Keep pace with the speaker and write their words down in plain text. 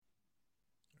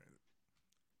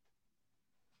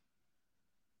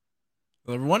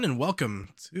Hello, everyone, and welcome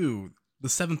to the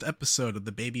seventh episode of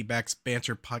the Babybacks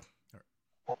Banter podcast.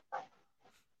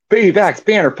 Banter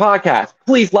Banter podcast.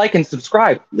 Please like and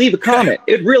subscribe. Leave a comment.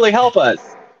 It'd really help us.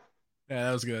 Yeah,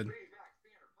 that was good.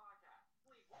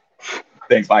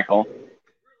 Thanks, Michael.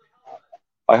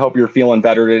 I hope you're feeling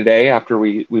better today after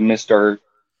we missed our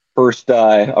first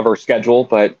of our schedule,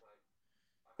 but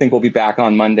I think we'll be back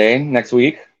on Monday next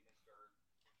week.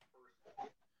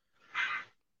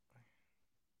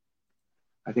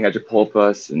 I think I should pull up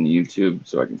us in YouTube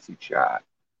so I can see chat.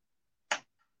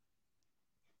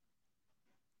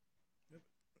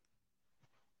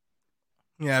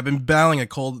 Yeah, I've been battling a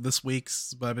cold this week,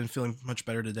 but I've been feeling much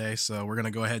better today. So we're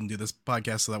gonna go ahead and do this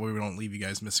podcast so that way we don't leave you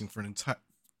guys missing for an entire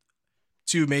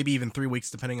 2, maybe even 3 weeks,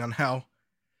 depending on how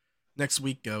next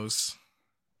week goes.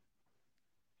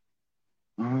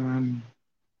 I'm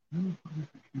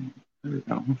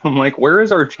like, where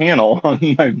is our channel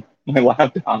on my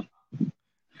laptop?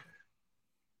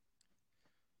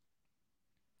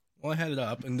 Well, I had it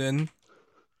up, and then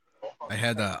I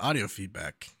had audio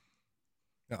feedback.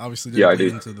 Obviously, didn't get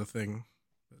into the thing.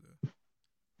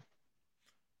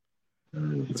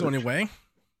 So anyway,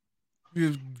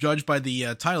 judged by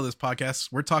the title of this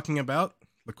podcast, we're talking about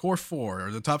the core four,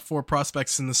 or the top four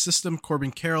prospects in the system: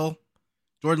 Corbin Carroll,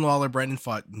 Jordan Lawler, Brandon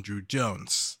Pfaadt, and Drew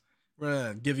Jones. We're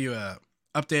going to give you an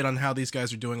update on how these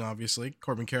guys are doing, obviously.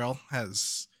 Corbin Carroll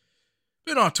has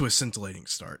been off to a scintillating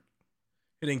start,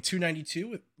 hitting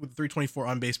 .292 with 324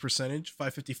 on-base percentage,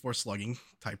 554 slugging.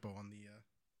 Typo on the...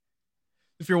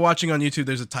 If you're watching on YouTube,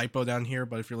 there's a typo down here,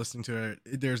 but if you're listening to it,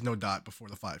 there's no dot before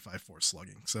the 554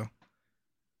 slugging. So,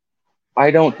 I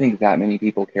don't think that many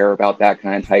people care about that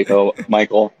kind of typo,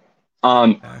 Michael.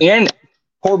 And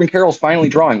Corbin Carroll's finally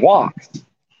drawing walks.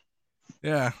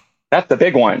 Yeah. That's the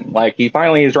big one. Like, he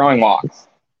finally is drawing walks.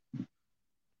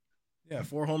 Yeah,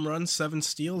 4 home runs, 7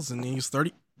 steals, and he's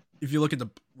 30. If you look at the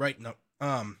right now,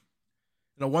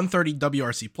 130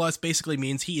 WRC plus basically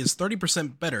means he is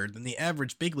 30% better than the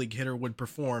average big league hitter would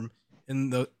perform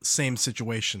in the same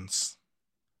situations.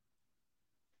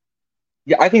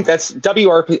 Yeah, I think that's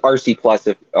WRC plus.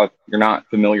 If you're not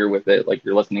familiar with it, like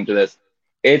you're listening to this,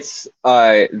 it's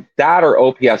that or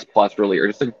OPS plus really, or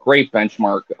just a great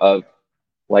benchmark of,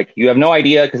 like, you have no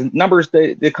idea because numbers,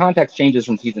 the context changes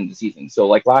from season to season. So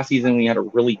like last season we had a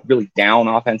really, really down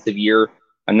offensive year,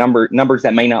 numbers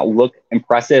that may not look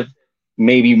impressive,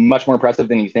 maybe much more impressive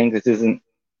than you think. This isn't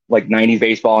like 90s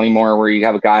baseball anymore where you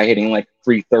have a guy hitting like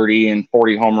 330 and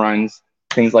 40 home runs,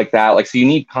 things like that. Like, so you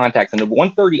need context. And the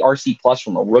 130 RC plus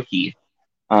from a rookie,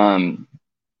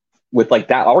 with like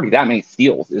that already that many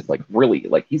steals is like really,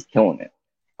 like, he's killing it.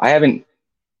 I haven't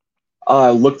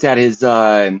looked at his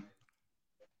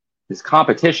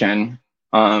competition.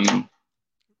 Fortunately,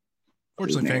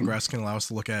 Fangraphs can allow us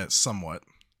to look at it somewhat.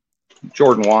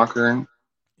 Jordan Walker.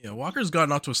 Yeah, Walker's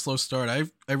gotten off to a slow start.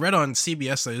 I read on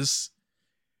CBS that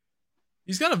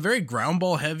he's got a very ground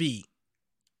ball heavy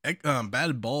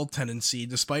batted ball tendency,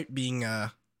 despite being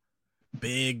a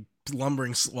big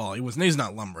lumbering. Well, he's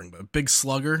not lumbering, but a big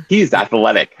slugger. He's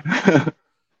athletic.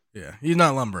 Yeah, he's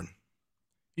not lumbering.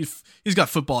 He's got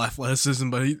football athleticism,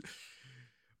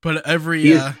 but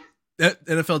every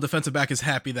NFL defensive back is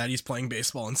happy that he's playing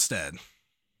baseball instead.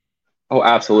 Oh,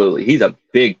 absolutely. He's a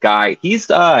big guy. He's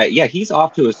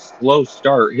off to a slow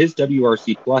start. His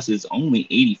WRC plus is only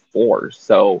 84.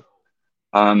 So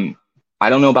I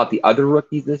don't know about the other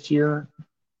rookies this year,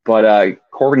 but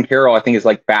Corbin Carroll, I think, is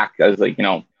like back as, like,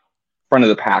 front of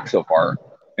the pack so far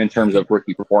in terms of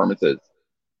rookie performances.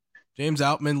 James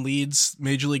Outman leads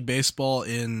Major League Baseball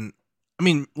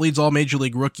leads all Major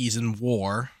League rookies in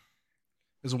WAR.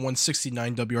 There's a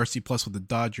 169 WRC plus with the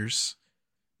Dodgers.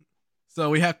 So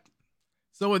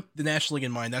with the National League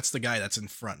in mind, that's the guy that's in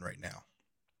front right now.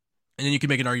 And then you can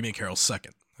make an argument Carroll's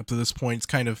second. Up to this point, it's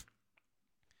kind of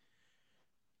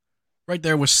right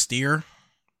there with Steer.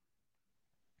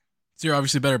 Steer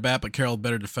obviously better bat, but Carroll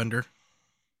better defender.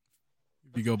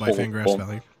 If you go by Fangraphs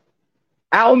value.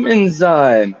 Outman's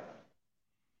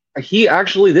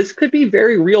this could be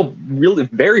very real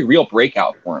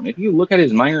breakout for him. If you look at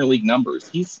his minor league numbers,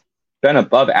 he's been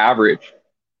above average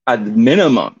at the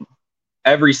minimum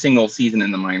every single season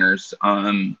in the minors.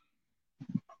 Hold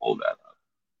that up.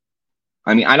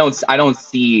 I mean, I don't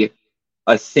see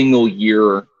a single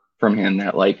year from him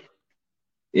that like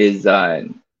is a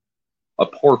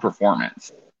poor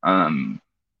performance.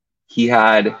 He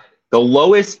had the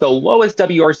lowest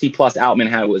WRC plus Outman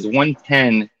had was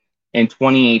 110 in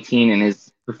 2018 in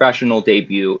his professional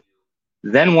debut,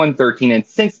 then 113, and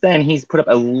since then he's put up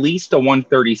at least a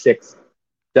 136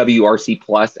 WRC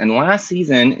plus. And last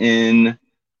season in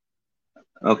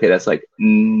Okay, that's like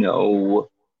no,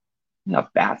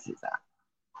 enough bats is that?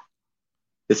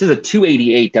 This is a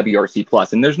 288 WRC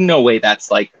plus, and there's no way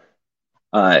that's like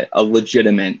a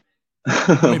legitimate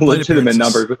How many plate legitimate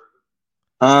appearances? number.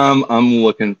 I'm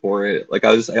looking for it. Like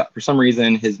I was for some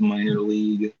reason his minor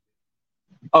league.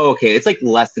 Oh, okay, it's like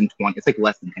less than 20. It's like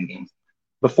less than 10 games.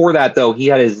 Before that, though, he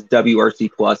had his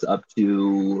WRC plus up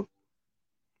to.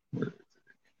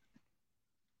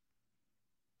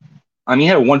 I mean, he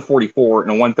had a 144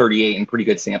 and a 138 in pretty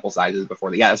good sample sizes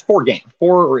before that. Yeah, it's 4 games,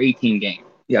 4 or 18 games.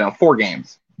 Yeah, no, 4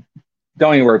 games.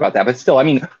 Don't even worry about that. But still, I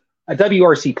mean, a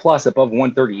WRC plus above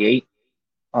 138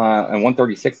 and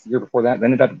 136 the year before that,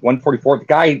 then it up 144. The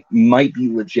guy might be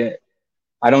legit.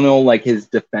 I don't know, like his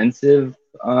defensive.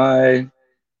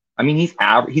 I mean, he's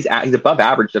above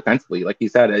average defensively, like you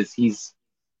said, as he's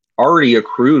already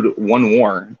accrued 1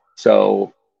 WAR.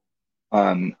 So,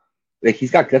 like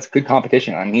that's good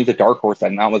competition. I mean, he's a dark horse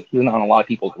that he was on a lot of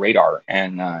people's radar,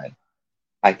 and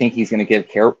I think he's going to give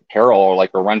Carroll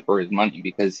like a run for his money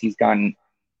because he's gotten.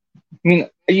 I mean,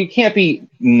 you can't be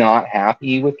not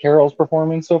happy with Carroll's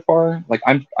performance so far. Like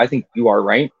I think you are,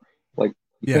 right. Like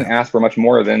you couldn't ask for much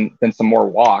more than some more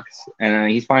walks,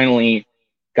 and he's finally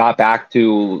got back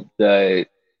to the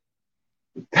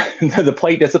the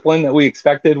play discipline that we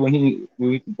expected when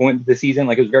we went into the season.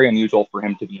 Like it was very unusual for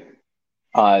him to be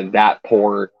that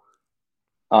poor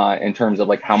in terms of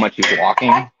like how much he's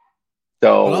walking.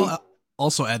 So But I'll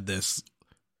also add this: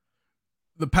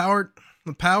 the power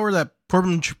that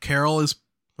Corbin Carroll is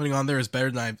putting on there is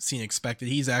better than I've seen expected.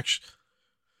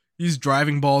 He's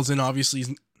driving balls in. Obviously,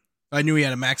 I knew he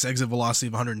had a max exit velocity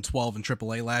of 112 in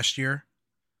AAA last year,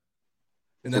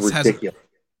 and that's ridiculous.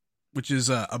 which is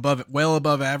well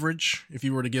above average. If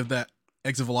you were to give that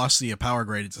exit velocity a power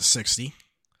grade, it's a 60.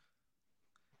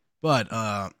 But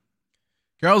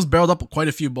Carroll's barreled up quite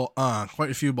a few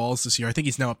balls this year. I think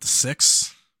he's now up to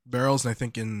 6 barrels, and I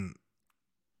think in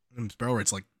his barrel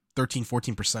rate's like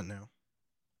 13-14% now.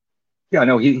 Yeah,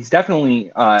 no, he's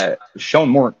definitely shown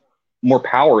more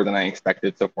power than I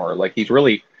expected so far. Like he's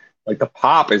really like the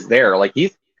pop is there. Like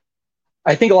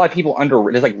I think a lot of people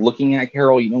just like looking at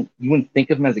Carroll, you wouldn't think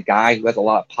of him as a guy who has a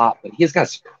lot of pop, but he has got a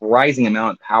surprising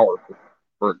amount of power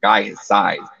for a guy his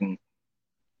size. And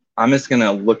I'm just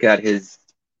gonna look at his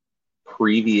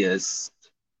previous.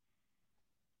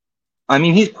 I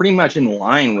mean, he's pretty much in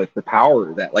line with the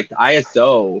power that like the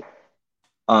ISO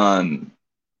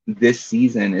this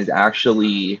season is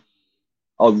actually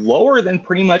lower than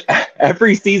pretty much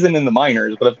every season in the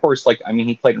minors. But of course, like I mean,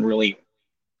 he played in really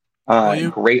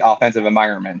great offensive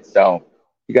environment, so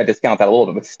you got to discount that a little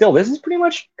bit. But still, this is pretty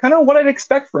much kind of what I'd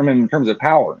expect from him in terms of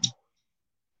power.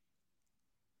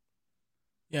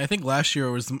 Yeah, I think last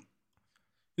year was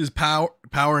his power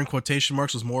in quotation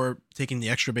marks was more taking the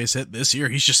extra base hit. This year,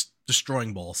 he's just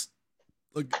destroying balls,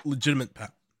 like legitimate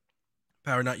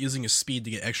power, not using his speed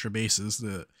to get extra bases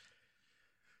to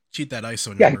cheat that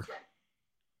ISO number.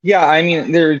 Yeah, I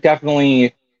mean, there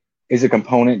definitely is a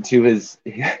component to his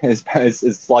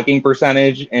slugging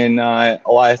percentage in a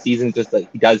lot of seasons. Just that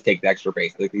he does take the extra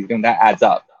base, like he's doing that adds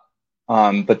up.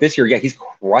 But this year, yeah, he's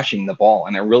crushing the ball,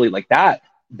 and I really like that.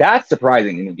 That's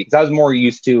surprising to me because I was more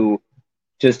used to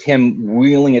just him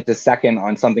wheeling it to second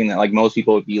on something that like most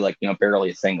people would be like, barely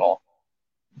a single.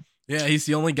 Yeah, he's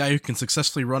the only guy who can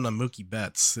successfully run on Mookie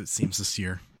Betts, it seems, this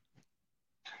year.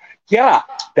 Yeah,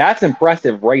 that's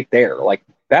impressive right there. Like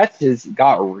Betts has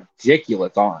got a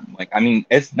ridiculous arm. Like, I mean,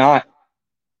 it's not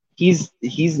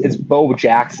it's Bo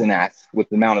Jackson-esque with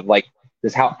the amount of like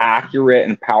just how accurate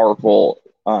and powerful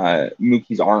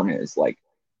Mookie's arm is. Like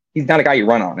he's not a guy you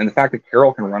run on. And the fact that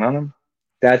Carroll can run on him,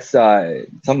 that's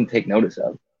something to take notice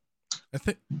of. I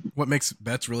think what makes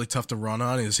Betts really tough to run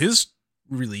on is his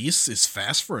release is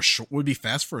would be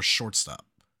fast for a shortstop.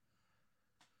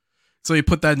 So you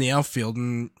put that in the outfield,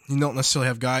 and you don't necessarily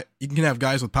have you can have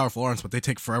guys with powerful arms, but they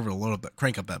take forever to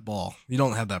crank up that ball. You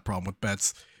don't have that problem with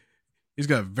Betts. He's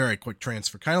got a very quick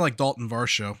transfer, kind of like Dalton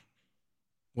Varsho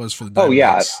was for the Diamondbacks. Oh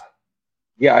yeah,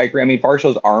 yeah, I agree. I mean,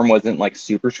 Varsho's arm wasn't like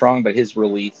super strong, but his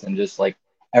release and just like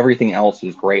everything else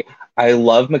was great. I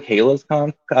love Michaela's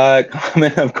comment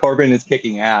of Corbin is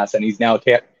kicking ass, and he's now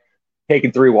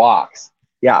taking 3 walks.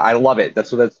 Yeah, I love it.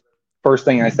 That's first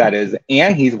thing I said is,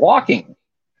 and he's walking.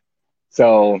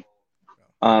 So,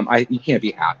 you can't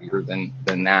be happier than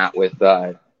that with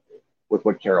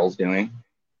what Carroll's doing.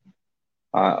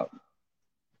 Is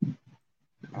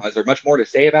there much more to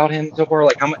say about him so far?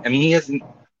 Like he hasn't.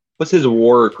 What's his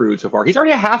WAR accrued so far? He's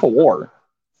already at half a WAR.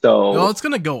 So no, it's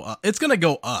gonna go up. It's gonna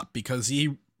go up because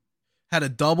he had a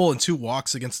double and 2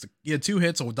 walks he had 2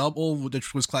 hits, a double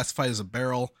which was classified as a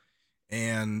barrel,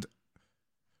 and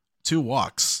 2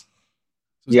 walks.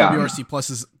 So his Yeah. WRC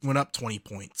pluses went up 20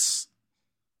 points.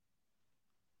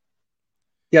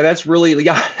 Yeah, that's really,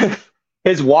 yeah.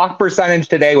 His walk percentage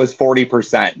today was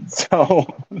 40%. So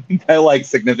I like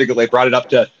significantly brought it up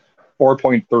to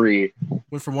 4.3.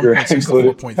 Went from 1.6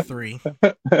 to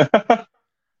 4.3.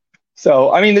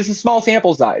 So, I mean, this is small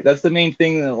sample size. That's the main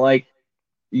thing that, like,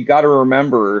 you got to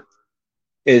remember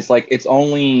is, like, it's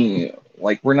only,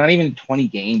 like, we're not even 20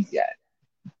 games yet.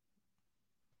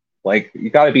 Like, you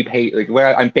got to be paid.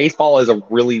 Like, baseball is a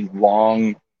really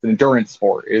long endurance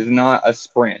sport. It is not a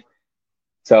sprint.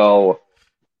 So,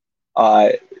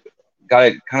 got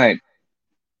to kind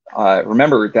of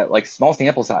remember that, like, small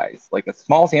sample size. Like, a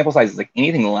small sample size is, like,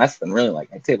 anything less than really, like,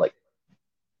 I'd say, like,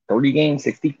 30 games,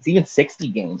 60, even 60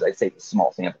 games, I'd say, is a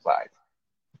small sample size.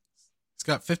 He's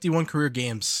got 51 career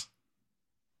games.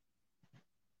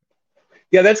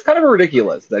 Yeah, that's kind of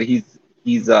ridiculous that he's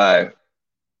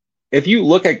if you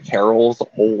look at Carroll's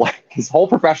his whole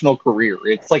professional career,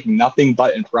 it's like nothing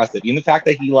but impressive. Even the fact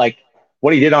that he, like,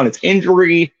 what he did on his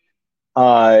injury,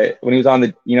 when he was on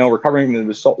the, recovering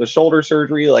the shoulder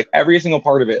surgery, like every single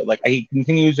part of it, like he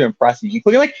continues to impress me,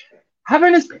 including like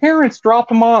having his parents drop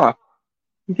him off,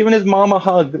 giving his mom a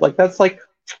hug. Like that's like,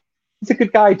 he's a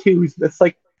good guy too. That's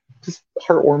like just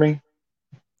heartwarming.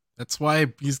 That's why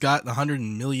he's got $100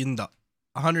 million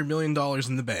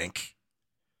in the bank.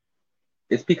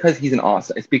 It's because he's an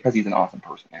awesome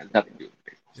person. It has nothing to do with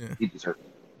baseball. Yeah. He deserves it.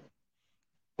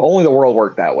 But only the world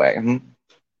worked that way. Mm-hmm.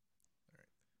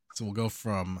 So we'll go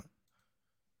from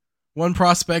one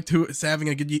prospect who is having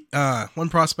a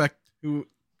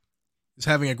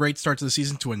great start to the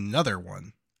season to another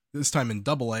one. This time in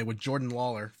Double-A with Jordan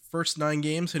Lawler. First 9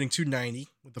 games, hitting .290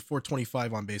 with a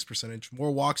 .425 on base percentage.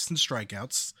 More walks than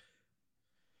strikeouts.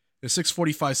 A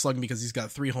 .645 slugging because he's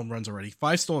got 3 home runs already.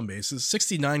 5 stolen bases.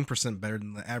 69% better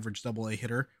than the average Double-A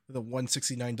hitter with a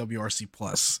 .169 WRC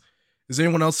plus. Is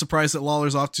anyone else surprised that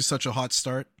Lawler's off to such a hot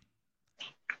start?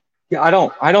 Yeah, I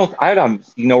don't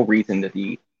see no reason to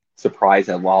be surprised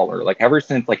at Lawler. Like ever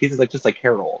since, like he's like just like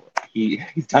Carroll.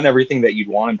 He's done everything that you'd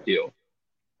want him to.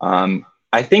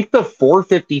 I think the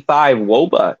 455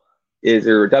 WOBA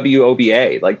or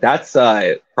WOBA, like that's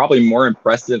probably more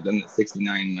impressive than the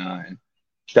 69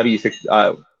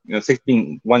 W6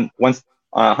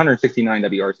 169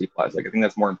 WRC plus. Like I think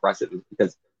that's more impressive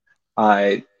because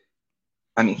I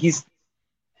mean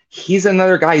he's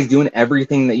another guy. He's doing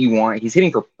everything that you want. He's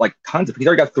hitting for like tons of. He's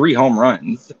already got 3 home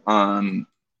runs.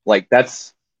 Like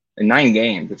that's in 9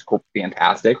 games. It's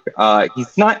fantastic.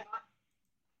 He's not.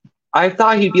 I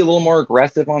thought he'd be a little more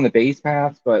aggressive on the base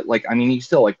paths, but like I mean, he's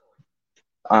still like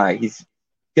he's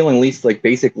feeling at least like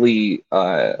basically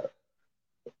like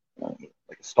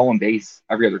a stolen base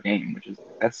every other game, which is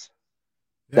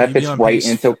that fits right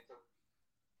into.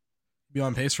 Be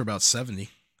on pace for about 70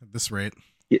 at this rate.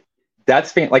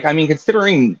 That's like I mean,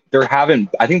 considering I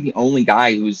think the only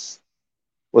guy who's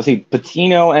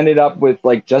Patino ended up with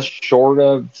like just short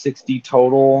of 60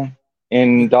 total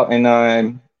in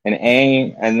an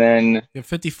A, and then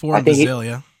 54 in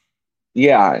Brazil,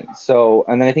 yeah. So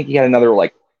and then I think he had another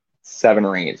like 7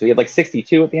 or 8. So he had like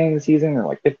 62 at the end of the season, or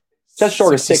like 50, just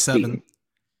short of 60.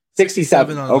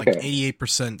 67 on okay. Like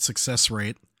 88% success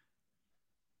rate.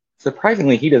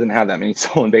 Surprisingly, he doesn't have that many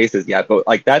stolen bases yet, but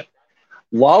like that.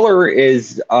 Lawler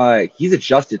is he's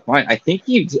adjusted fine. I think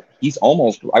he's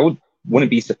almost. Wouldn't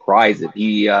be surprised if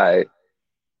he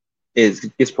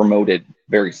gets promoted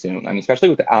very soon. I mean, especially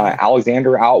with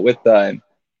Alexander out with the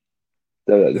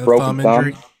broken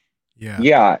thumb.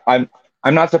 Yeah. I'm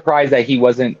not surprised that he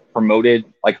wasn't promoted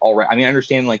like already. I mean, I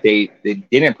understand like they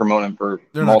didn't promote him for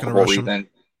multiple reasons.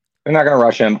 They're not going to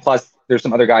rush him. Plus, there's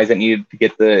some other guys that needed to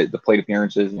get the plate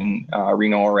appearances in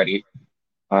Reno already.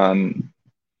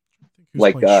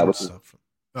 Like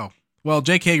well,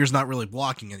 Jake Hager's not really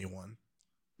blocking anyone.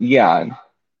 Yeah,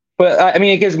 but I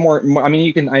mean, it gives more. I mean,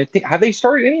 you can. I think have they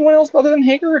started anyone else other than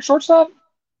Hager at shortstop?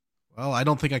 Well, I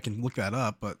don't think I can look that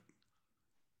up, but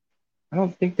I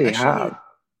don't think they have.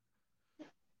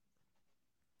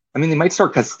 I mean, they might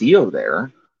start Castillo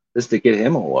there just to get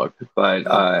him a look, but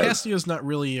Castillo's not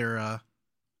really your.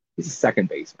 He's a second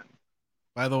baseman.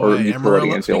 By the way,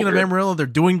 Amarillo. Speaking of Amarillo, they're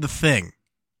doing the thing.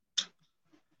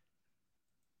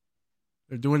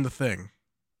 They're doing the thing.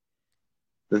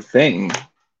 The thing?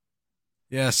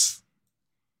 Yes.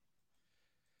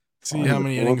 See how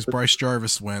many innings Bryce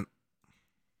Jarvis went.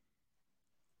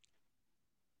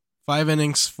 5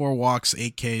 innings, 4 walks,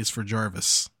 8 Ks for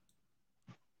Jarvis.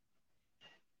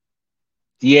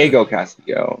 Diego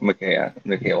Castillo,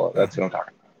 Michaela. That's what I'm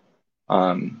talking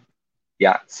about.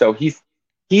 Yeah, so he's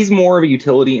more of a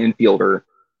utility infielder.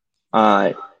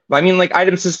 I mean, like, I'm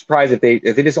just surprised if they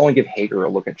just only give Hager a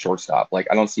look at shortstop. Like,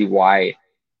 I don't see why,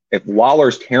 if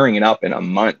Lawler's tearing it up in a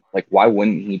month, like, why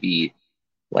wouldn't he be,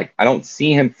 like, I don't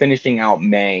see him finishing out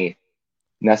May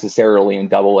necessarily in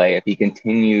Double A if he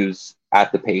continues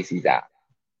at the pace he's at.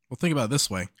 Well, think about it this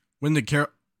way: when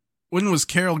was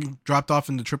Carroll dropped off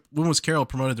in the trip? When was Carroll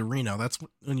promoted to Reno? That's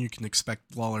when you can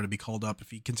expect Lawler to be called up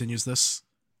if he continues this.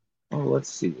 Oh, let's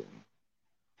see.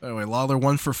 By the way, Lawler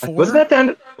 1 for 4. Wasn't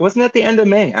that the end of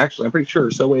May? Actually, I'm pretty sure.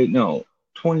 So wait, no,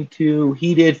 22.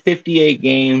 He did 58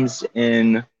 games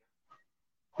in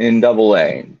Double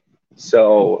A.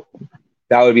 So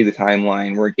that would be the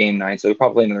timeline. We're at game 9, so we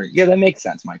probably another. Yeah, that makes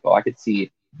sense, Michael. I could see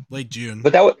late June,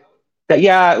 but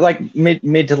yeah, like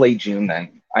mid to late June.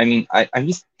 Then I mean, I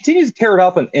just continues to tear it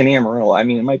up in Amarillo. I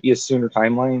mean, it might be a sooner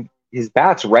timeline. His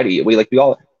bat's ready. We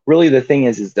all really, the thing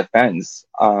is his defense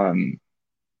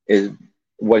is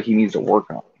what he needs to work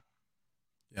on.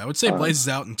 Yeah, I would say Blaze is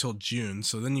out until June.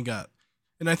 So then you got,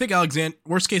 and I think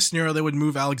worst case scenario, they would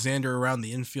move Alexander around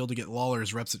the infield to get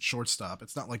Lawler's reps at shortstop.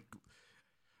 It's not like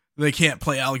they can't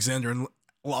play Alexander and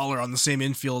Lawler on the same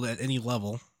infield at any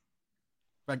level. In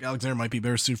fact, Alexander might be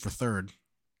better suited for third.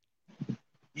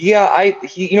 Yeah,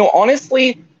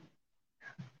 honestly,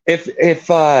 if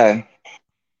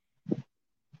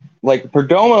like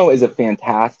Perdomo is a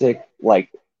fantastic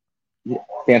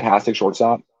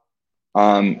shortstop.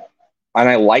 And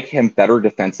I like him better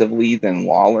defensively than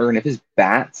Lawler. And if his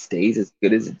bat stays as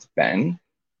good as it's been,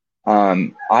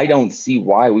 I don't see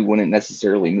why we wouldn't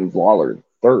necessarily move Lawler to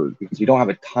third, because we don't have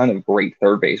a ton of great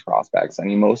third base prospects. I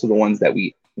mean, most of the ones that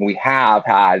we have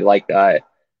had, like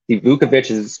Steve Vukovic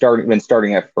has been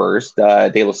starting at first.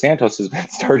 De Los Santos has been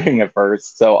starting at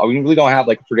first. So we really don't have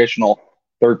like a traditional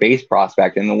third base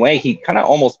prospect. And the way he kind of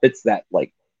almost fits that,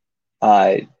 like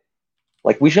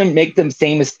we shouldn't make the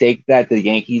same mistake that the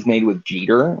Yankees made with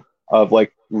Jeter of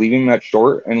like leaving that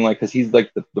short, and like, because he's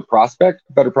like the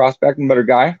better prospect and better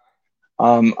guy.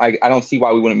 I don't see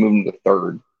why we wouldn't move him to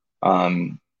third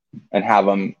and have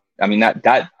him. I mean,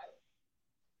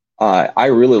 I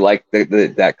really like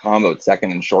that combo at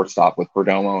second and shortstop with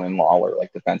Perdomo and Lawler,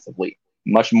 like defensively,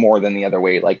 much more than the other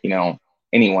way, like,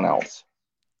 anyone else.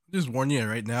 Just warn you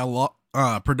right now,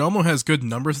 Perdomo has good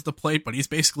numbers at the plate, but he's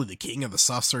basically the king of the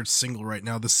soft start single right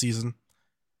now this season.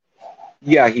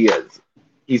 Yeah, he is.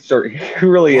 He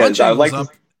really is. I like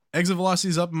exit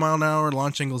velocity's up a mile an hour,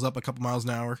 launch angle's up a couple miles an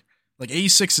hour. Like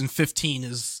 86 and 15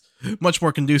 is much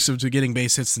more conducive to getting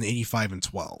base hits than 85 and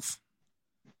 12.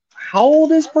 How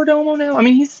old is Perdomo now? I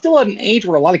mean, he's still at an age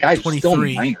where a lot of guys are still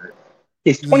minor.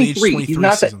 He's 23.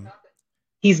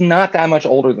 He's not that much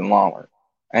older than Lawler.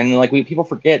 And like people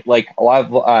forget, like a lot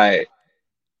of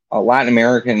Latin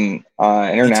American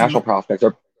international prospects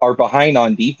are behind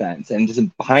on defense and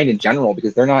just behind in general,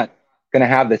 because they're not going to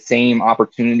have the same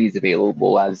opportunities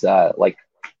available as like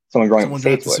someone growing up in the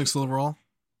States would. 6th overall.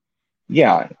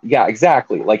 Yeah,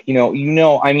 exactly. Like, I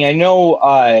mean, I know,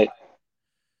 I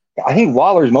think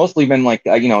Lawler's mostly been like,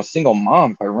 a single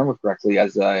mom, if I remember correctly,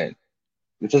 it's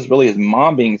just really his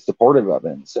mom being supportive of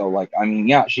him. So like, I mean,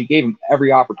 yeah, she gave him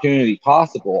every opportunity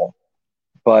possible,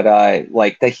 but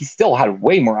like that he still had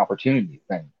way more opportunities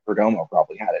than Perdomo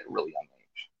probably had at a really young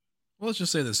age. Well, let's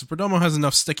just say this: if Perdomo has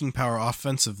enough sticking power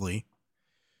offensively,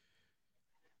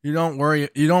 you don't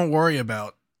worry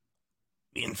about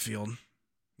the infield.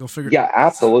 They'll figure. Yeah,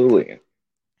 absolutely.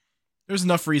 There's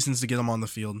enough reasons to get him on the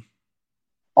field.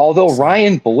 Although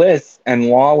Ryan Bliss and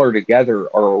Lawler together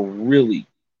are a really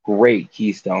great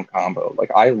keystone combo. Like,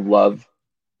 I love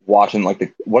watching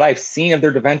like what I've seen of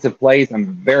their defensive plays.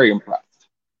 I'm very impressed.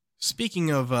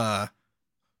 Speaking of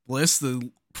Bliss,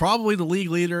 probably the league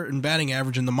leader in batting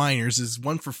average in the minors is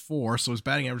 1 for 4, so his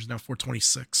batting average is now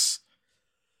 426.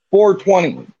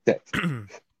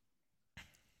 426.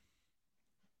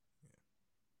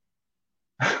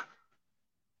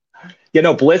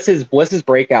 Bliss's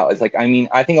breakout is like, I mean,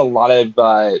 I think a lot of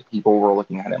people were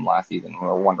looking at him last season and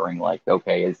were wondering, like,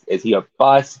 okay, is he a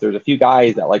bust? There's a few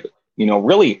guys that, like,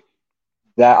 really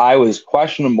that I was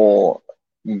questionable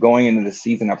going into the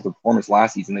season after the performance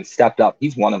last season. They stepped up.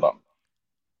 He's one of them.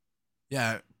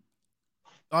 Yeah.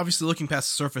 Obviously, looking past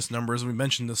the surface numbers, we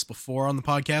mentioned this before on the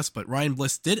podcast, but Ryan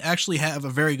Bliss did actually have a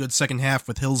very good second half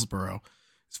with Hillsborough.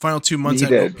 His final 2 months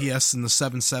had OPS in the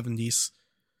 770s.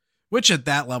 Which at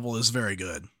that level is very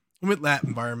good. With that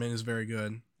environment is very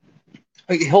good.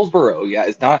 Hillsborough, yeah,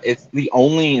 it's the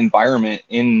only environment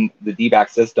in the D-back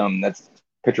system that's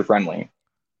pitcher friendly.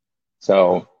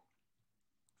 So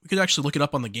we could actually look it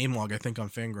up on the game log, I think, on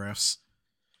Fangraphs.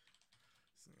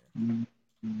 And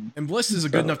Bliss is a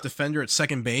good enough defender at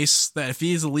second base that if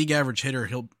he's a league average hitter,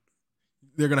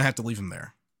 they're going to have to leave him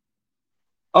there.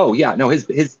 Oh yeah, no,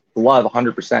 his glove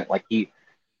 100%. Like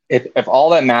if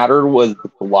all that mattered was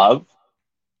the glove,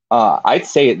 I'd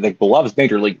say the glove's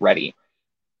major league ready.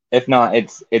 If not,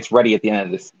 it's ready at the end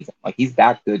of the season. Like he's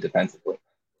that good defensively.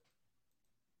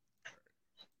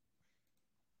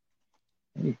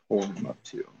 Let me pull him up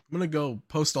too. I'm gonna go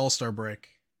post All-Star break.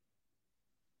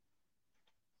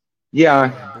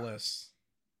 Yeah, Bliss.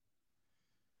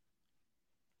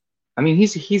 I mean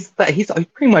he's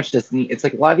pretty much just neat. It's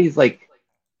like a lot of these like,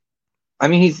 I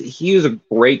mean he was a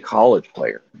great college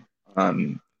player.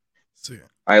 So, yeah.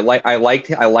 I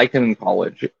liked him in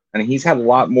college, and he's had a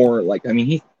lot more like, I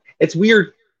mean it's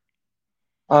weird.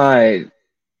 Like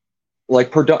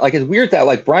it's weird that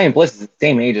like Brian Bliss is the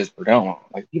same age as Perdomo.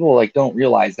 Like people like don't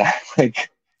realize that like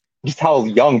just how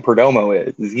young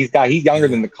Perdomo is. He's younger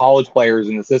than the college players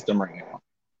in the system right now.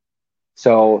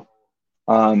 So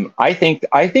I think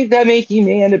that he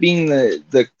may end up being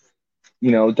the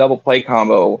double play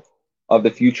combo of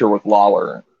the future with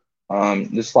Lawler.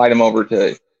 Just slide him over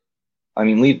to, I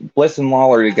mean, leave Bliss and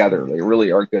Lawler together. They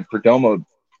really are good. Perdomo,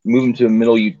 move him to a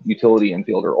middle utility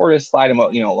infielder, or just slide him,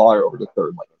 Lawler over to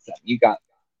third. Like I said, you got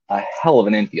a hell of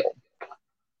an infield.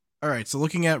 All right, so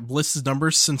looking at Bliss's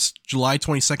numbers since July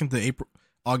 22nd to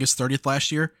August 30th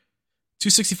last year,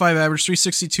 265 average,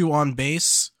 362 on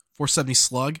base, 470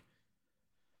 slug,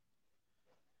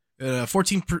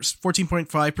 14.5%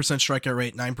 strikeout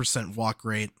rate, 9% walk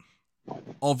rate,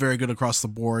 all very good across the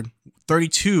board.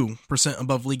 32%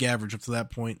 above league average up to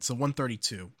that point, so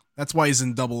 132. That's why he's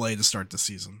in Double-A to start the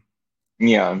season.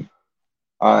 Yeah,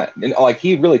 and like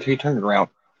he turned it around.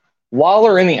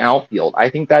 Lawler in the outfield, I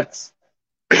think that's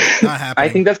not happening.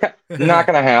 I think that's not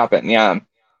going to happen. Yeah,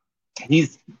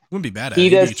 wouldn't be bad at it. He'd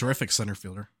be a terrific center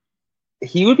fielder.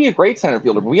 He would be a great center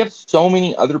fielder, but we have so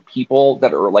many other people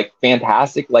that are like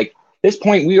fantastic. Like at this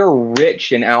point, we are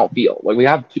rich in outfield. Like we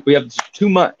have too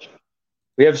much.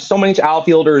 We have so many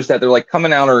outfielders that they're like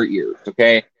coming out our ears.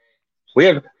 Okay, we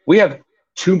have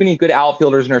too many good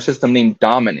outfielders in our system named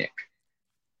Dominic.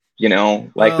 We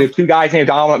have two guys named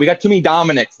Dominic. We got too many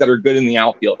Dominics that are good in the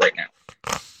outfield right now.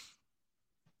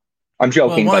 I'm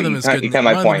joking. One of them is good. One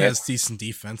of them has is decent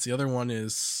defense. The other one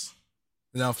is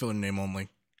an outfielder name only.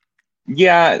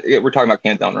 Yeah, we're talking about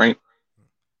Canton, right?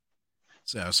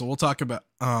 So we'll talk about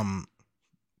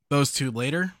those two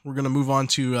later. We're gonna move on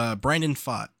to Brandon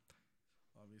Pfaadt.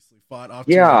 Obviously, Pfaadt off.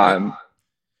 Yeah.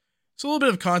 So a little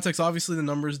bit of context. Obviously,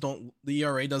 the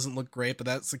ERA doesn't look great, but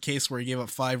that's the case where he gave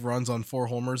up 5 runs on 4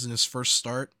 homers in his first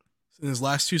start. In his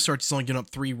last 2 starts, he's only given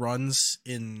up 3 runs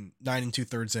in 9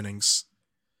 2/3 innings.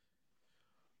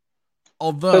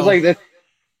 Although,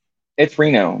 it's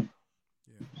Reno.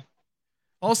 Yeah.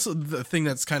 Also, the thing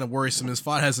that's kind of worrisome is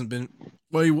Pfaadt hasn't been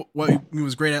what he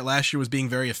was great at last year was being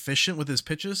very efficient with his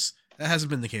pitches. That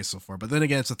hasn't been the case so far. But then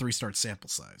again, it's a 3-start sample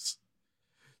size,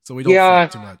 so we don't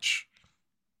think too much.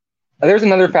 There's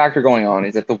another factor going on,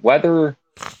 is that the weather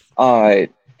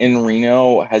in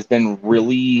Reno has been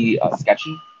really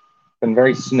sketchy. It's been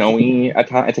very snowy at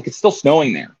times. It's still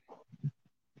snowing there.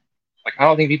 Like, I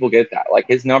don't think people get that. Like,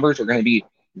 his numbers are going to be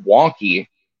wonky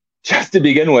just to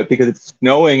begin with because it's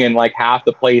snowing in like half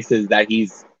the places that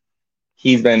he's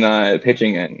been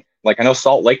pitching in. Like, I know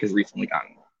Salt Lake has recently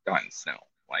gotten snow.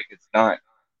 Like, it's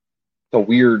a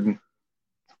weird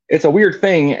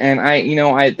thing. And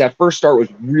that first start was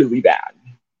really bad.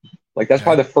 Like, that's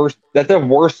probably that's the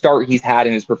worst start he's had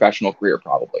in his professional career,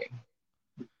 probably.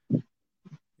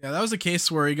 Yeah, that was a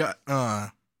case where he got,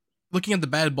 looking at the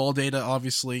bad ball data,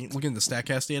 obviously, looking at the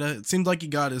StatCast data, it seemed like he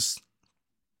got his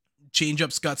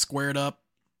changeups got squared up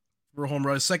for a home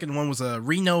run. His second one was a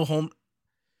Reno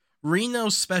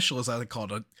special, as I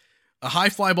called it. A high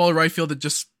fly ball to right field that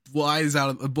just flies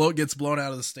gets blown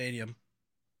out of the stadium.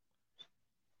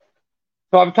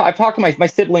 So I've talked to my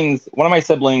siblings. One of my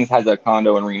siblings has a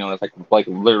condo in Reno that's like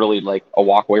literally like a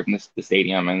walk away from the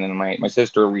stadium. And then my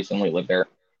sister recently lived there.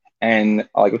 And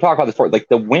we talk about this before, like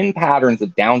the wind patterns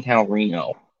of downtown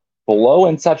Reno blow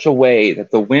in such a way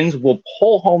that the winds will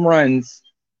pull home runs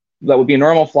that would be a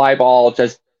normal fly ball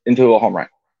just into a home run.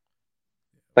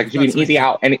 Like it should be an easy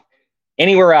out. And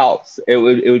anywhere else, it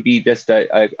would be just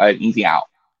an easy out.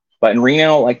 But in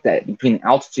Reno, like that, between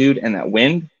altitude and that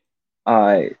wind,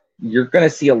 you're going to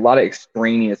see a lot of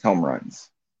extraneous home runs.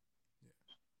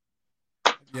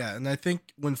 Yeah, and I think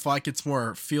when Pfaadt gets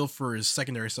more feel for his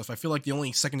secondary stuff, I feel like the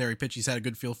only secondary pitch he's had a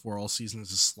good feel for all season is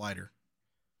his slider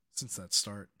since that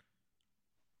start.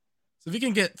 So if you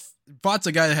can get... Pfaadt's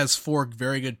a guy that has 4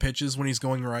 very good pitches when he's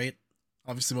going right.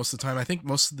 Obviously, most of the time. I think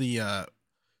most of the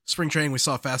spring training we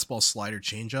saw fastball, slider,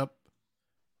 changeup.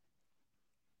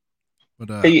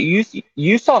 But Hey,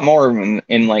 you saw more of him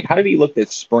in like, how did he look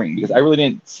this spring? Because I really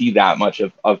didn't see that much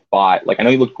of Bot. Like, I know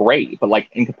he looked great, but like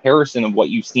in comparison of what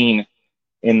you've seen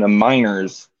in the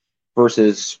minors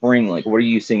versus spring, like what are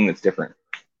you seeing that's different?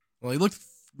 well, he looked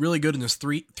really good in his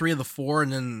three of the four,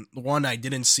 and then the one I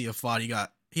didn't see a Fought. He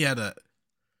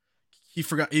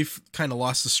kind of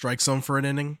lost the strike zone for an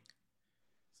inning,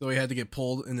 so he had to get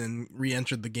pulled and then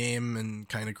re-entered the game and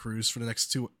kind of cruised for the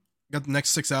next two. Got the next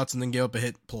 6 outs and then gave up a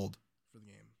hit, pulled for the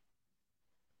game.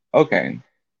 Okay,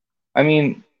 I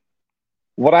mean,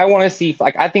 what I want to see,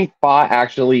 like I think Bot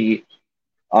actually,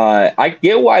 I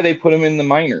get why they put him in the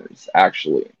minors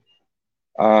actually.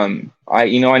 I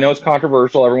know it's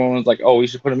controversial. Everyone was like, "Oh, we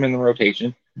should put him in the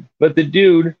rotation," but the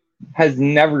dude has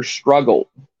never struggled.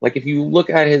 Like if you look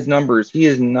at his numbers, he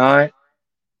has not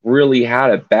really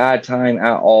had a bad time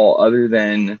at all, other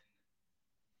than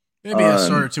maybe a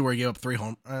start or two where he gave up 3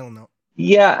 home. I don't know.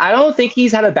 Yeah, I don't think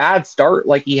he's had a bad start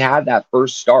like he had that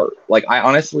first start. Like I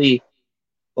honestly,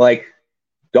 like,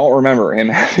 don't remember him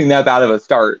having that bad of a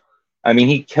start. I mean,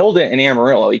 he killed it in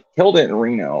Amarillo, he killed it in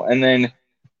Reno, and then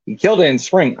he killed it in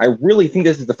spring. I really think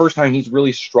this is the first time he's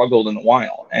really struggled in a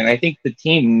while. And I think the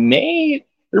team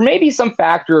there may be some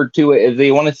factor to it if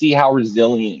they want to see how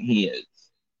resilient he is.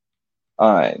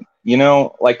 Like,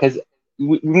 because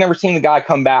we've never seen the guy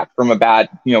come back from a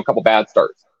couple bad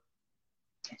starts.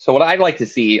 So what I'd like to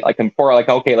see, like, before, like,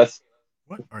 okay,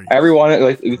 everyone,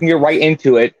 like, we can get right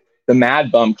into it. The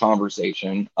Mad Bum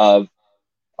conversation of,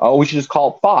 we should just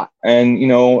call it Thought. And,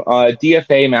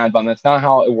 DFA Mad Bum, that's not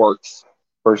how it works.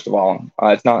 First of all,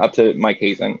 it's not up to Mike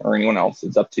Hazen or anyone else.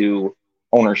 It's up to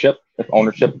ownership. If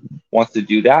ownership wants to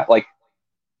do that, like,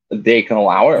 they can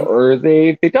allow it or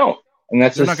they don't. And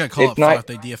that's They're not going to call it Thought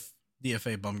if they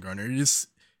DFA Bumgarner.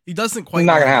 He doesn't quite. It's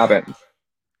not going to happen.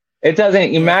 It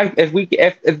doesn't.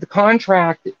 If the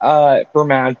contract for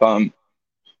Mad Bum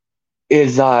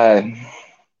is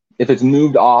if it's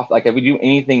moved off, like if we do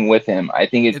anything with him, I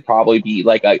think it'd probably be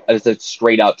like as a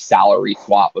straight up salary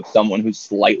swap of someone who's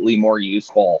slightly more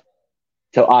useful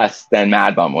to us than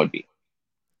Mad Bum would be.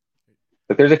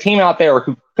 But there's a team out there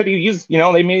who could use,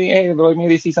 maybe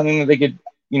they see something that they could,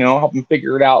 help them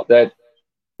figure it out. That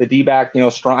the D-back,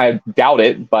 strong. I doubt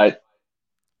it, but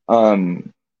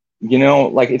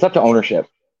like it's up to ownership.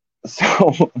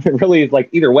 So it really is like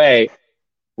either way.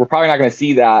 We're probably not going to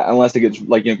see that unless it gets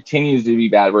continues to be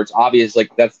bad. Where it's obvious,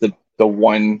 like that's the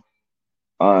one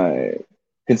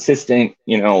consistent,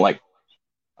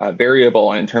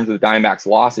 variable in terms of the Diamondbacks'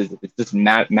 losses. If it's just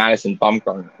Madison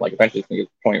Bumgarner, like eventually it's going to get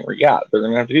to the point where they're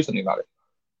going to have to do something about it.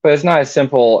 But it's not as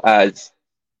simple as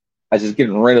just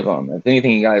getting rid of him. If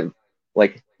anything, you got to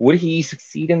would he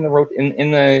succeed in the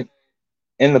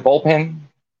bullpen?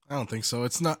 I don't think so.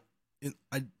 It's not.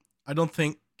 I don't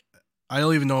think. I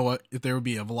don't even know if there would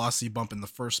be a velocity bump in the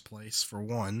first place, for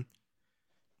one.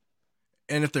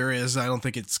 And if there is, I don't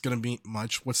think it's going to be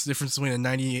much. What's the difference between a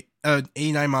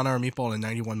 89 mile an hour meatball and a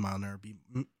 91 mile an hour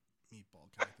meatball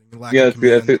kind of thing?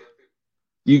 That's it.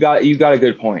 You got a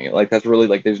good point. Like that's really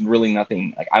there's really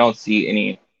nothing. Like I don't see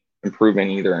any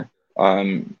improvement either.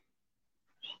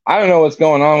 I don't know what's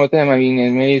going on with him. I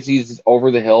mean, maybe he's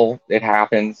over the hill. It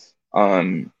happens.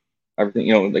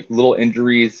 Everything, like little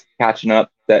injuries catching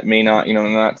up that may not,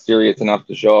 not serious enough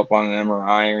to show up on an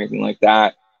MRI or anything like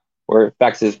that, or it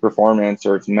affects his performance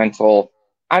or it's mental.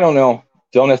 I don't know.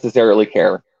 Don't necessarily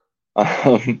care.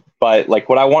 But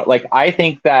what I want, I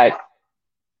think that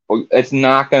it's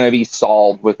not going to be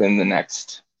solved within the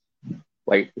next,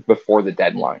 before the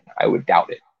deadline. I would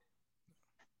doubt it.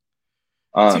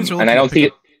 And I don't see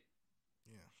it.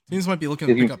 Teams might be looking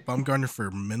to pick up Bumgarner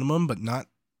for minimum, but not,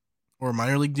 or a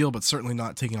minor league deal, but certainly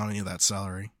not taking on any of that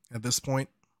salary at this point.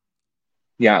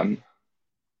 Yeah.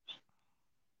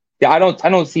 I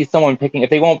don't see someone picking, if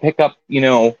they won't pick up,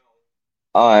 there's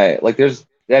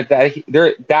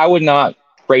that would not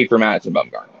trade for Madison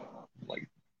Bumgarner.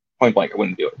 Point blank, I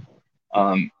wouldn't do it.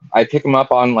 I'd pick him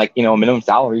up on minimum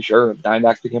salary, sure. If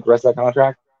Diamondbacks picking up the rest of that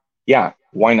contract, yeah,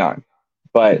 why not?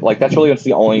 But that's really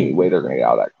the only way they're going to get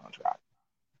out of that contract.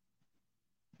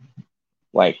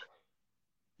 I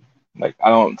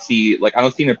don't see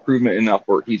an improvement enough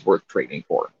where he's worth trading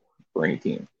for any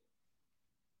team.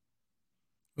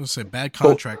 I was say bad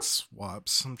contract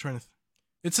swaps. I'm trying to.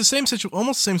 It's the same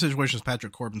almost the same situation as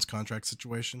Patrick Corbin's contract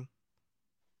situation.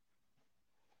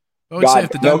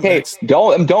 Okay,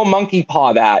 don't monkey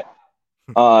paw that,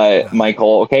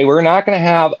 Michael. Okay, we're not going to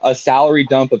have a salary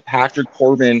dump of Patrick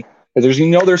Corbin because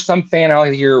there's some fan out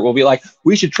here will be like,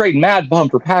 we should trade Mad Bum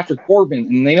for Patrick Corbin,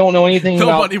 and they don't know anything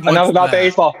enough about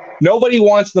baseball. Nobody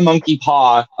wants the monkey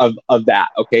paw of that.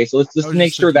 Okay, so let's just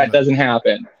make sure that doesn't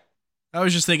happen. I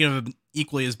was just thinking of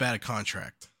equally as bad a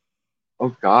contract?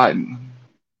 Oh God.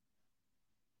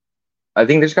 I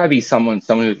think there's got to be someone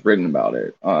who's written about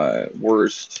it.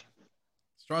 Worst.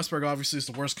 Strasburg obviously is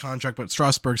the worst contract, but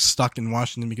Strasburg's stuck in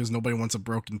Washington because nobody wants a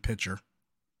broken pitcher.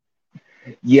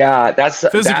 Yeah, that's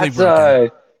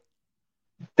broken.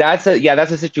 That's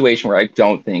a situation where I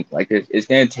don't think like it's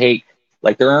going to take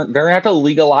like they're going to have to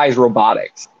legalize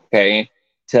robotics, okay,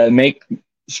 to make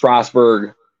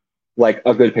Strasburg like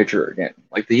a good pitcher again.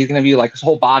 Like he's going to be like his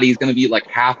whole body is going to be like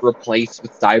half replaced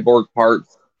with cyborg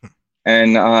parts,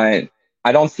 and I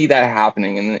don't see that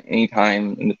happening any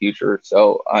time in the future.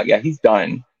 So yeah, he's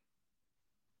done.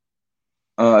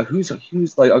 Who's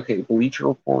like okay, Bleacher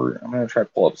Report. I'm gonna try to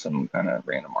pull up some kind of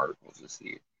random articles to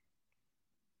see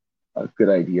a good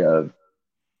idea of.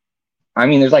 I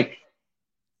mean, there's like,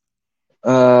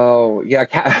 oh yeah,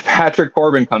 Patrick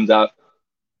Corbin comes up.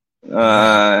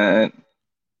 Yeah,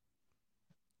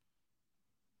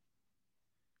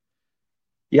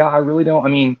 I really don't. I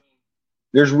mean,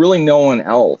 there's really no one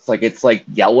else. Like it's like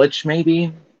Yelich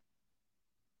maybe.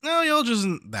 No, Yelich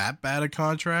isn't that bad a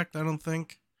contract. I don't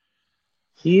think.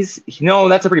 No,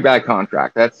 that's a pretty bad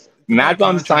contract. That's Mad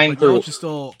Bum signed for. Yelich is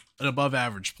still an above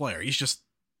average player. He's just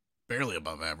barely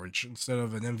above average instead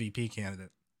of an MVP candidate.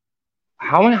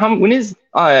 How when is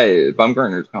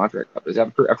Bumgarner's contract up? Is that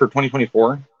after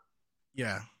 2024?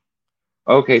 Yeah.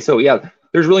 Okay, so yeah,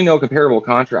 there's really no comparable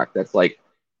contract that's like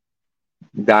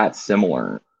that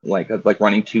similar. Like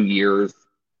running 2 years.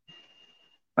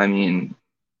 I mean,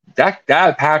 that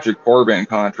Patrick Corbin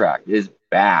contract is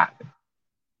bad.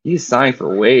 He's signed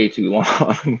for way too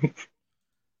long.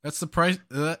 That's the price.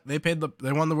 They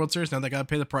won the World Series. Now they got to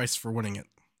pay the price for winning it.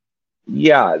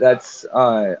 Yeah, that's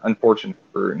unfortunate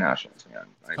for Nationals fans.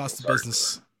 Cost of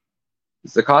business.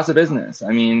 It's the cost of business.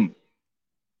 I mean,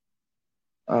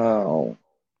 I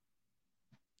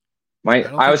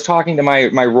was talking to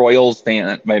my Royals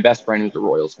fan, my best friend who's a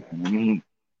Royals fan. I mean,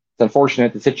 it's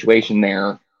unfortunate the situation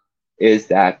there is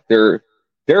that they're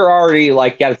already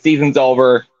like, yeah, the season's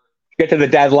over. Get to the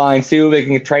deadline, see if they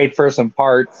can trade for some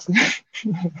parts.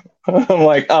 I'm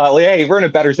like, hey, we're in a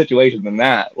better situation than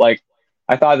that. Like,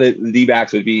 I thought that the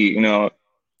D-backs would be,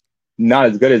 not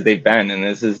as good as they've been, and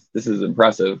this is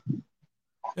impressive.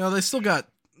 There's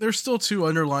still two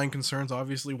underlying concerns.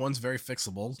 Obviously, one's very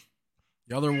fixable.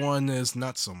 The other one is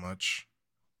not so much.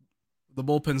 The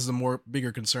bullpen's the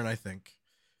bigger concern, I think,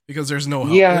 because there's no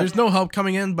help. Yeah. There's no help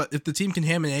coming in, but if the team can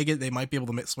ham and egg it, they might be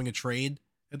able to swing a trade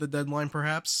at the deadline,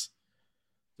 perhaps,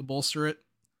 to bolster it.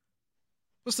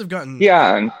 Plus, they've gotten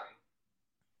the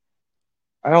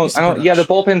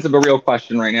bullpen's a real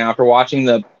question right now. After watching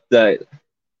the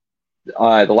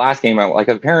last game,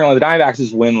 apparently the Diamondbacks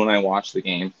just win when I watch the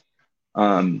games.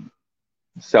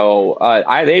 So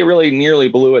they really nearly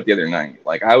blew it the other night.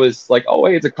 Like I was like, oh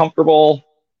wait, it's a comfortable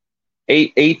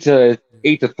 8-3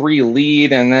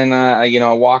 lead, and then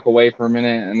I walk away for a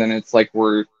minute, and then it's like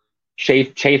we're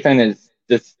Chafin is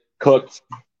just cooked,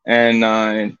 and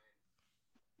I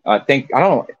don't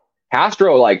know,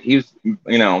 Castro, like he's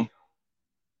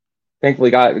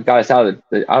thankfully got us out of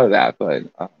that, but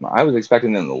I was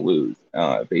expecting them to lose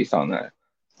based on the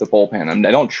bullpen.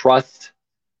 I don't trust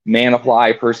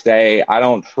Manafly per se. I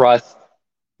don't trust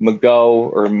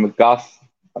McGuff.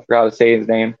 I forgot how to say his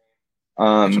name.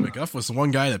 Actually, McGuff was the one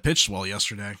guy that pitched well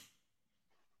yesterday.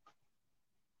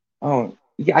 Oh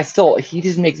yeah, he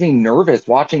just makes me nervous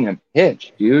watching him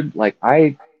pitch, dude. Like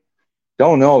I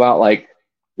don't know about like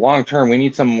long term. We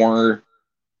need some more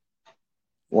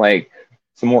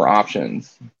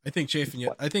options. I think to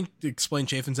explain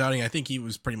Chafin's outing, I think he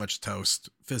was pretty much toast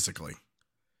physically.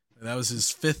 That was his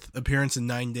 5th appearance in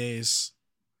 9 days.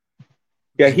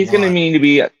 Yeah, he's going to need to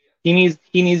be. He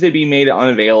needs to be made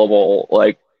unavailable,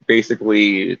 like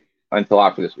basically until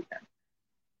after this weekend.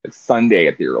 It's Sunday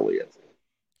at the earliest.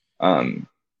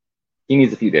 He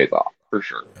needs a few days off for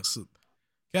sure. Yeah, so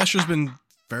Castro's been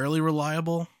fairly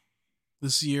reliable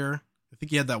this year. I think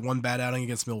he had that one bad outing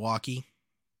against Milwaukee.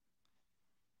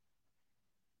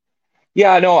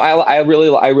 Yeah, no, I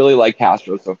really like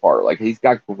Castro so far. Like he's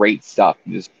got great stuff.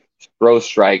 He just throws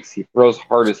strikes. He throws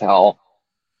hard as hell.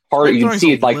 Hard. You can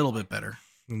see it's like a little bit better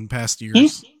than past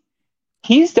years.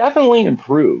 He's definitely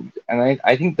improved, and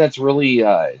I think that's really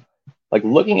like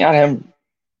looking at him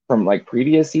from like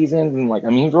previous seasons, and like I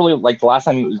mean he's really like the last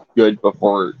time he was good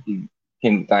before he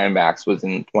came to the Diamondbacks was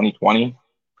in 2020.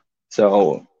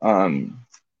 So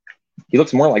he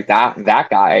looks more like that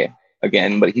guy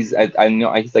again, but I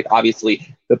know he's like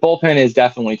obviously the bullpen is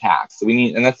definitely taxed. So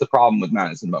and that's the problem with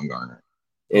Madison Bumgarner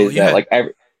is that like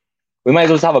we might as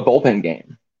well just have a bullpen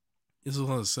game. This is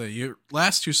what I was going to say. Your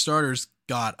last two starters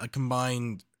got a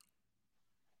combined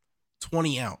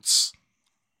 20 outs.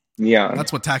 Yeah.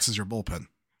 That's what taxes your bullpen.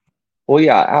 Well,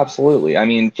 yeah, absolutely. I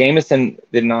mean, Jameson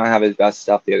did not have his best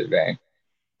stuff the other day.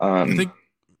 I think.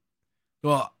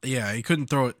 Well, yeah, he couldn't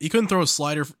throw it. He couldn't throw a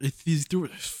slider. He threw.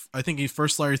 I think his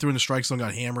first slider he threw in the strike zone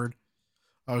got hammered.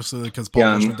 Obviously, because Paul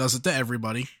Goldschmidt does it to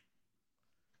everybody.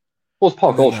 Well, it's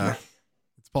Paul Goldschmidt.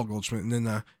 It's Paul Goldschmidt, and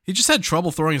then he just had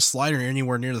trouble throwing a slider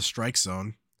anywhere near the strike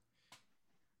zone.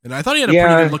 And I thought he had a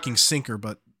pretty good looking sinker,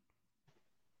 but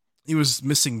he was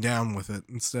missing down with it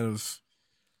instead of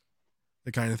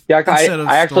the kind of instead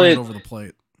of throwing it over the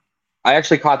plate. I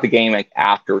actually caught the game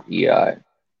after he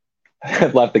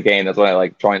left the game. That's when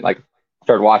I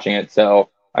started watching it. So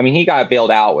I mean, he got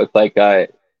bailed out with the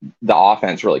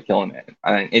offense really killing it.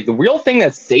 And the real thing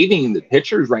that's saving the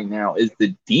pitchers right now is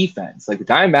the defense. Like the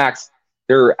Diamondbacks,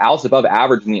 their outs above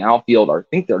average in the outfield I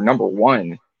think they're number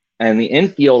 1, and the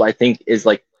infield I think is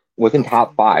like within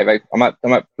top 5. I'm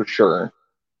not for sure.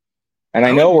 And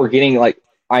I know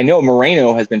I know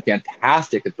Moreno has been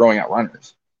fantastic at throwing out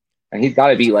runners, and he's got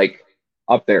to be like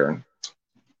up there.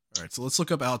 All right, so let's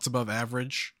look up outs above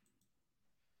average.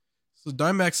 So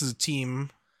Diamondbacks is a team.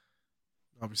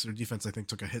 Obviously, their defense, I think,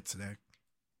 took a hit today.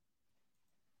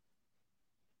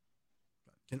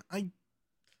 This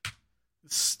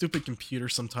stupid computer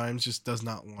sometimes just does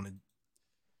not want to.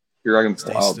 Here,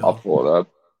 I'll pull it up.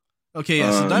 Okay,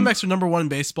 yeah, so Diamondbacks are number 1 in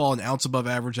baseball and outs above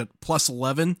average at plus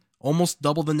 11, almost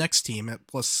double the next team at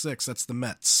plus 6. That's the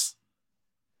Mets.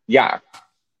 Yeah,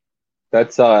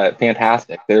 that's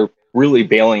fantastic. They're really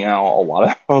bailing out a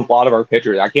lot of our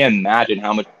pitchers. I can't imagine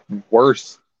how much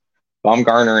worse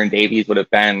Bumgarner and Davies would have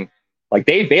been. Like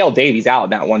they bailed Davies out in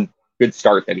that one good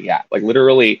start that he had. Like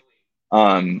literally,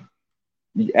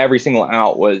 every single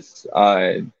out was,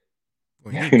 thank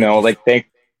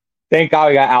God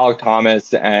we got Alec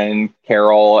Thomas and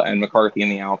Carroll and McCarthy in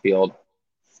the outfield.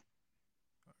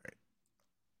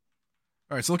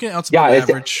 All right. So looking at outs above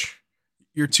average,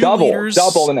 your two leaders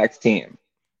double the next team.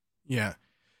 Yeah,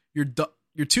 your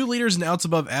 2 leaders in outs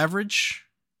above average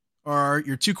are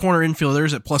your 2 corner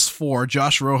infielders at plus 4,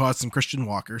 Josh Rojas and Christian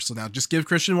Walker. So now just give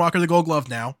Christian Walker the Gold Glove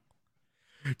now.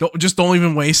 Don't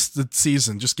even waste the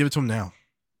season. Just give it to him now.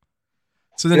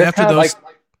 So then after those,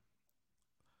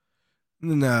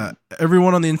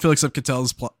 everyone on the infield except Cattell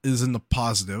is in the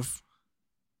positive.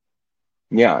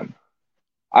 Yeah,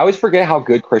 I always forget how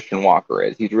good Christian Walker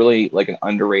is. He's really like an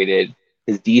underrated.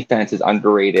 His defense is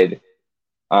underrated.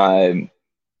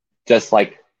 Just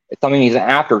like. It's something he's an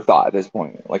afterthought at this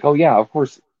point. Like, oh yeah, of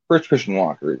course, Christian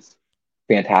Walker is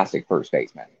fantastic first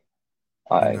baseman.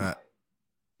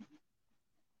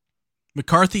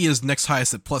 McCarthy is next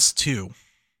highest at plus 2.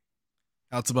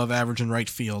 Outs above average in right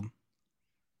field.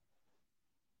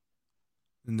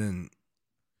 And then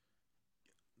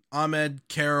Ahmed,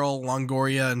 Carroll,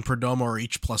 Longoria, and Perdomo are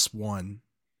each plus 1.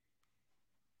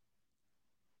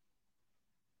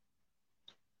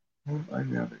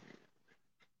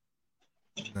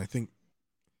 I think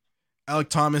Alec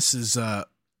Thomas is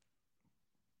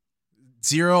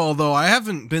 0, although I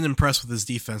haven't been impressed with his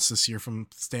defense this year from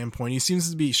the standpoint. He seems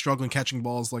to be struggling catching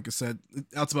balls, like I said.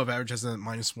 Outs above average has a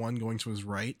 -1 going to his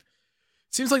right.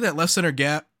 Seems like that left center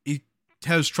gap, he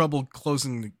has trouble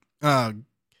squeezing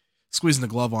the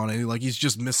glove on it. Like he's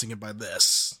just missing it by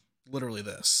this. Literally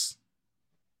this.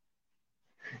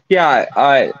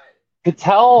 Yeah,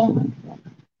 Patel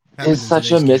is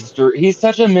such a mystery. He's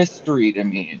such a mystery to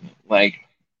me. Like,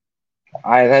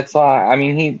 I'm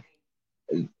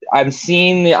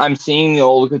seeing the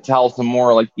old Patel some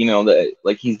more. Like,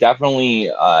 he's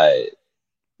definitely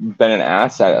been an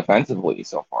asset offensively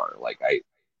so far. Like, I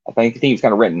think he's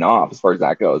kind of written off as far as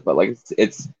that goes. But like, he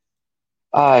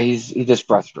just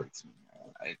frustrates me.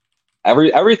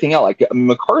 Everything else, like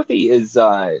McCarthy is.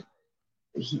 There's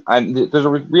a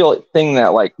real thing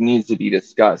that like needs to be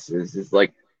discussed. Is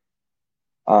like.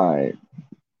 How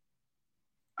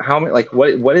many? Like,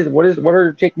 what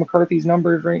are Jake McCarthy's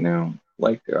numbers right now?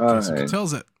 Like, so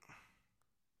tells it.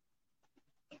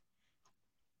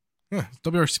 Yeah,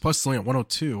 WRC plus is only at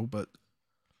 102, but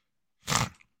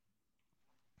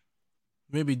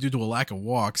maybe due to a lack of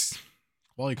walks,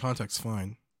 quality contact's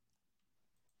fine.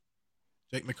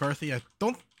 Jake McCarthy,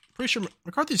 pretty sure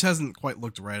McCarthy's hasn't quite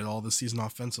looked right at all this season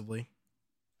offensively.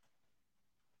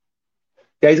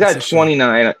 Yeah, he's got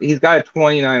 29. He's got a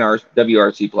 29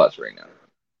 WRC plus right now.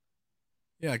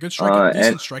 Yeah, good strikeout,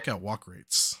 decent strikeout walk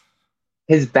rates.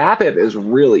 His BABIP is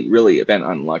really, really been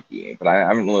unlucky, but I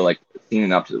haven't really like seen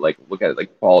enough to like look at it,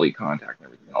 like quality contact and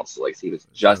everything else to like see if it's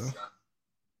just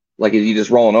like is he just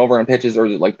rolling over on pitches or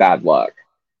is it like bad luck?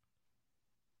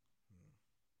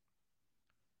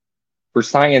 For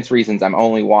science reasons, I'm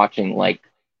only watching like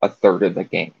a third of the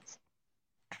games.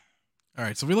 All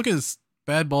right, so if we look at his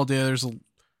bad ball data,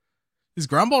 his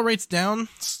ground ball rate's down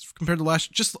compared to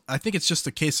last. I think it's just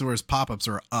a case where his pop-ups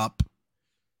are up.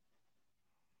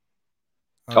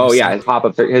 Oh yeah, his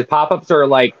pop-ups are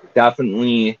like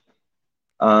definitely.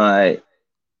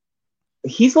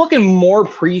 He's looking more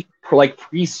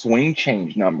pre-swing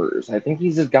change numbers. I think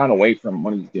he's just gone away from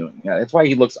what he's doing. Yeah, that's why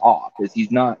he looks off. Is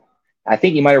he's not? I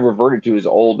think he might have reverted to his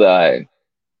old kind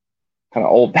of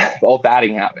old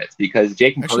batting habits because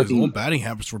Jake McCarthy. Actually, his old batting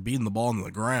habits were beating the ball into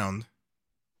the ground.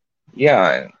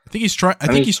 Yeah, I think he's trying. I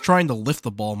think he's trying to lift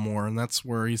the ball more, and that's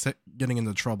where he's getting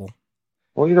into trouble.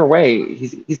 Well, either way,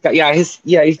 he's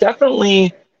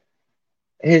definitely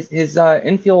his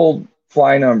infield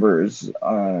fly numbers.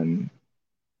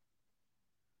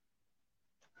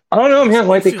 I don't know, man.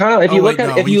 Like they kind of, if you look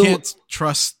at, if you can't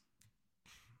trust.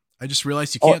 I just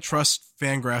realized you can't trust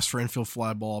Fangraphs for infield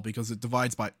fly ball because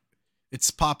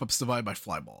its pop-ups divide by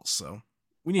fly balls. So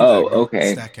we need to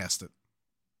StatCast it.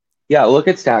 Yeah, look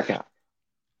at StatCast.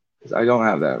 I don't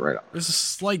have that right off. There's a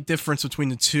slight difference between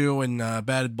the two in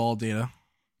batted ball data,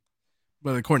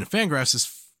 but according to Fangraphs,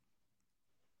 his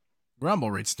ground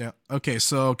ball rate's down. Okay,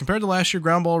 so compared to last year,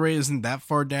 ground ball rate isn't that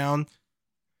far down.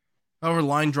 However,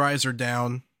 line drives are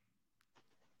down,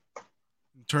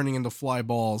 turning into fly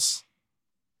balls.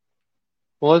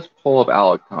 Well, let's pull up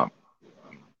Alec Thomas.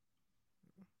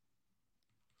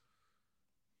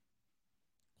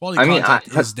 Quality contact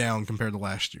is down compared to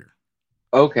last year.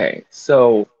 Okay,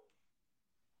 so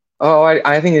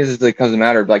I think this is because a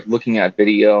matter of like looking at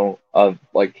video of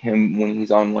like him when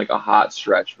he's on like a hot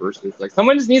stretch versus like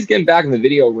someone just needs to get him back in the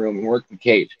video room and work the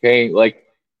cage. Okay, like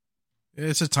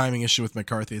it's a timing issue with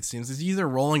McCarthy. It seems he's either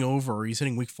rolling over or he's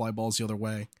hitting weak fly balls the other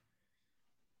way.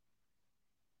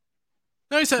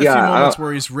 Now he's had a few moments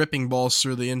where he's ripping balls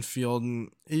through the infield,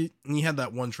 and he had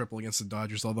that one triple against the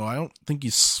Dodgers. Although I don't think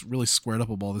he's really squared up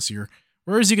a ball this year.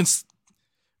 Whereas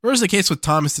the case with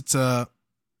Thomas,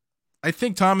 I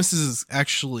think Thomas is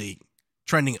actually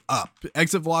trending up.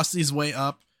 Exit velocity is way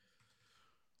up.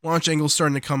 Launch angle is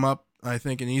starting to come up, I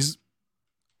think, and he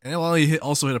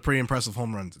also hit a pretty impressive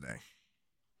home run today.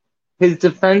 His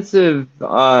defensive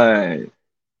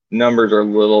numbers are a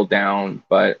little down,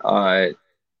 but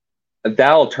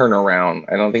that'll turn around.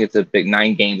 I don't think it's a big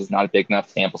 9 games is not a big enough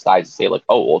sample size to say like,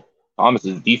 oh well,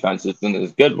 Thomas's defense isn't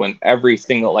as good when every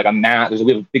single we have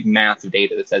a big mass of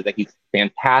data that says that he's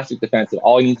fantastic defensive.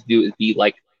 All he needs to do is be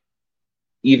like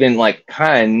even like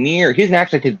kind of near. He doesn't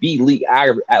actually have to be league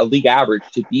average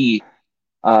to be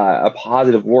a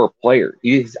positive WAR player.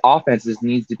 His offenses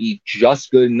needs to be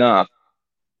just good enough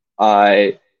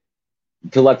to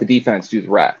let the defense do the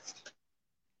rest.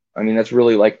 I mean, that's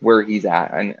really like where he's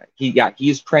at, and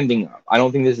he's trending up. I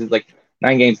don't think this is like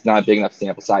 9 games is not a big enough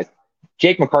sample size.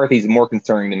 Jake McCarthy is more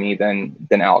concerning to me than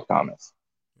Alec Thomas.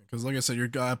 Because like I said, you're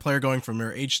a player going from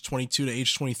your age 22 to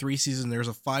age 23 season. There's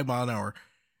a 5-mile-an-hour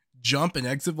jump in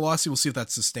exit velocity. We'll see if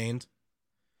that's sustained.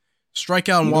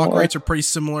 Strikeout and walk rates are pretty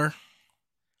similar.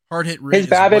 Hard hit rate. His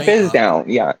BABIP is down.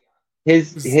 Yeah,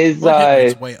 his hit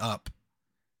rate's way up.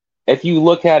 If you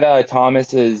look at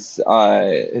Thomas's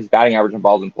his batting average in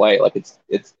balls in play, like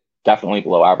it's definitely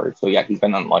below average. So yeah, he's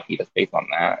been unlucky just based on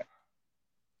that.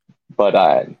 But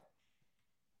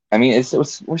I mean,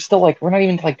 we're still like we're not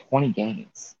even to like 20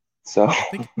 games. So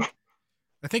I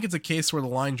think it's a case where the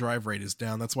line drive rate is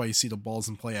down. That's why you see the balls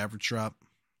in play average drop.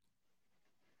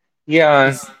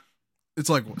 Yeah, it's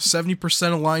like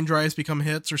 70% of line drives become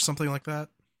hits or something like that.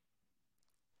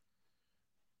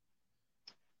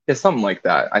 Yeah, something like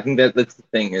that. I think that's the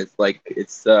thing is like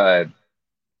it's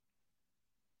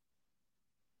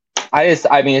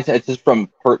it's just from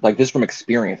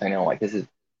experience. I know like this is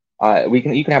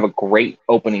you can have a great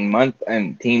opening month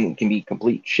and team can be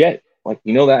complete shit. Like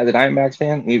that as a Diamondbacks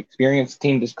fan, we've experienced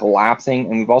team just collapsing,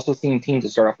 and we've also seen teams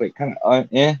that start off like kind of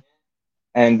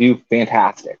and do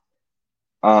fantastic.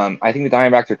 I think the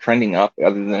Diamondbacks are trending up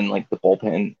other than like the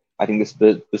bullpen. I think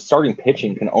the starting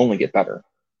pitching can only get better.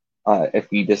 If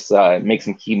we just make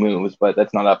some key moves, but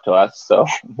that's not up to us, so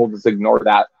we'll just ignore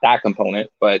that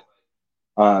component. But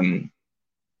I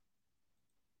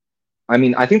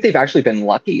mean, I think they've actually been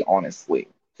lucky, honestly,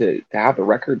 to have the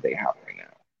record they have right now.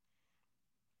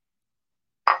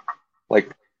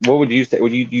 Like, what would you say?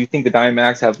 Do you think the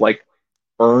Diamondbacks have like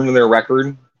earned their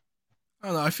record? I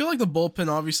don't know. I feel like the bullpen,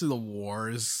 obviously, the WAR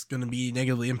is going to be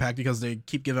negatively impacted because they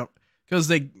keep giving up. Because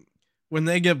when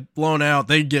they get blown out,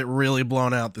 they get really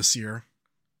blown out this year.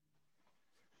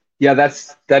 Yeah,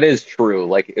 that is true.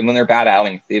 Like when they're bad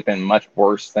outings, they've been much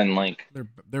worse than like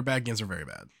their bad games are very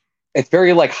bad. It's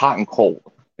very like hot and cold.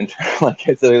 Like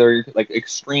they're like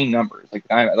extreme numbers. Like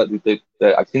I've seen the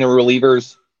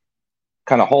relievers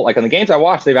kind of hold. Like in the games I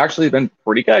watched, they've actually been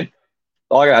pretty good.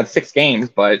 All I got 6 games,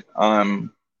 but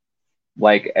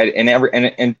like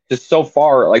and just so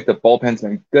far, like the bullpen's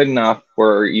been good enough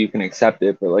where you can accept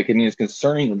it. But like, I mean, it's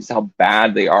concerning just how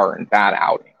bad they are in bad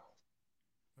outing.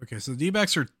 Okay, so the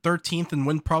D-backs are 13th in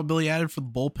win probability added for the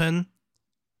bullpen.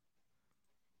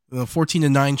 The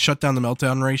 14-9 shutdown to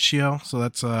meltdown ratio, so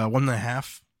that's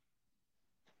 1.5.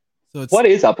 So it's what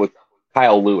is up with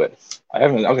Kyle Lewis? I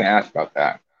was going to ask about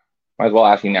that. Might as well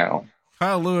ask you now.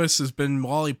 Kyle Lewis has been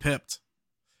Wally pipped.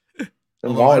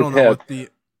 Although Wally I don't Pipp. know what the.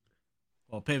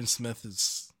 Well, Pavin Smith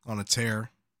is on a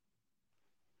tear.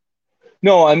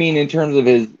 No, I mean in terms of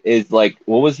his like,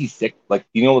 what was he sick? Like,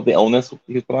 do you know what the illness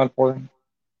he was put on for?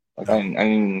 Like, No. I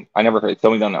mean, I never heard.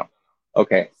 So we don't know.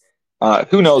 Okay,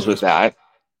 who knows with that?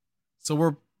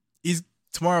 So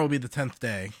tomorrow will be the 10th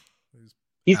day.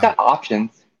 He's got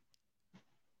options.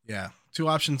 Yeah, 2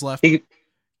 options left. He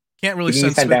can't really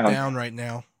send Smith down right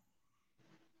now.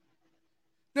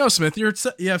 No, Smith, you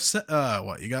have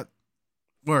what you got?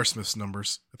 What are Smith's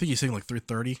numbers? I think he's hitting like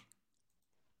 330.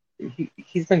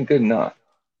 He's been good enough.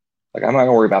 Like, I'm not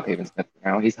gonna worry about Pavin Smith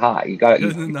now. He's high. You're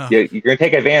gonna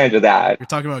take advantage of that. You're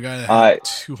talking about a guy that had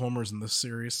 2 homers in this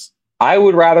series. I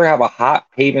would rather have a hot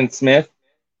Pavin Smith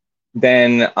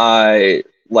than Kyle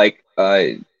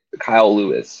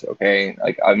Lewis. Okay,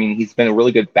 like, I mean, he's been a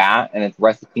really good bat, and the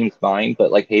rest of the team's fine.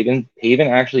 But like Pavin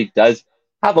actually does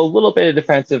have a little bit of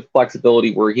defensive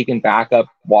flexibility where he can back up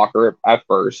Walker at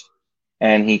first,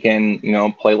 and he can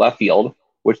play left field.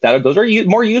 Those are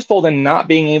more useful than not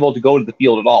being able to go to the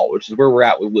field at all, which is where we're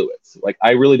at with Lewis. Like,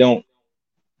 I really don't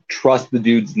trust the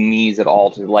dude's knees at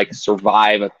all to like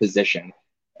survive a position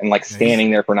and like standing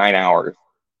there for 9 hours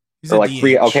or like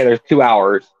 3. Okay, there's 2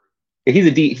 hours.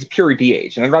 He's pure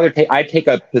DH, and I'd take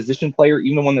a position player,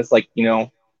 even one that's like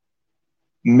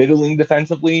middling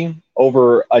defensively,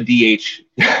 over a DH.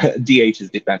 DH's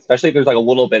defense, especially if there's like a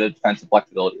little bit of defensive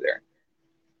flexibility there.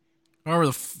 However,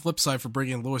 the flip side for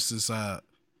bringing in Lewis is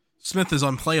Smith is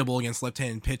unplayable against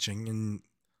left-handed pitching, and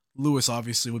Lewis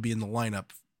obviously would be in the lineup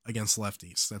against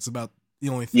lefties. That's about the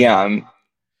only thing.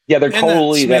 Yeah, they're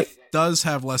totally. Smith does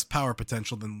have less power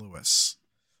potential than Lewis.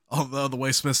 Although the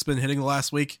way Smith's been hitting the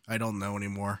last week, I don't know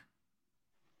anymore.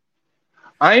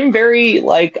 I'm very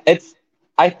like it's.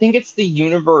 I think it's the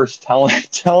universe telling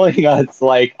us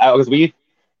like, because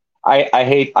I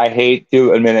hate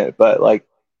to admit it, but like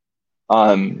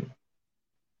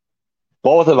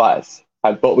both of us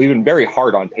we've been very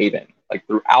hard on Pavin like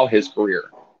throughout his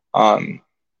career.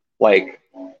 Like,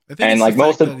 I think and like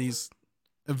most of that he's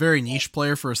a very niche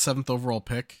player for a 7th overall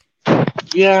pick.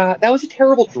 Yeah, that was a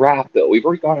terrible draft though. We've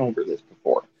already gone over this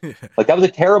before. Like, that was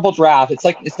a terrible draft. It's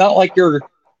like, it's not like you're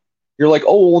like,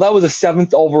 oh, well, that was a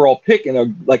 7th overall pick in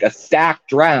a stacked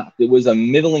draft. It was a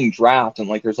middling draft, and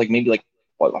like there's like maybe like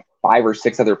 5 or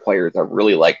 6 other players that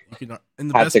really like and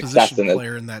the best position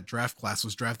player in that draft class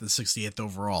was drafted 68th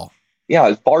overall. Yeah,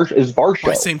 it's Varsho.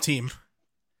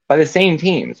 By the same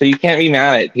team. So you can't be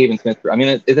mad at Pavin Smith. I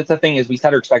mean, that's the thing, is we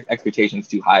set our expectations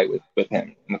too high with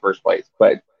him in the first place.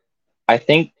 But I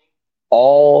think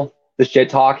all the shit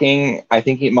talking, I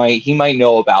think he might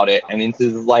know about it, and this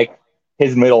is like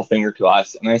his middle finger to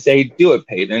us. And I say, do it,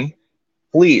 Pavin.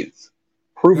 Please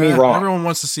prove me wrong. Everyone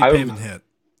wants to see Pavin hit.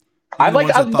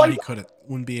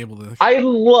 Wouldn't be able to. I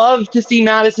love to see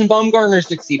Madison Bumgarner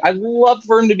succeed. I'd love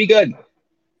for him to be good.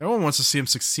 Everyone wants to see him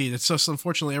succeed. It's just,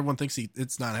 unfortunately, everyone thinks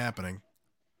it's not happening.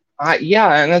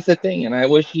 Yeah, and that's the thing. And I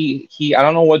wish he I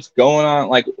don't know what's going on,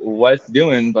 like what's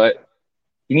doing, but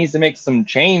he needs to make some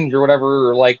change or whatever,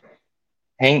 or like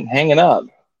hang it up.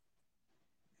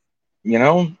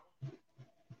 You'll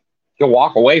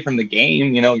walk away from the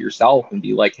game, yourself, and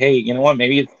be like, hey, you know what?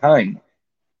 Maybe it's time.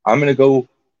 I'm gonna go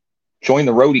join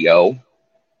the rodeo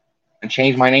and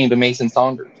change my name to Mason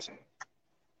Saunders.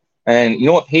 And you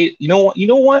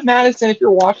know what, Madison, if you're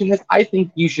watching this, I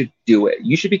think you should do it.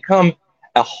 You should become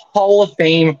a Hall of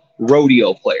Fame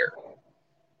rodeo player.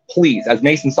 Please, as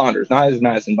Mason Saunders, not as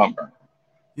Madison Bumgarner.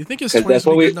 You think his 20s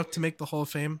would be good enough to make the Hall of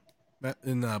Fame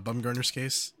in Bumgarner's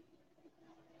case?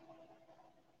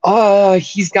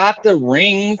 He's got the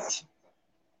rings.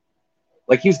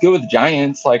 Like, he's good with the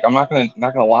Giants. Like, I'm not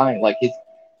gonna lie. Like,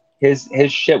 his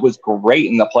shit was great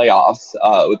in the playoffs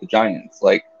with the Giants.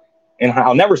 Like, and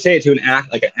I'll never say it to an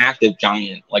active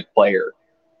Giant like player,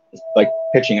 like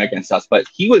pitching against us, but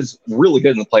he was really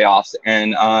good in the playoffs.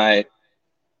 And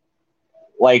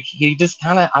like, he just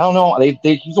kind of, I don't know,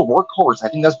 he's a workhorse. I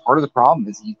think that's part of the problem,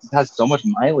 is he just has so much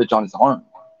mileage on his arm.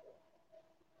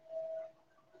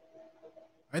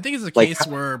 I think it's a case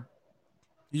where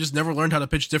you just never learned how to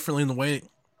pitch differently in the way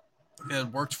it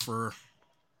worked for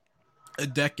a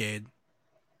decade.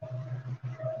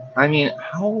 I mean,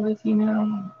 how old is he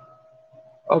now?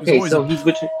 He was Okay, always a so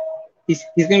he's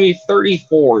gonna be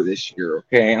 34 this year.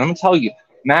 Okay, and I'm gonna tell you,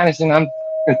 Madison, I'm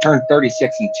gonna turn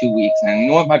 36 in 2 weeks, and you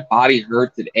know what? My body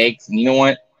hurts, it aches, and you know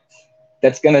what?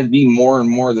 That's gonna be more and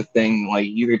more the thing. Like,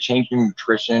 either change your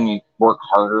nutrition, you work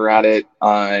harder at it,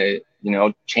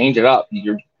 change it up.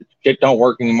 Your shit don't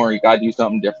work anymore. You gotta do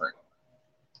something different.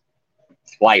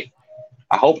 Life.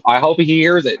 I hope he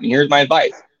hears it, and here's my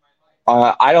advice.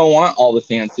 I don't want all the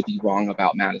fans to be wrong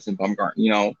about Madison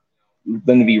Bumgarner.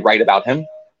 Them to be right about him.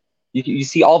 You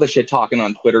see all the shit talking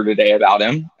on Twitter today about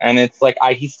him, and it's like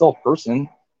he's still a person,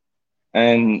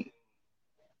 and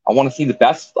I want to see the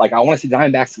best. Like, I want to see the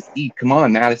Diamondbacks succeed. Come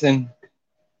on, Madison,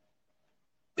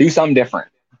 do something different.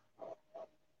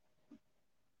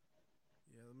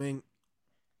 Yeah, I mean,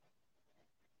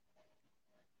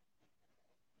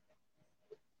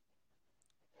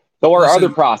 So are other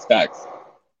listen, prospects.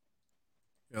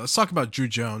 yeah, let's talk about Drew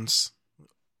Jones.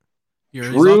 Here,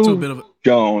 he's Drew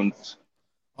Jones.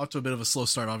 off to a bit of a slow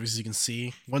start. Obviously, you can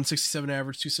see 167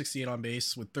 average, 268 on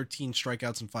base with 13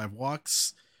 strikeouts and 5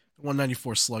 walks,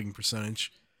 194 slugging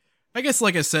percentage. I guess,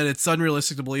 like I said, it's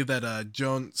unrealistic to believe that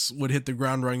Jones would hit the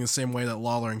ground running the same way that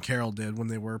Lawler and Carroll did when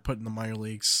they were put in the minor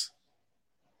leagues.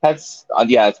 That's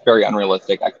it's very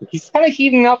unrealistic. He's kind of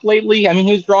heating up lately. I mean,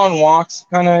 he was drawing walks.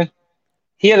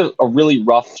 He had a really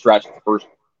rough stretch the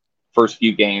first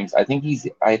few games. I think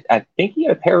I think he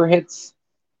had a pair of hits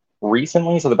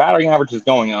recently, so the batting average is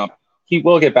going up. He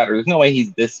will get better. There's no way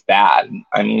he's this bad.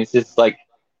 I mean, it's just like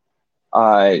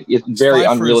it's very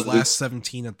unrealistic. For his last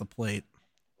 17 at the plate,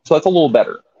 so that's a little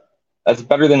better. That's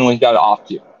better than when he got off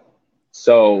to.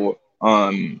 So,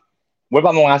 what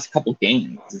about the last couple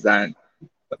games? Is that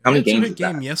how many games? He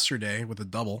had a game yesterday with a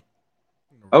double.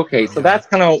 Okay, so that's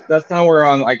kind of where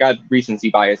I got recency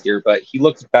bias here, but he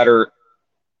looks better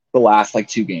the last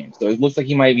 2 games. So it looks like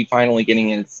he might be finally getting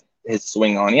his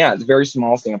swing on. Yeah, it's a very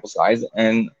small sample size,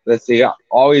 and let's see.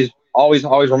 Always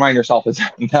remind yourself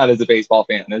that as a baseball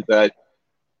fan is that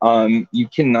you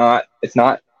cannot. It's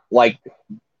not like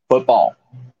football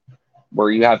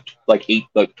where you have 8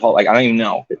 12. I don't even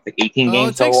know. It's 18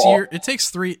 games. It takes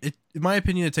 3. In my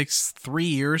opinion, it takes 3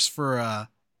 years for an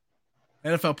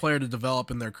NFL player to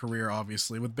develop in their career.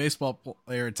 Obviously, with baseball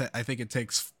player, I think it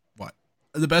takes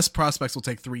the best prospects will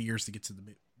take 3 years to get to the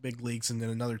big leagues, and then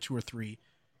another 2 or 3.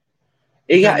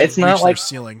 Yeah, it's not like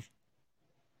ceiling.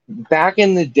 Back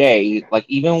in the day,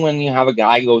 even when you have a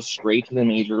guy go straight to the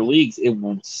major leagues, it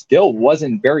still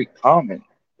wasn't very common.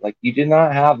 You did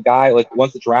not have a guy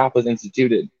once the draft was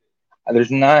instituted.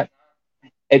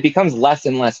 It becomes less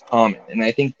and less common, and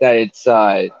I think that it's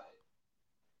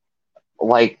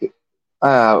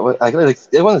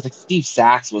it wasn't Steve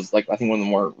Sachs was I think one of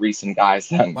the more recent guys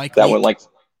that went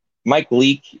Mike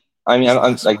Leake. I mean,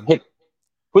 I'm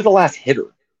who's the last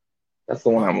hitter? That's the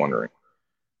one I'm wondering.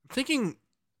 I'm thinking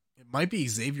it might be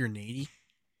Xavier Nady.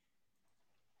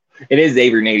 It is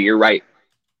Xavier Nady. You're right.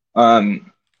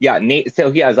 Yeah, Nate.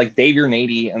 So he has Xavier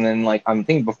Nady, and then I'm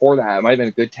thinking before that it might have been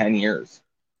a good 10 years.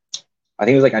 I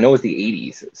think it was I know it's the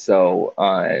 80s. So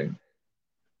a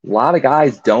lot of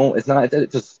guys don't. It's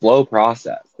a slow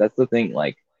process. That's the thing.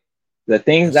 The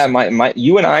things that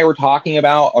you and I were talking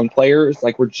about on players,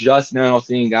 we're just now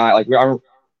seeing guys we're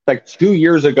 2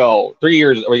 years ago, 3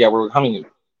 years. Oh yeah, we're coming.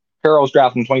 Carroll's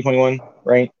draft in 2021,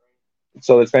 right?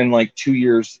 So it's been 2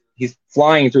 years. He's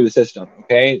flying through the system.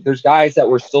 Okay, there's guys that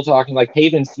we're still talking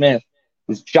Pavin Smith,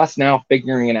 who's just now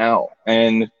figuring it out,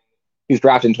 and he's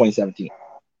drafted in 2017.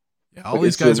 Yeah, all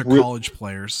these guys are college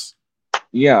players.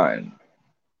 Yeah,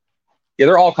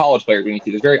 they're all college players. When you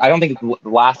see this, I don't think the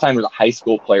last time there was a high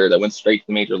school player that went straight to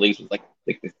the major leagues was the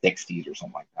 60s or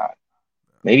something like that.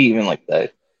 Maybe even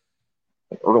the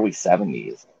early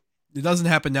 70s. It doesn't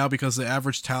happen now because the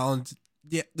average talent,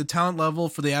 the talent level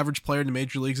for the average player in the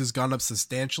major leagues has gone up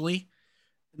substantially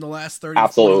in the last 30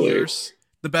 40 years.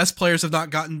 The best players have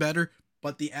not gotten better,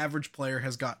 but the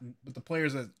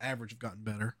players at average have gotten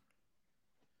better.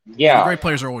 Yeah. The great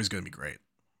players are always going to be great.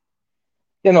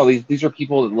 Yeah, no, these are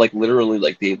people that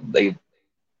literally they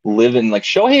live in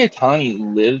Shohei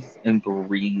Ohtani lives and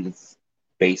breathes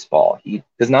baseball. He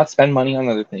does not spend money on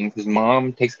other things. His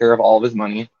mom takes care of all of his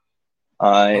money.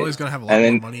 He's going to have a lot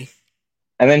more money.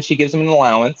 And then she gives him an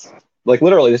allowance.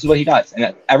 Literally, this is what he does.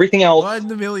 And everything else.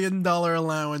 $1 million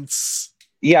allowance.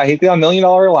 Yeah, he's got $1 million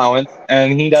allowance,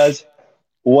 and he does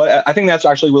what I think that's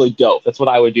actually really dope. That's what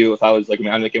I would do if I was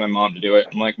I'm making my mom to do it.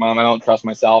 I'm Mom, I don't trust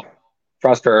myself.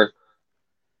 Trust her.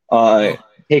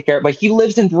 Take care. But he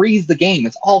lives and breathes the game.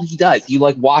 That's all he does. He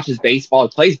watches baseball.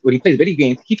 When he plays video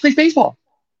games, he plays baseball.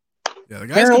 Yeah,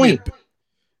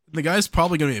 the The guy's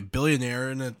probably going to be a billionaire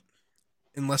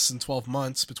in less than 12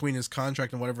 months between his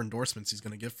contract and whatever endorsements he's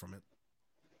going to get from it.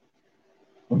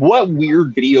 What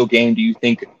weird video game do you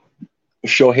think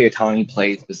Shohei Ohtani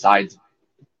plays besides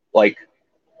like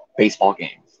baseball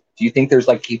games? Do you think there's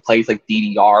like he plays like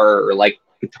DDR or like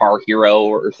Guitar Hero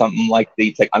or something like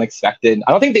that's like unexpected?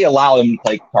 I don't think they allow him to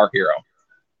play Guitar Hero.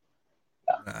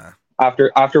 Nah.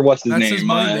 After what's his name? That's his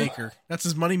money maker. That's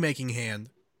his money making hand.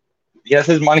 Yes,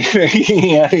 his money making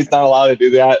hand. He's not allowed to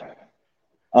do that.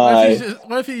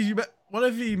 What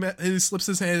if he slips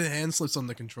his hand slips on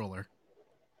the controller?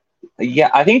 Yeah,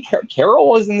 I think Carroll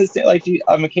was in the same, like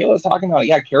Michaela was talking about.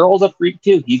 Yeah, Carroll's a freak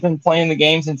too. He's been playing the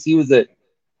game since he was a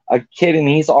kid, and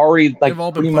he's already like they've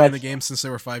all been playing the game since they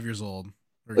were 5 years old.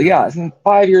 Yeah, since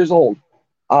 5 years old.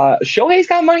 Shohei's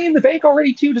got money in the bank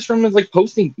already too, just from his like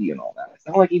posting fee and all that. It's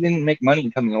not like he didn't make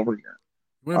money coming over here.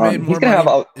 Would have made more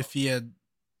money if he had.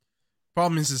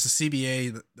 Problem is the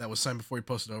CBA that was signed before he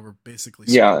posted over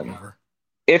basically. Over.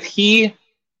 If he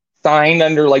signed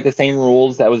under like the same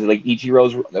rules that was like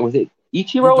Ichiro's, was it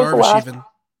Ichiro was the last? Even.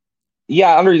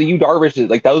 Yeah, under the Yu Darvish,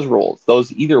 like those rules,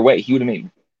 those either way, he would have made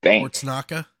bank. Or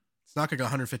Tanaka got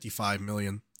 155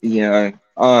 million. Yeah.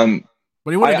 But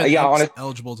he would have been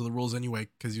eligible to the rules anyway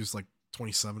because he was like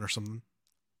 27 or something.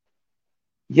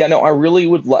 Yeah, no, I really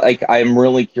would like. I'm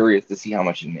really curious to see how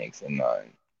much he makes in.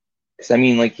 I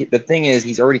mean, like the thing is,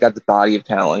 he's already got the body of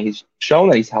talent. He's shown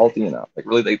that he's healthy enough. Like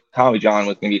really, like Tommy John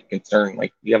was going to be a concern.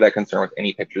 Like you have that concern with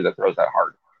any pitcher that throws that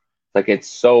hard. Like it's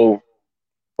so,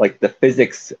 like the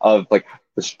physics of like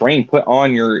the strain put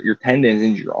on your tendons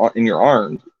in your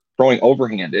arms throwing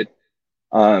overhanded.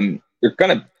 You're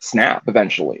gonna snap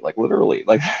eventually. Like literally,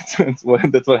 like that's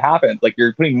what happens. Like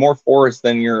you're putting more force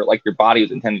than your body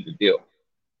was intended to do.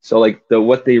 So like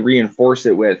what they reinforce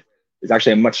it with is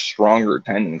actually a much stronger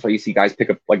tendon. So you see guys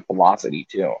pick up like velocity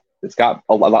too. It's got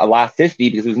a elasticity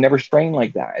because it was never strained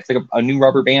like that. It's like a new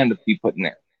rubber band to be put in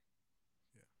there.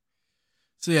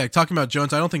 So yeah, talking about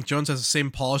Jones, I don't think Jones has the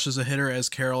same polish as a hitter as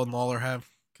Carroll and Lawler have.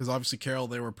 Because obviously Carroll,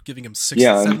 they were giving him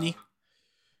 60-70.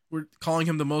 We're calling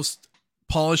him the most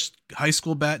polished high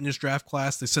school bat in his draft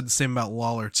class. They said the same about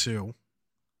Lawler too.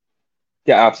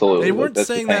 Yeah, absolutely. They weren't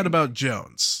saying that about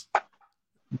Jones.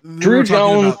 Drew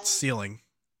Jones about ceiling.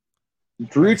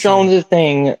 Drew Jones'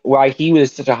 thing, why he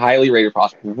was such a highly rated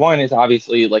prospect. One is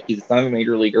obviously like he's the son of a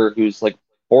major leaguer who's like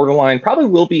borderline, probably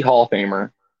will be Hall of Famer.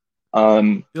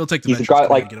 He'll take the veterans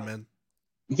like get him in.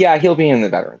 Yeah, he'll be in the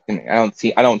veterans.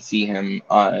 I don't see him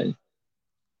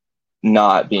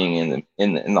not being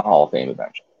in the Hall of Fame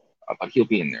eventually. But he'll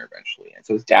be in there eventually. And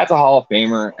so his dad's a Hall of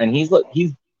Famer, and he's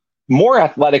more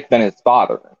athletic than his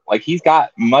father. Like he's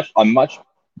got a much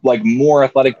like more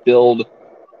athletic build.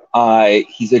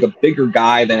 He's like a bigger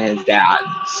guy than his dad.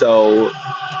 So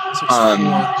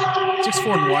 6'4"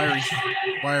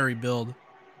 and wiry build.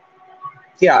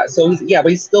 Yeah, so but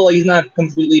he's not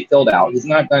completely filled out. He's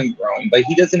not done growing, but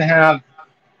he doesn't have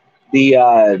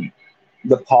the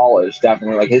polish,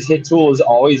 definitely. Like his hit tool is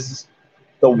always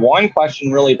the one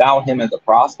question really about him as a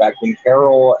prospect. And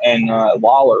Carroll and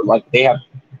Lawler, like they have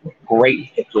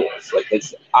great hit tools. Like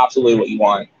it's absolutely what you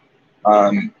want.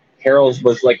 Carroll's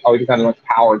was like always kind of much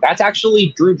power. That's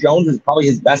actually Drew Jones is probably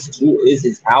his best tool is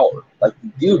his power. Like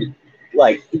dude,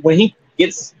 like when he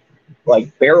gets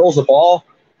like barrels a ball,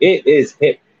 it is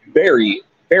hit very,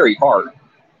 very hard.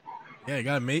 Yeah,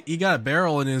 he got a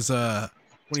barrel in his when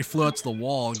he flew out to the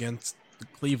wall against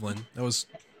Cleveland. That was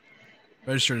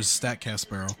registered as a StatCast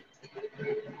barrel.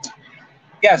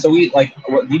 Yeah, so we like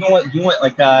you know what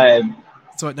like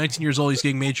so at 19 years old he's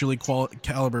getting major league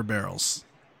caliber barrels.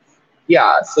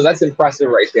 Yeah, so that's impressive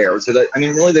right there. So that, I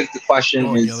mean, really, the question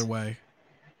is the other way.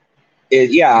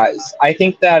 I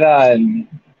think that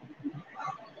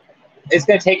it's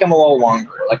going to take him a little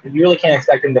longer. Like, you really can't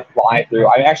expect him to fly through.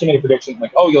 I actually made a prediction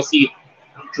like, you'll see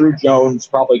Drew Jones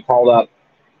probably called up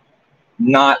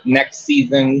not next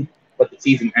season, but the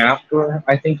season after.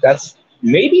 I think that's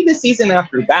maybe the season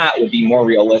after that would be more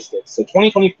realistic. So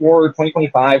 2024,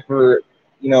 2025 for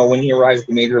when he arrives at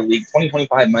the major league,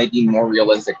 2025 might be more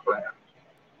realistic for him.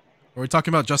 Are we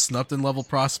talking about Justin Upton level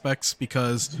prospects?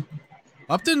 Because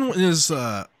Upton is,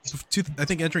 I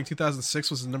think entering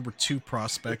 2006 was the number 2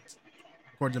 prospect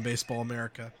according to Baseball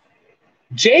America.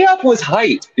 J-Up was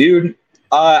hyped, dude.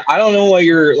 I don't know what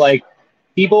you're like.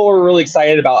 People were really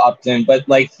excited about Upton, but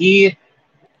like he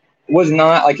was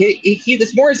not like he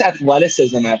it's more his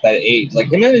athleticism at that age.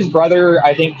 Like him and his brother,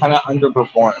 I think, kind of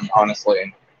underperformed,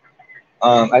 honestly.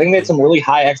 I think they had some really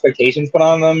high expectations put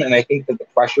on them, and I think that the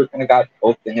pressure kind of got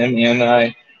both to him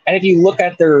and if you look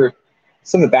at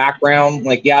some of the background,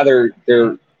 like they're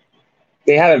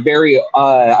they had a very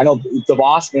I know the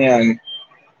boss man,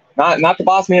 not the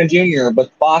boss man junior, but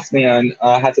the boss man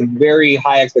had some very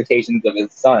high expectations of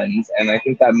his sons, and I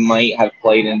think that might have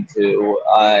played into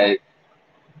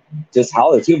just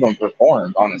how the two of them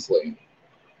performed, honestly.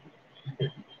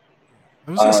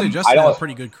 I was gonna say I Justin had a don't.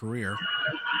 pretty good career.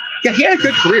 Yeah, he had a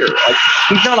good career. Like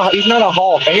he's not a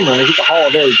Hall of Famer. He's a Hall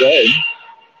of Very Good.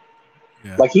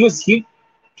 Yeah. Like he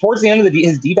towards the end of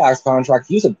his D-backs contract,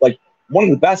 he was like one of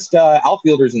the best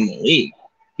outfielders in the league.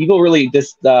 People really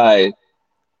just I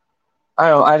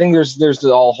don't know. I think there's a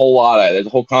whole there's a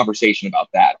whole conversation about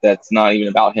that. That's not even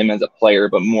about him as a player,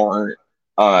 but more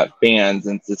fans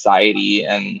and society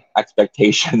and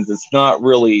expectations. It's not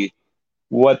really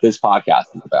what this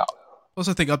podcast is about. Plus,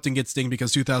 I think Upton gets dinged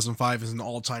because 2005 is an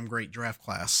all-time great draft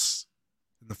class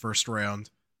in the first round.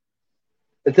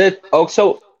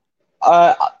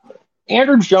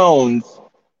 Andrew Jones,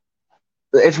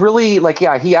 it's really like,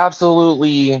 yeah, he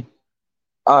absolutely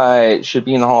should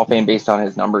be in the Hall of Fame based on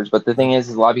his numbers. But the thing is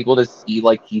a lot of people just see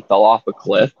like he fell off a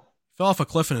cliff. Fell off a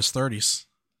cliff in his 30s.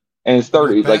 In his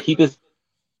 30s, like his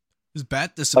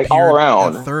bat disappeared like all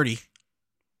around at 30.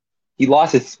 He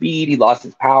lost his speed, he lost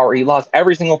his power, he lost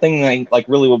every single thing that like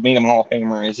really what made him a Hall of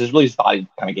Famer. It's just really his body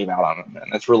kind of gave out on him,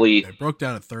 and that's really it broke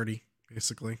down at 30,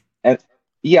 basically. And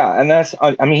yeah, and that's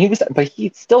I mean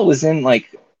he still was in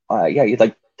like he's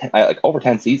like over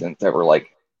 10 seasons that were like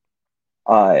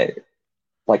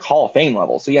Hall of Fame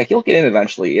level. So yeah, he'll get in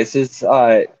eventually. It's just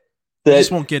he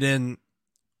just won't get in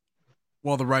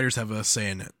while the writers have a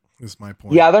say in it. Is my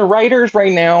point. Yeah, the writers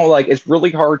right now, like, it's really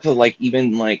hard to like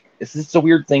even like it's just a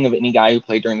weird thing of any guy who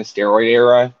played during the steroid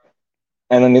era,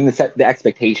 and then the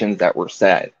expectations that were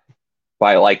set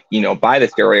by by the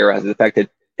steroid era has affected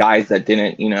guys that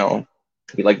didn't didn't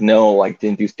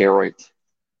do steroids.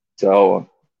 So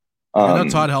I know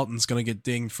Todd Helton's going to get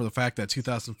dinged for the fact that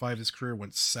 2005 his career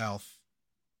went south.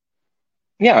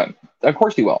 Yeah, of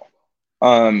course he will.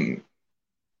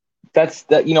 That's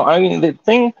that. I mean, the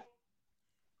thing.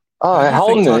 I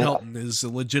think Todd Helton is a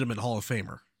legitimate Hall of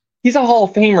Famer. He's a Hall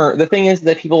of Famer. The thing is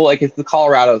that people it's the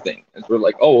Colorado thing. We're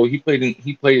like, oh, he played in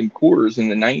Coors in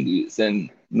the '90s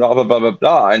and blah blah blah blah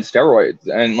blah and steroids,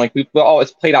 and like we always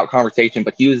played out conversation.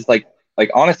 But he was like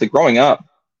honestly growing up,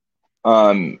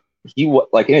 he was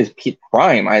like in his peak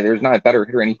prime. There's not a better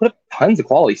hitter, and he put up tons of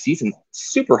quality seasons,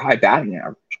 super high batting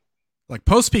average. Like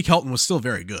post peak Helton was still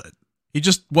very good. He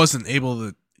just wasn't able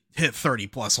to hit 30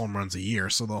 plus home runs a year,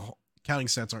 so the counting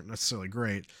stats aren't necessarily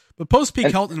great, but post-peak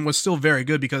Helton was still very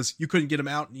good because you couldn't get him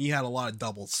out, and he had a lot of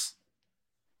doubles.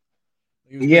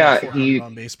 He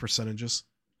on base percentages.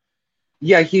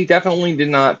 Yeah, he definitely did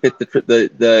not fit the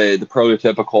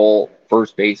prototypical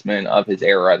first baseman of his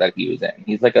era that he was in.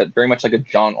 He's very much like a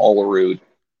John Olerud,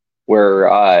 where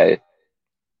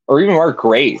or even Mark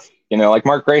Grace.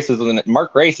 Mark Grace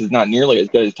is not nearly as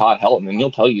good as Todd Helton, and he'll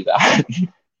tell you that.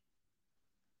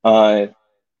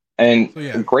 And so,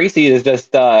 yeah. Gracie is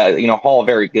just, Hall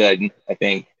very good, I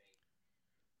think.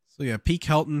 So, yeah, peak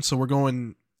Helton. So, we're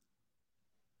going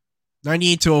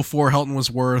 98 to 04. Helton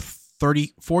was worth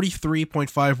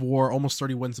 43.5 WAR, almost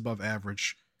 30 wins above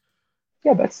average.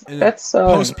 Yeah, that's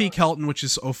post-peak Helton, which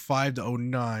is 05 to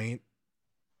 09.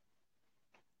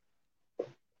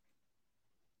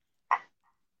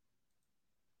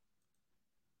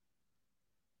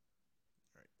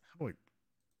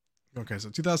 Okay, so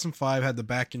 2005 had the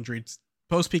back injury.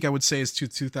 Post-peak, I would say, is to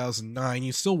 2009.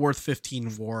 He's still worth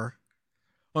 15 WAR.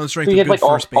 On the strength of good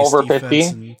first base over defense.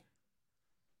 50?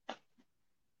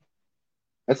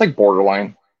 That's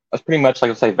borderline. That's pretty much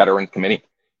let's say Veterans Committee.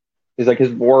 He's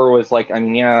his WAR was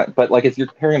but if you're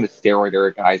comparing him to steroid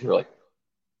era guys who are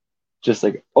just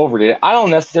overdid it. I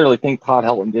don't necessarily think Todd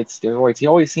Helton did steroids. He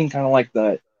always seemed kind of like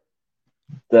the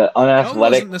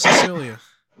unathletic. Necessarily.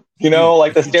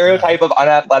 The stereotype of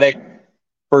unathletic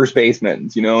first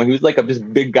basemen. He was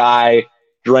just big guy,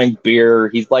 drank beer.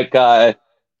 He's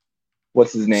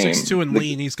what's his name? 6'2" and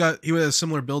lean. He had a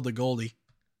similar build to Goldie.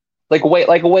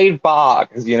 Wade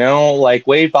Boggs.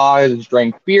 Wade Boggs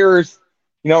drank beers.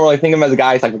 You don't really think of him as a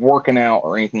guy who's working out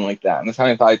or anything like that. And that's how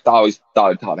I always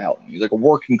thought of Todd Helton. He's a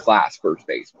working class first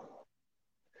baseman.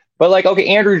 But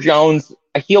Andrew Jones,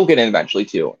 he'll get in eventually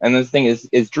too. And the thing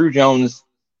is Drew Jones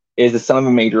is the son of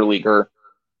a major leaguer.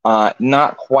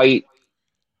 Not quite.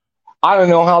 I don't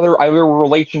know how their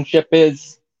relationship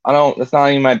is. That's not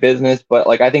even my business. But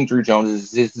I think Drew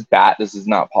Jones his bat. This is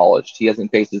not polished. He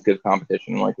hasn't faced as good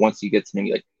competition. Once he gets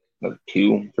maybe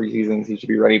 2-3 seasons, he should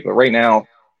be ready. But right now,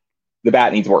 the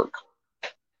bat needs work.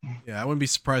 Yeah, I wouldn't be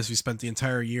surprised if he spent the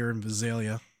entire year in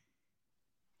Visalia.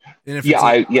 And if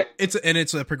Yeah,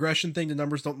 it's a progression thing, the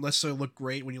numbers don't necessarily look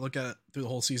great when you look at it through the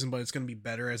whole season, but it's going to be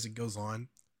better as it goes on.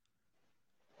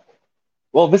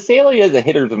 Well, Visalia is a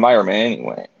hitter's environment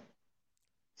anyway.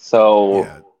 So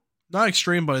yeah, not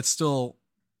extreme, but it's still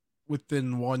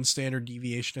within one standard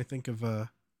deviation, I think, of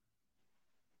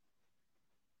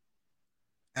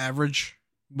average.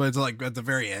 But it's like at the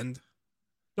very end.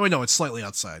 No, it's slightly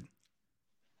outside.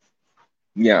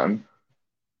 yeah,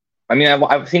 I mean,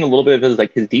 I've seen a little bit of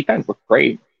his defense looks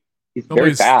great. He's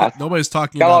very fast. Nobody's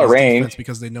talking got about his his range defense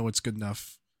because they know it's good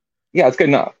enough. Yeah, it's good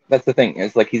enough. That's the thing.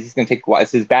 It's like he's just gonna take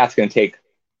his bat's gonna take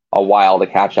a while to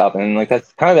catch up, and like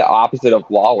that's kind of the opposite of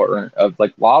Lawler. Of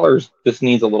like Lawler's just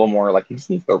needs a little more. Like he just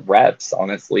needs the reps,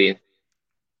 honestly,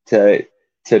 to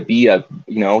be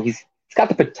he's got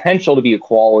the potential to be a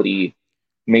quality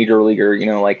major leaguer.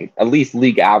 Like at least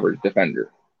league average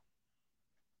defender.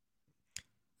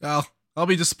 Well, I'll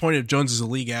be disappointed if Jones is a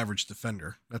league average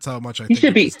defender. That's how much I think should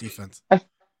of be his defense. I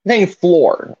think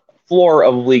floor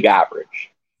of league average.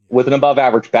 With an above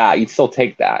average bat, you'd still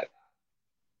take that.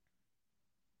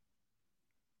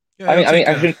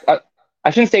 Yeah,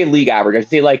 I shouldn't say league average. I should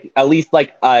say like at least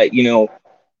like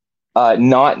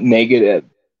not negative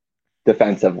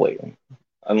defensively,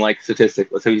 unlike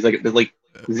statistically. So he's like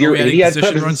zero. He had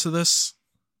position runs to this.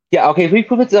 Yeah, okay. If he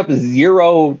puts up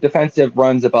 0 defensive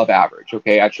runs above average,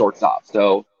 okay, at shortstop.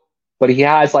 So, but he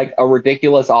has like a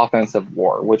ridiculous offensive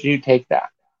WAR. Would you take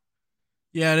that?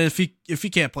 Yeah, and if he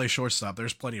can't play shortstop,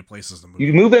 there's plenty of places to move.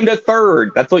 You move him to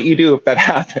third. That's what you do if that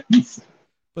happens.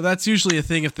 But that's usually a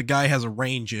thing if the guy has a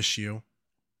range issue.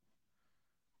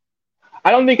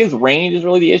 I don't think his range is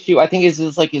really the issue. I think it's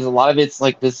just like a lot of it's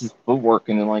like this is footwork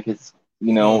and like it's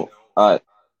the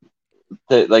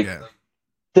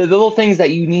little things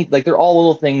that you need. Like they're all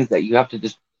little things that you have to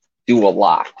just do a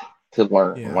lot to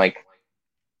learn. Yeah. Like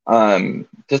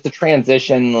just the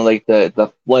transition, like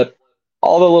the flip.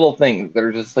 All the little things that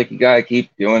are just like you gotta keep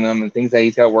doing them and things that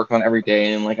he's gotta work on every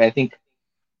day. And like I think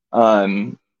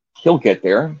he'll get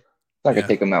there. It's not gonna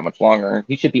take him that much longer.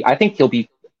 He should be I think he'll be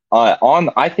on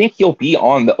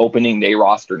the opening day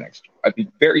roster next year. I'd be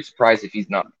very surprised if he's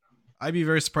not. I'd be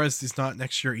very surprised if he's not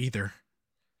next year either.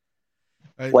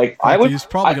 He's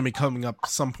probably gonna be coming up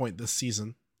some point this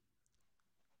season.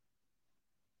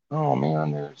 Oh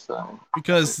man, there's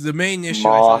because the main issue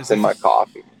moth in my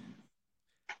coffee.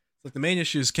 Like the main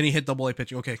issue is can he hit AA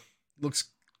pitching? Okay, looks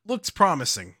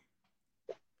promising.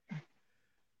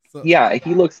 So, yeah,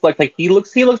 he looks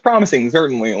promising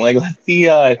certainly. Like let's see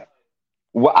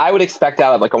what I would expect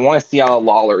out of I want to see out of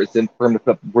Lawler is in terms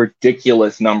of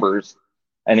ridiculous numbers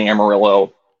and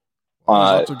Amarillo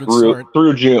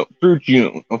through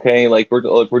June. Okay, like we're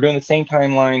doing the same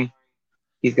timeline.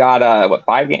 He's got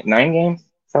 9 games? Is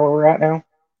that where we're at now?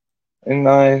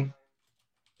 And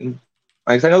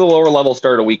I know the lower level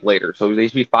started a week later, so they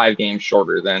should be 5 games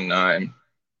shorter than, or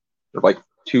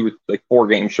 4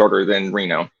 games shorter than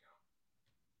Reno.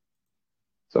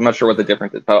 So I'm not sure what the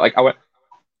difference is. But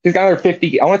he's got another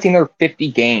 50. I want to see another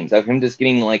 50 games of him just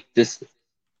getting just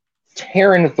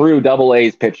tearing through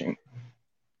AA's pitching.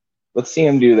 Let's see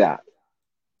him do that.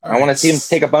 I want to see him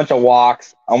take a bunch of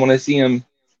walks. I want to see him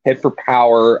hit for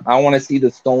power. I want to see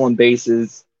the stolen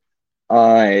bases.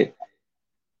 I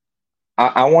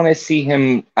want to see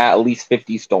him at least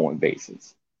 50 stolen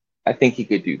bases. I think he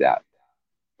could do that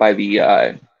by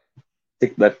the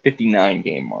 59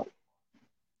 game mark.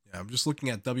 Yeah, I'm just looking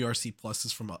at WRC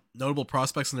pluses from notable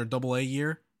prospects in their AA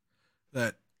year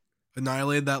that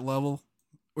annihilated that level.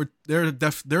 Their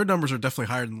numbers are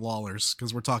definitely higher than Lawler's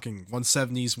because we're talking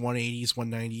 170s, 180s,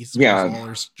 190s. Yeah,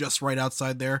 Lawler's just right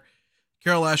outside there.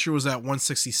 Carroll last year was at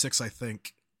 166, I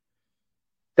think.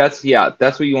 That's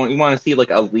what you want. You want to see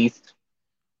at least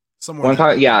somewhere.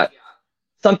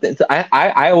 Something.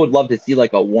 I would love to see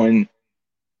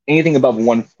anything above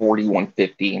 140,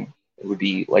 150. It would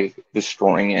be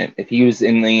destroying it. If he was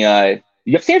in the,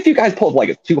 you've seen a few guys pull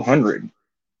a 200.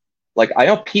 I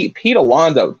know Pete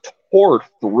Alonso tore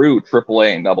through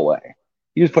AAA and AA.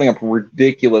 He was putting up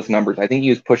ridiculous numbers. I think he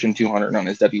was pushing 200 on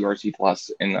his WRC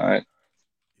plus, and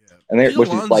which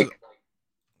is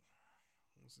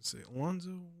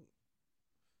Alonso.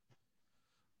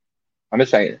 I'm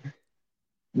just saying.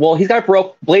 Well, he's got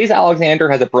Blaze Alexander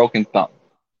has a broken thumb.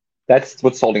 That's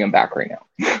what's holding him back right now.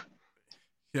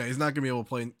 Yeah, he's not gonna be able to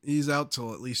play. He's out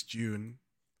till at least June.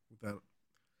 And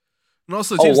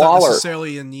also, the team's not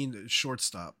necessarily in need of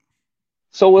shortstop.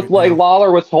 So with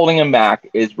Lawler, what's holding him back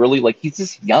is really he's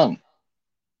just young.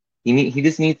 He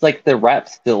just needs the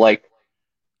reps to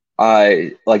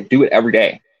do it every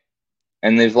day.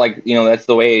 And there's that's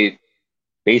the way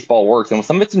baseball works. And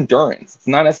some of it's endurance. It's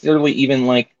not necessarily even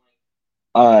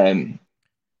um,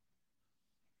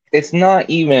 it's not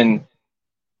even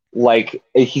like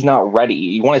he's not ready.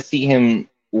 You want to see him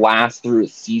last through a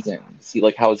season, see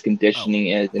like how his conditioning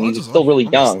is, and he's still really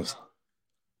young.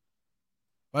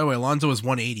 By the way, Alonso is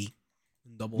 180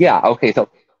 in double. Yeah, okay, so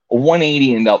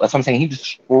 180 in double. That's what I'm saying. He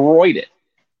destroyed it,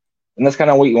 and that's kind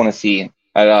of what you want to see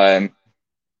at,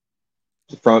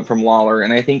 from Lawler.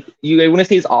 And I think you want to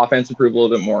see his offense improve a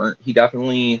little bit more. He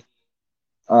definitely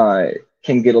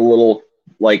can get a little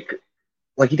like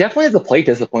he definitely has the plate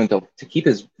discipline to keep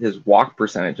his walk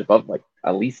percentage above like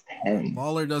at least 10.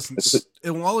 Lawler doesn't.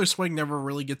 Lawler's swing never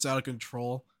really gets out of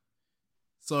control,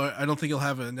 so I don't think he'll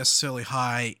have a necessarily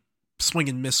high swing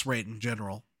and miss rate in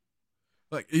general.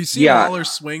 Like you see Lawler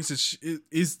swings,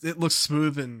 it looks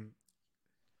smooth and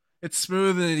it's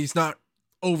smooth and he's not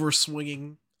over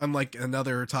swinging, unlike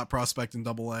another top prospect in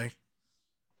Double A.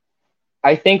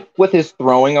 I think with his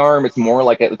throwing arm, it's more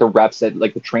like the reps that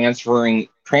like the transferring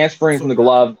from the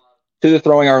glove to the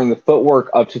throwing arm, the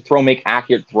footwork to make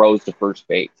accurate throws to first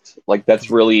base. Like that's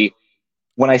really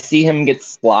when I see him get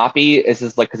sloppy, it's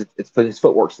just like because his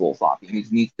footwork's a little sloppy and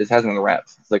he just hasn't the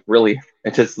reps. It's like really,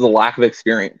 it's just the lack of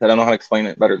experience. I don't know how to explain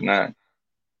it better than that.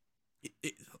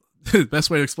 The best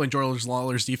way to explain Jordan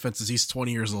Lawler's defense is he's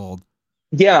 20 years old.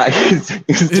 Yeah, he's 20.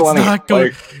 It's not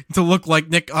good to look like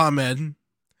Nick Ahmed.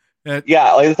 Like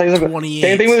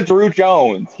same thing with Drew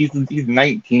Jones. He's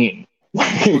 19. He's a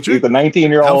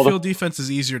 19-year-old. Outfield defense is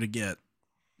easier to get.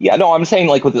 Yeah, no, I'm saying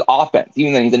like with his offense,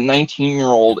 even though he's a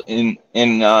 19-year-old in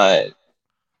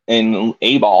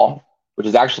A-ball, which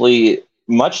is actually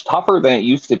much tougher than it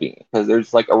used to be because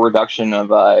there's like a reduction of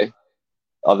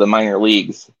the minor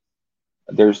leagues.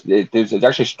 There's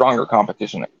actually stronger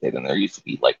competition, I'd say, than there used to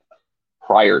be like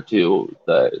prior to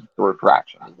the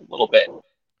retraction a little bit.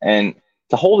 And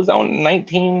to hold his own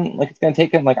 19, like it's gonna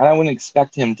take him. Like I wouldn't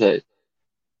expect him to.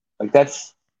 Like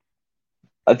that's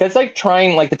like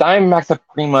trying. Like the Diamondbacks have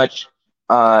pretty much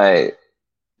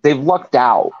they've lucked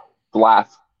out the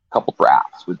last couple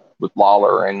drafts with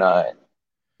Lawler and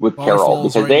with Carroll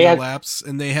because they had laps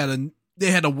and they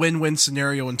had a win-win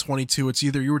scenario in 22. It's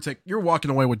either you're walking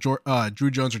away with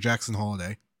Drew Jones or Jackson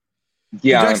Holiday.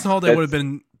 Yeah, Jackson Holiday would have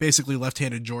been basically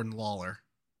left-handed Jordan Lawler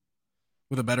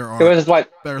with a better arm. That's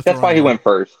why he went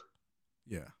first.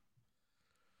 Yeah.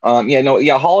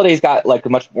 Holiday's got like a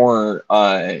much more.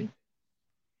 I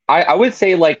would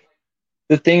say like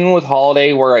the thing with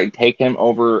Holiday where I would have taken him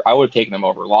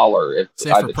over Lawler if I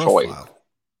had the choice.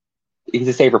 He's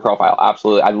a safer profile,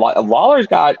 absolutely. Lawler's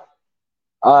got.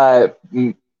 I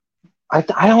think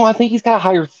he's got a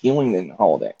higher ceiling than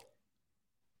Holiday.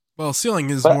 Well, ceiling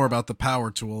is more about the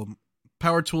power tool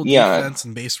defense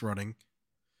and base running.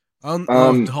 I don't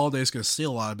know if Holiday's going to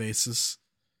steal a lot of bases.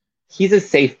 He's a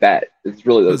safe bet. It's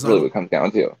really what it comes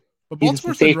down to. But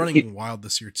Baltimore's been running wild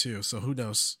this year too, so who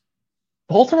knows?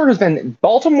 Baltimore is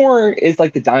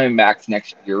like the Diamondbacks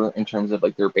next year in terms of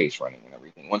like their base running and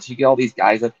everything. Once you get all these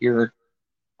guys up here,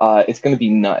 it's going to be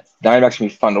nuts. Diamondbacks going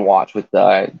to be fun to watch with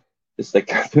just like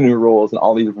the new rules and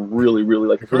all these really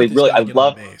I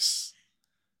love.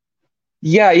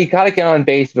 Yeah, you got to get on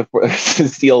base before to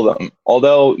steal them.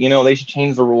 Although, they should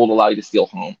change the rule to allow you to steal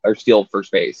home or steal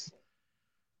first base.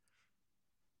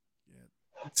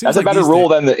 That's a better rule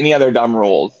than any other dumb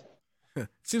rules.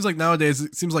 Seems like nowadays,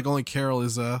 it seems like only Carroll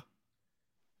is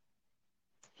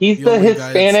he's the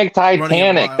Hispanic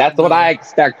Titanic. That's what I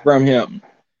expect from him.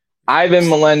 Ivan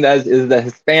Melendez is the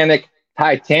Hispanic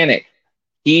Titanic.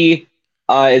 He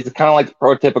is kind of like the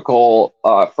prototypical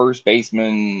first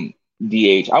baseman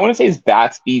DH. I want to say his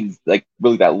bat speed's like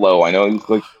really that low. I know he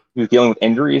was dealing with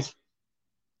injuries, if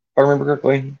I remember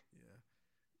correctly.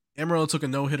 Yeah. Amarillo took a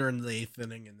no-hitter in the 8th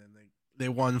inning, and then they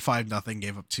won 5-0,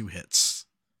 gave up 2 hits.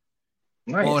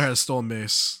 Nice. Lawler had a stolen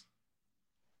base.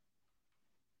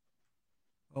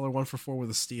 Lawler 1 for 4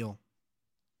 with a steal.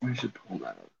 I should pull that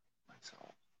up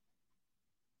myself.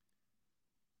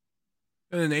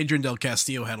 And then Adrian Del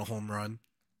Castillo had a home run.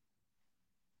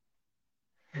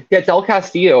 Yeah, Del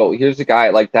Castillo, here's a guy,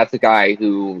 like, that's a guy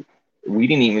who we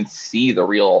didn't even see the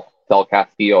real Del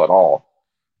Castillo at all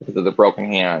because of the broken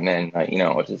hand and,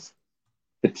 just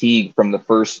fatigue from the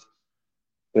first,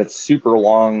 that super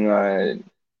long, it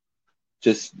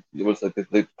was like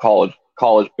the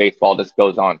college baseball just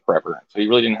goes on forever. So he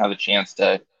really didn't have a chance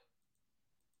to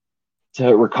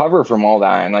recover from all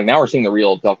that. And, like, now we're seeing the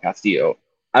real Del Castillo.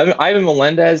 Ivan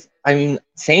Melendez,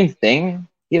 same thing.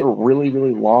 He had a really,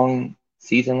 really long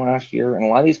season last year, and a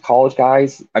lot of these college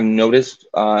guys I've noticed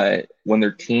when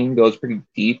their team goes pretty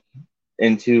deep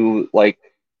into like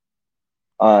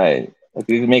they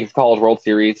make a college World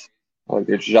Series, like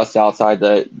they're just outside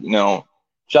that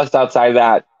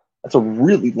That's a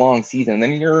really long season. And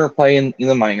then you're going to play in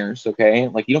the minors, okay?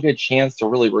 Like you don't get a chance to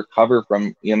really recover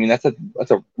from. I mean, that's a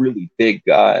really big,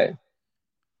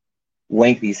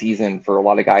 lengthy season for a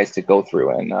lot of guys to go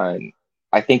through. And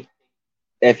I think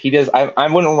if he does,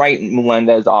 I wouldn't write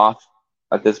Melendez off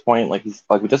at this point. Like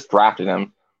we just drafted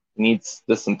him. He needs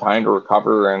just some time to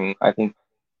recover, and I think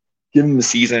give him the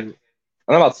season.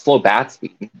 I don't know about slow bat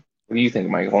speed. What do you think,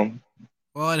 Michael?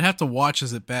 Well, I'd have to watch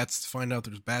as it bats to find out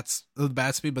there's bat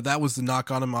speed, but that was the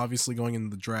knock on him. Obviously, going into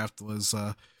the draft was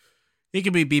he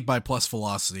can be beat by plus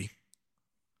velocity.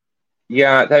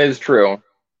 Yeah, that is true.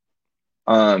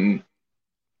 I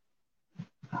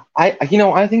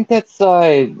think that's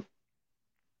a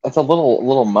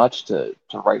little much to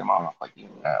write him off like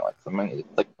that. Like it's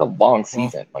like a long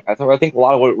season. Like I think a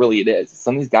lot of what really it is.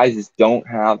 Some of these guys just don't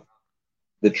have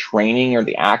the training or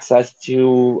the access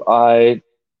to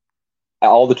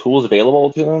all the tools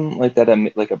available to them. Like that,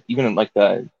 even like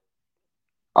a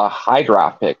high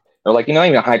draft pick or like not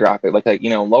even a high draft pick, like a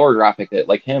lower draft pick that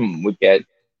like him would get.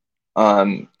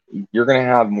 You're gonna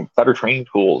have better training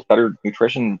tools, better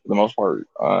nutrition for the most part.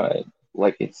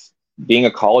 Like it's being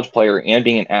a college player and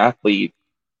being an athlete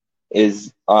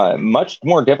is much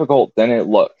more difficult than it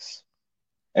looks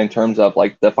in terms of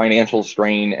like the financial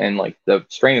strain and like the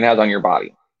strain it has on your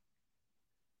body.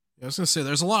 I was gonna say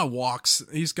there's a lot of walks.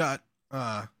 He's got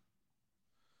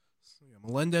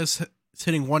Melendez is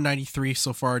hitting 193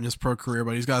 so far in his pro career,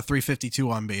 but he's got a 352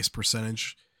 on base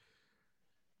percentage.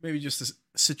 Maybe just a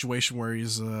situation where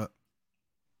he's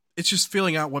it's just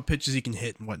feeling out what pitches he can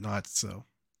hit and whatnot. So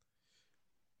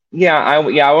I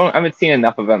haven't seen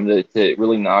enough of him to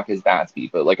really knock his bat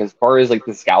speed. But like as far as like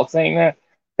the scouts saying that,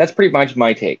 that's pretty much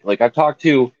my take. Like I've talked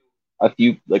to a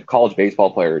few like college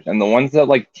baseball players, and the ones that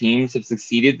like teams have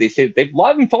succeeded, they say a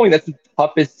lot of them told me that's the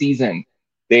toughest season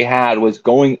they had was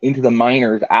going into the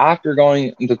minors after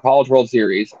going into College World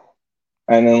Series,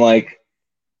 and then like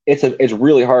it's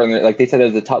really hard. And like they said,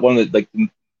 it was one of the like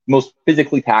most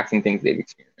physically taxing things they've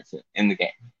experienced in the game.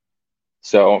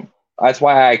 So that's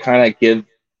why I kind of give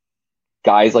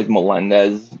guys like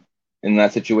Melendez in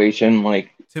that situation, like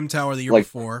Tim Tower the year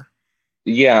before.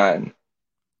 Yeah.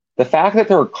 The fact that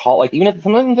they're called, like, even if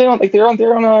sometimes they don't, like, they're on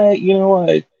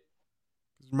a,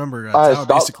 remember, Tower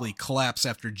basically collapsed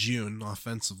after June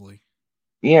offensively.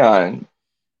 Yeah.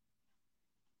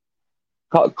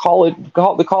 College,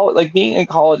 like, being in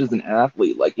college as an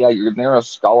athlete, like, yeah, you're there a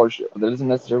scholarship, but that doesn't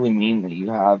necessarily mean that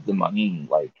you have the money,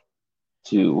 like,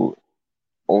 some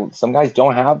guys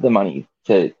don't have the money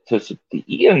to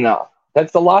eat enough.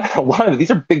 That's a lot of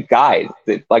these are big guys.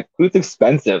 Like, food's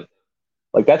expensive.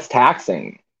 Like, that's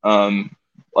taxing.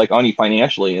 Like on you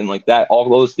financially, and like that, all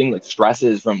those things, like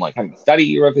stresses from like having to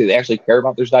study, or if they actually care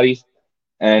about their studies,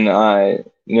 and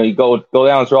you go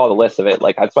down through all the lists of it.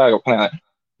 Like that's why I kind of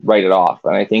write it off.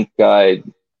 And I think like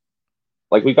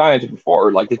we've gone into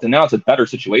before, like now it's a better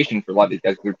situation for a lot of these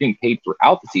guys. They're being paid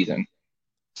throughout the season,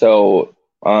 so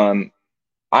I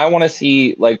want to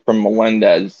see like from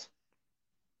Melendez,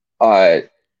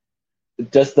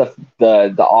 just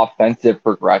the offensive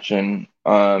progression.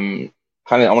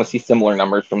 I want to see similar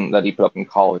numbers from that he put up in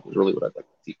college is really what I'd like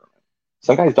to see from him.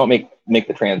 Some guys don't make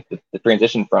the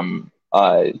transition from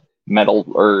metal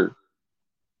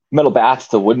bats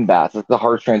to wooden bats. It's the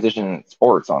hardest transition in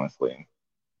sports, honestly.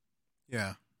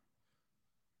 Yeah.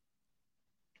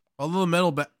 Although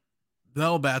metal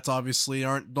bats obviously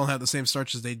don't have the same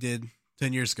starch as they did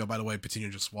 10 years ago. By the way, Patino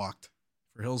just walked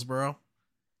for Hillsborough.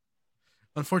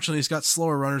 Unfortunately, he's got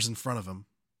slower runners in front of him.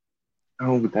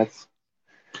 Oh,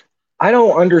 I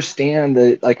don't understand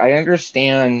that. Like, I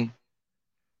understand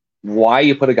why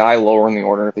you put a guy lower in the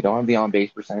order if they don't have the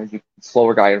on-base percentage, you put a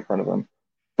slower guy in front of them.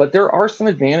 But there are some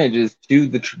advantages to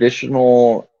the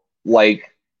traditional,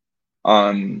 like,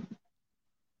 leadoff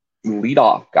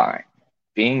guy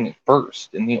being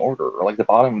first in the order, or like the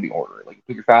bottom of the order. Like, you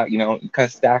put your you kind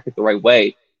of stack it the right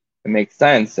way. It makes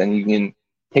sense, and you can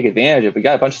take advantage of it. But you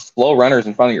got a bunch of slow runners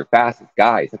in front of your fastest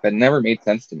guys. Like, that never made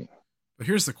sense to me. But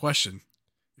here's the question.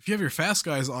 If you have your fast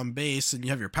guys on base and you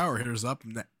have your power hitters up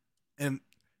and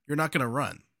you're not going to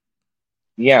run.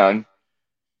 Yeah.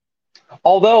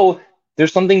 Although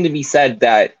there's something to be said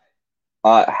that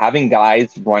having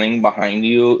guys running behind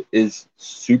you is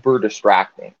super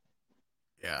distracting.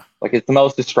 Yeah. Like it's the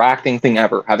most distracting thing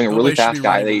ever. Having a really fast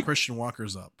guy. Christian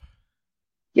Walker's up.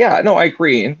 Yeah, no, I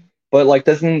agree. But like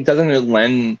doesn't it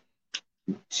lend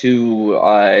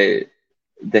to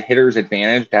the hitter's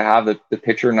advantage to have the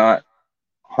pitcher not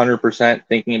 100%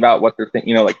 thinking about what they're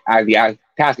thinking, like the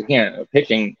task at hand,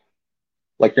 pitching.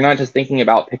 Like you're not just thinking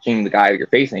about pitching the guy that you're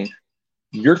facing.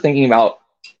 You're thinking about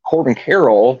Corbin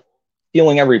Carroll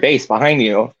stealing every base behind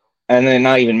you and then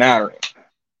not even mattering.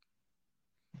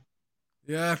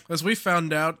 Yeah, as we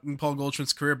found out in Paul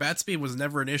Goldschmidt's career, bat speed was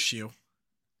never an issue.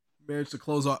 He managed to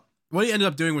close off. What he ended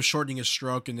up doing was shortening his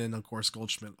stroke, and then, of course,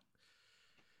 Goldschmidt.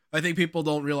 I think people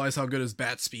don't realize how good his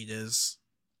bat speed is.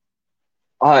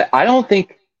 I don't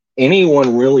think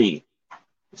anyone really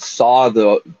saw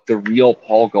the real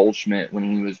Paul Goldschmidt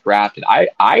when he was drafted.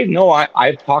 I know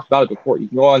I've talked about it before. You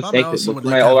can go on Snake and look at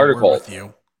my old article.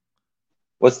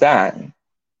 What's that?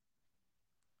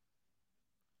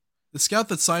 The scout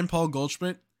that signed Paul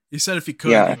Goldschmidt, he said if he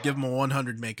could, he'd give him a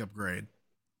 100 makeup grade.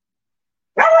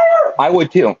 I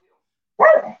would too.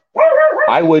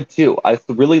 It's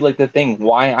really like the thing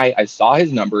why I saw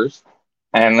his numbers,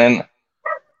 and then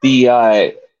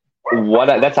that's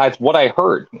what I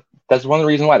heard. That's one of the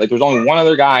reasons why. Like, there's only one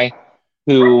other guy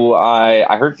who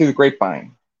I heard through the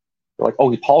grapevine. They're like,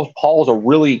 oh, Paul's a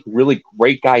really, really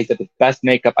great guy. He's got the best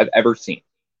makeup I've ever seen.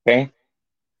 Okay.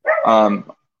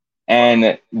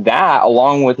 And that,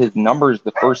 along with his numbers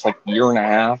the first like year and a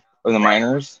half of the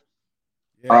minors,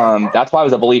 that's why I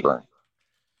was a believer.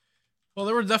 Well,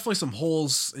 there were definitely some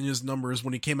holes in his numbers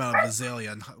when he came out of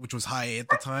Azalea, which was high at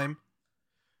the time.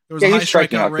 There was a high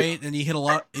strikeout rate, and he hit a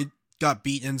lot. It got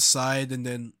beat inside, and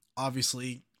then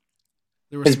obviously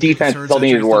there was his defense still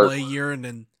needed work. Year, and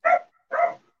then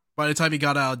by the time he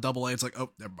got out of Double A, it's like, oh,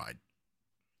 never mind.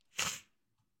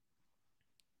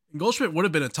 And Goldschmidt would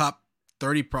have been a top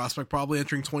 30 prospect probably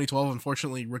entering 2012.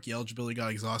 Unfortunately, rookie eligibility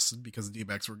got exhausted because the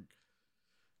D-backs were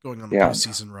going on the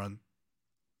postseason run.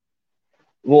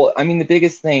 Well, I mean, the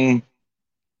biggest thing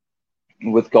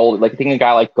with Goldie, like thinking a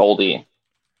guy like Goldie,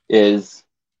 is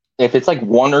if it's like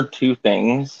one or two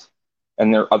things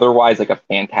and they're otherwise like a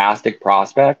fantastic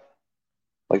prospect,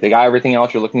 like they got everything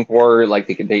else you're looking for, like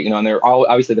they and they're all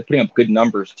obviously they're putting up good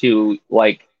numbers too,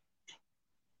 like,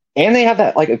 and they have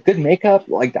that like a good makeup.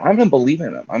 Like, I'm gonna believe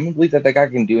in him. I'm gonna believe that guy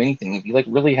can do anything if he like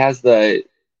really has that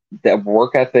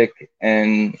work ethic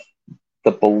and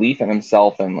the belief in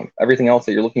himself and like everything else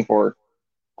that you're looking for.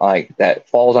 Like that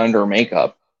falls under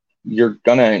makeup, he's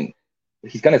gonna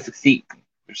succeed.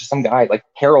 There's just some guy like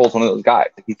Carroll's one of those guys.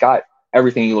 Like, he's got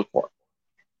everything you look for.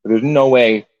 But there's no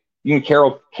way. Even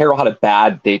Carroll had a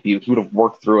bad debut. He would have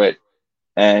worked through it,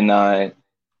 and God,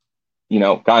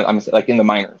 I'm like in the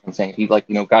minors. I'm saying he's like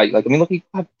guy. Like, I mean, look, his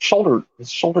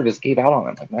shoulder just gave out on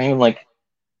him. Like, not even like,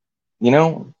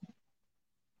 So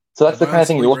that's the kind of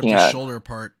thing you're looking at. Shoulder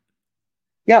apart.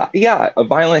 Yeah, a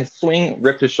violent swing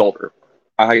ripped his shoulder.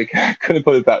 I couldn't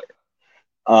put it better.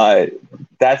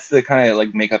 That's the kind of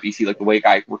like makeup you see, like the way a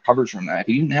guy recovers from that. If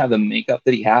he didn't have the makeup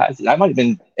that he has, that might have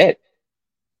been it.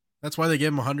 That's why they gave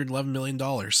him $111 million.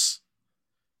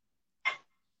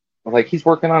 Like, he's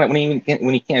working on it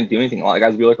when he can't do anything. A lot of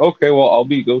guys will be like, okay, well, I'll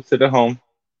go sit at home.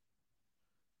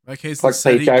 Like Hayes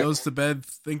said, he goes to bed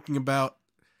thinking about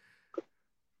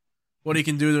what he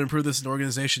can do to improve this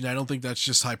organization. I don't think that's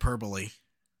just hyperbole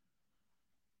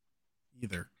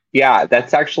either. Yeah,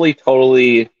 that's actually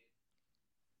totally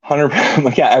 100%.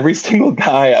 Like, yeah, every single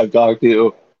guy I've talked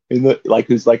to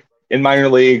who's like in minor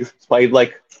leagues, played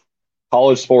like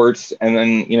college sports, and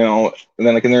then and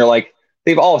they're like,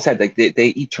 they've all said like they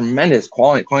eat tremendous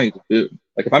quantities of food.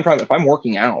 Like, if I'm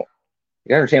working out, you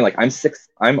gotta understand, like,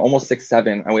 I'm almost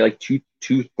 6'7". I weigh like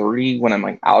 230 when I'm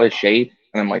like out of shape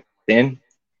and I'm like thin.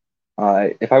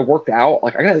 If I worked out,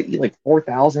 like, I gotta eat like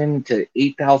 4,000 to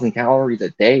 8,000 calories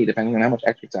a day, depending on how much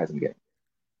exercise I'm getting.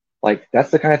 Like, that's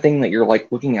the kind of thing that you're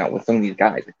like looking at with some of these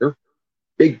guys. Like, they're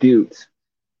big dudes.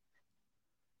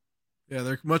 Yeah,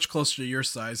 they're much closer to your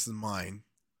size than mine.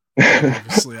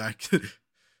 Obviously, I could.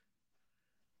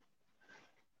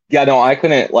 Yeah, no, I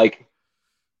couldn't. Like,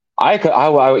 I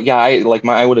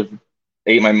would have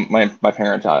ate my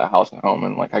parents out of the house and home,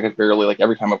 and like I could barely, like,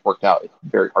 every time I've worked out, it's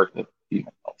very hard to feed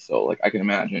myself. So like I can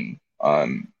imagine,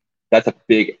 that's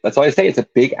why I say it's a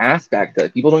big aspect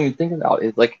that people don't even think about.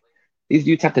 Is like, these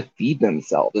dudes have to feed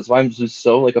themselves. That's why I'm just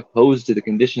so like opposed to the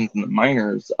conditions in the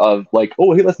minors of like,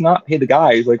 oh, hey, let's not pay the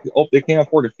guys. Like, oh, they can't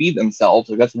afford to feed themselves.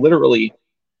 Like, that's literally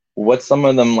what some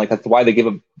of them, like, that's why they give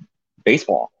them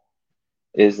baseball,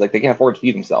 is like they can't afford to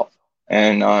feed themselves.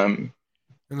 And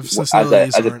the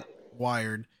facilities aren't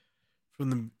wired from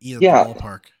the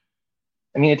ballpark.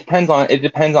 I mean, it depends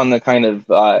on the kind of,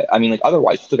 like,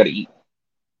 otherwise you still got to eat.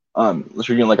 Unless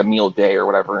you're doing like a meal a day or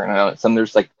whatever. And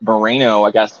there's like Moreno,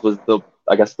 I guess, was the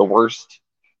worst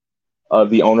of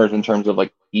the owners in terms of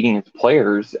like eating his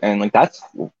players, and like that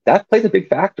plays a big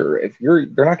factor. If they're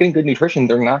not getting good nutrition,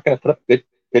 they're not going to put up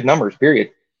good numbers.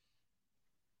 Period.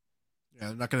 Yeah,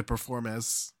 they're not going to perform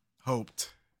as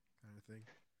hoped. Kind of thing.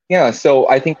 Yeah, so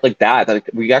I think like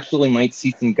that we actually might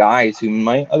see some guys who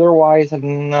might otherwise have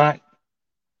not,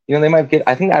 they might get.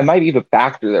 I think that might be the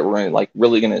factor that we're like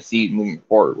really going to see moving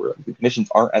forward, where the conditions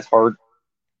aren't as hard.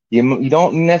 You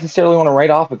don't necessarily want to write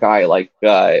off a guy like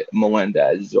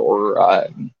Melendez or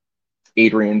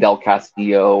Adrian Del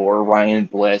Castillo or Ryan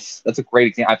Bliss. That's a great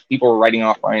example. People were writing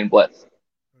off Ryan Bliss.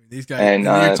 These guys, and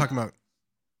you're talking about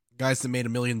guys that made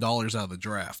 $1 million out of the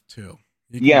draft too.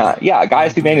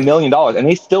 Guys who made $1 million, and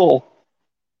they still.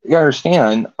 You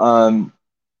understand,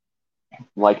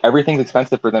 like everything's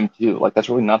expensive for them too. Like that's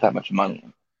really not that much money,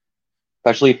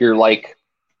 especially if you're like,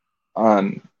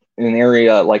 in an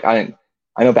area like I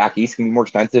know back east can be more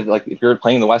expensive. Like if you're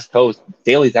playing the West Coast,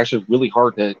 daily is actually really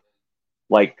hard to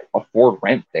like afford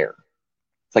rent there.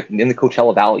 It's like in the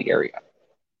Coachella Valley area.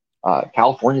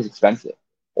 California's expensive.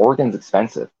 Oregon's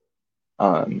expensive.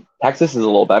 Texas is a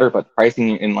little better, but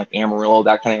pricing in like Amarillo,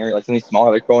 that kind of area, like some of these smaller,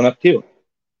 they're growing up too.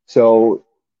 So,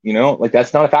 like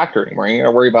that's not a factor anymore. You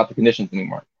don't worry about the conditions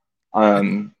anymore.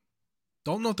 Don't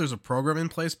know if there's a program in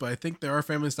place, but I think there are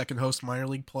families that can host minor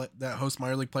league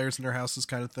players in their houses,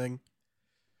 kind of thing.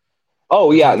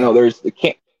 Oh yeah, no, there's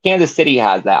Kansas City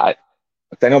has that.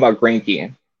 I know about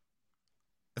Greinke.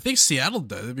 I think Seattle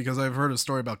does it because I've heard a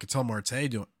story about Ketel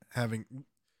Marte having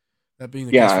that being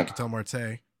the case for Ketel Marte.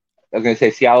 I was going to say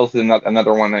Seattle's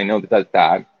another one I know that does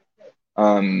that.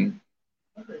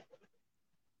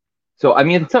 So I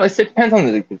mean, it depends on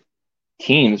the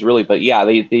teams really, but yeah,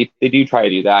 they do try to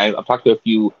do that. I've talked to a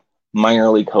few minor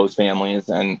league host families,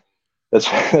 and that's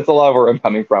a lot of where I'm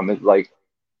coming from. Is like,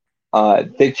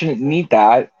 they shouldn't need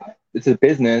that. It's a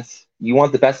business. You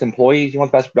want the best employees. You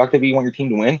want the best productivity. You want your team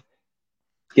to win.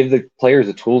 Give the players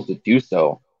the tools to do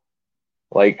so.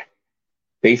 Like,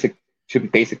 should be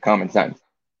basic common sense.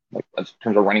 Like in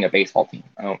terms of running a baseball team.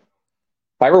 If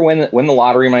I ever win the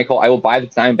lottery, Michael, I will buy the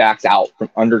Diamondbacks out from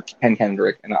under Ken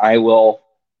Kendrick, and I will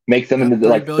make them into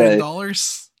 $3 billion.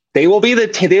 They will be the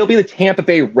Tampa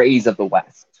Bay Rays of the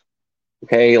West.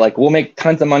 Okay, like we'll make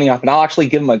tons of money off, and I'll actually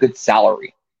give them a good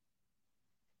salary.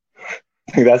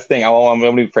 That's the thing. I'm going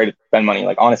to be afraid to spend money.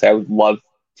 Like honestly, I would love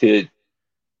to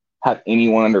have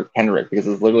anyone under Kendrick because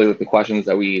it's literally like the questions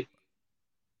that we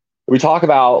talk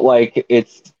about. Like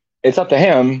it's up to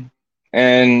him,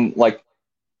 and like.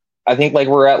 I think like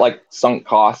we're at like sunk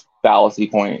cost fallacy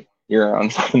point here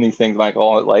on some of these things,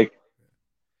 Michael. Like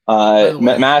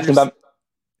Madison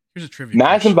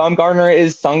Bumgarner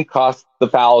is sunk cost the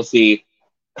fallacy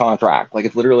contract. Like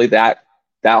it's literally that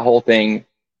whole thing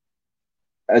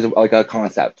as like a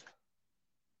concept.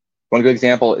 One good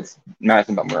example is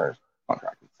Madison Bumgarner's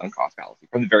contract. It's sunk cost fallacy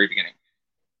from the very beginning.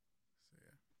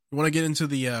 You want to get into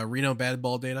the Reno batted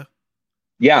ball data?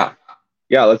 Yeah,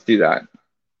 let's do that.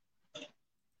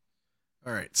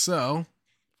 All right, so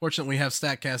fortunately we have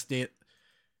StatCast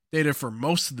data for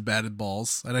most of the batted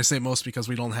balls, and I say most because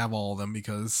we don't have all of them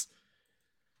because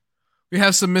we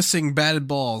have some missing batted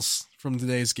balls from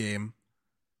today's game.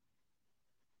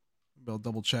 I'll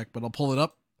double check, but I'll pull it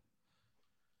up.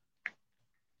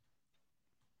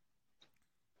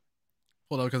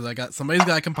 Hold on, because somebody's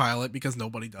got to compile it because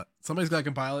nobody does. Somebody's got to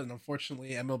compile it, and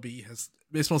unfortunately MLB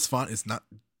Baseball's Font is not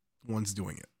the ones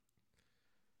doing it.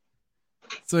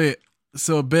 So yeah.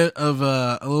 So a little bit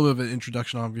of an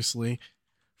introduction, obviously.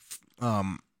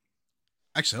 Actually,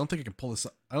 I don't think I can pull this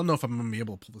up. I don't know if I'm going to be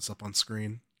able to pull this up on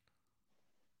screen.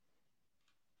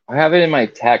 I have it in my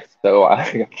text, though.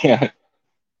 I can't.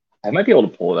 I might be able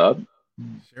to pull it up.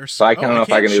 So I don't know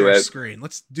if I can do it. Screen.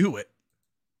 Let's do it.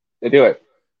 They do it.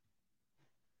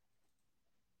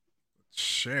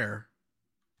 Share.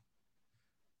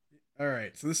 All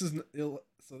right. So this is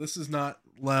not.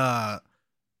 No.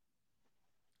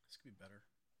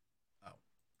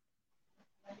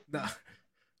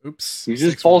 Oops. You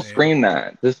just full screen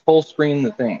that. Just full screen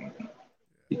the thing.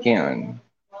 You can.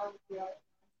 I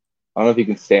don't know if you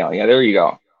can stay on. Yeah, there you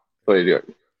go. That's the way to do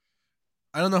it.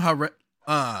 I don't know how.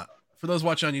 For those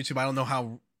watching on YouTube, I don't know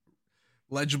how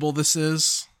legible this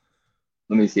is.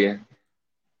 Let me see it.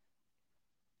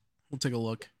 We'll take a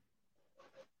look.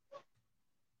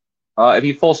 If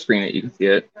you full screen it, you can see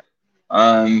it.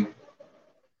 Yeah,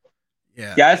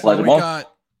 it's legible.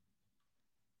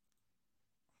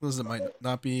 Those that might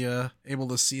not be able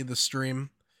to see the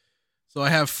stream. So I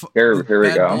have here we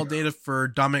go. Ball data for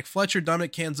Dominic Fletcher,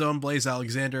 Dominic Canzone, Blaze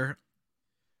Alexander,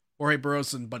 Jorge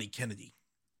Burroughs, and Buddy Kennedy.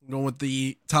 I'm going with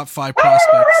the top 5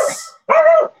 prospects.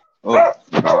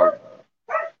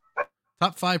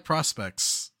 Top 5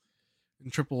 prospects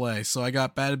in AAA. So I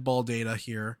got batted ball data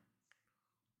here.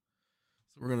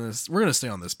 So we're gonna stay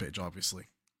on this page, obviously.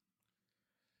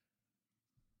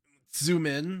 Zoom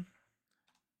in.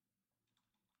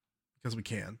 Because we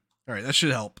can. All right, that should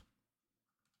help.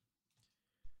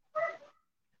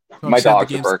 My Obviously,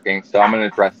 dogs are barking, so I'm going to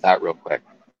address that real quick.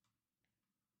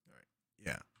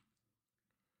 Yeah.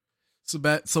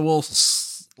 So we'll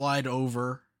slide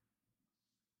over.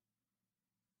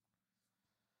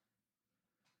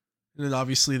 And then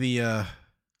obviously the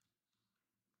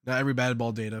not every batted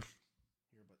ball data.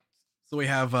 So we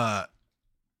have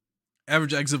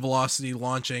average exit velocity,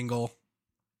 launch angle,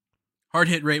 hard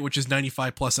hit rate, which is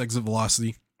 95 plus exit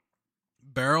velocity,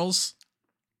 barrels,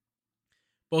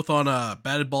 both on a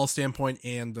batted ball standpoint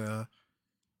and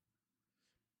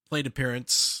plate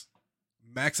appearance,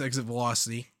 max exit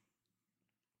velocity,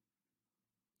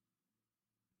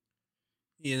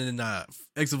 in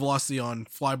exit velocity on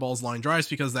fly balls, line drives,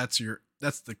 because that's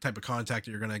the type of contact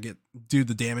you're gonna do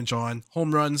the damage on.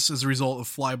 Home runs as a result of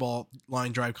fly ball,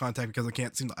 line drive contact, because I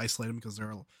can't seem to isolate them because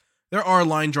there are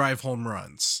line drive home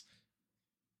runs.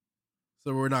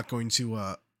 So we're not going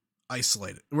to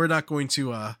isolate it. We're not going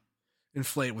to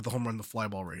inflate with the home run to fly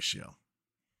ball ratio.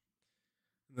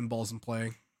 And then balls in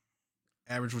play,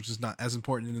 average, which is not as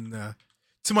important in the,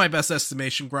 to my best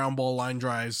estimation, ground ball, line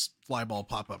drives, fly ball,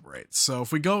 pop up rates. So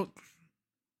if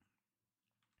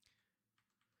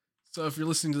you're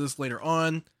listening to this later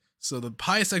on, so the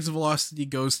highest exit velocity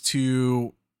goes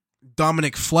to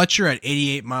Dominic Fletcher at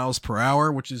 88 miles per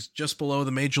hour, which is just below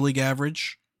the major league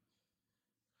average.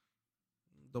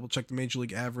 Double check the major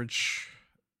league average,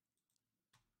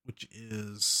 which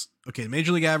is okay. The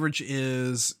major league average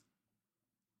is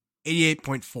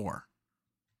 88.4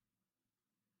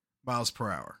 miles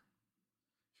per hour.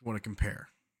 If you want to compare.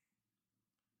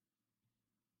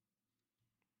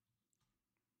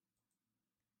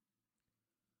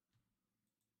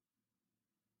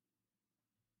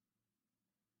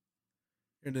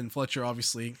 And then Fletcher,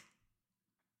 obviously.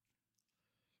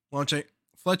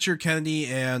 Fletcher, Kennedy,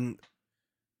 and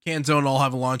Canzone all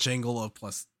have a launch angle of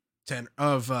plus 10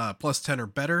 or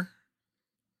better.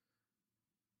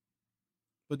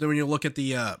 But then when you look at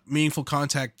the meaningful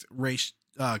contact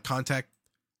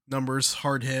numbers,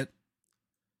 hard hit,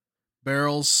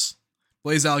 barrels,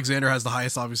 Blaze Alexander has the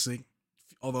highest, obviously,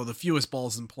 although the fewest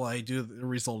balls in play due to the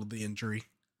result of the injury.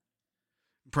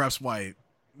 Perhaps why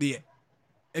the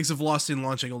exit velocity and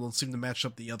launch angle don't seem to match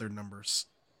up the other numbers.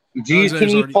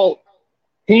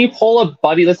 Can you pull up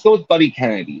Buddy? Let's go with Buddy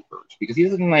Kennedy first, because he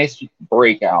has a nice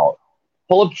breakout.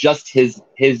 Pull up just his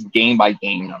game by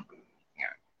game number.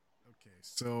 Okay,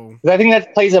 so I think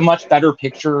that plays a much better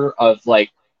picture of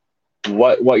like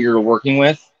what you're working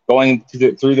with going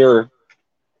through their,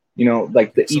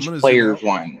 each player's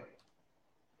one. I'm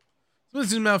gonna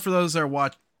zoom out for those that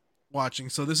are watching.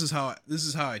 So this is how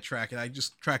I track it. I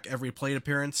just track every plate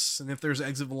appearance, and if there's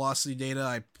exit velocity data,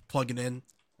 I plug it in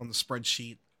on the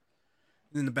spreadsheet.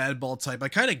 And then the batted ball type, I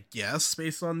kind of guess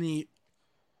based on the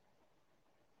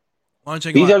launch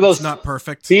angle. It's not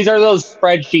perfect. These are those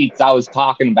spreadsheets I was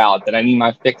talking about that I need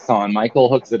my fix on. Michael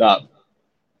hooks it up.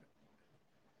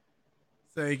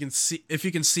 So you can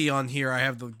see on here, I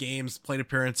have the games, plate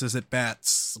appearances, at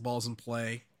bats, balls in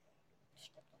play,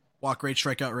 walk rate,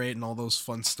 strikeout rate, and all those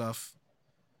fun stuff.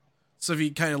 So if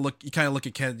you kind of look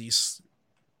at Kennedy's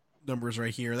numbers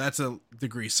right here. That's a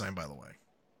degree sign, by the way.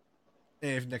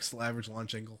 And next to average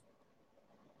launch angle.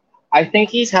 I think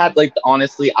he's had,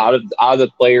 honestly, out of the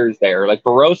players there,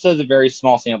 Barossa is a very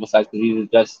small sample size because he was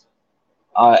just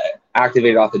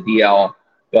activated off the DL.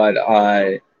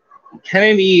 But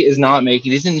Kennedy is not he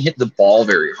doesn't hit the ball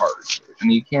very hard.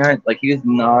 And you can't, he is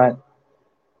not,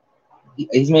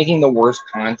 he's making the worst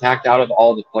contact out of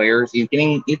all the players.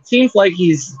 It seems like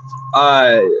he's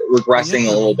regressing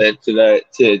a little bit to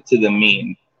the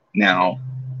mean now.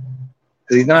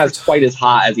 Because he's not quite as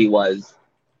hot as he was.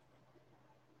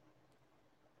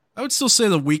 I would still say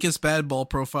the weakest bad ball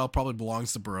profile probably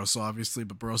belongs to Barossa, obviously,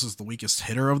 but Barossa is the weakest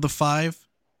hitter of the five.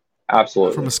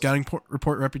 Absolutely. From a scouting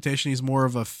report reputation, he's more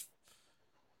of a...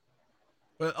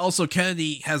 But also,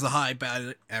 Kennedy has a high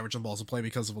batting average on balls in play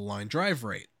because of a line drive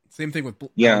rate. Same thing with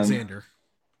Alexander.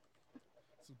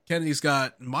 So Kennedy's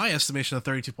got, in my estimation, a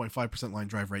 32.5% line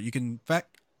drive rate. You can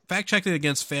fact check it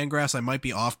against Fangraphs. I might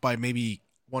be off by maybe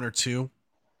 1 or 2.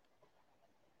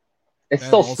 It's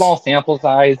still small sample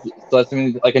size, so that's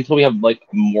until we have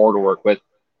more to work with.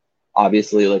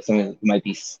 Obviously, something that might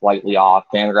be slightly off.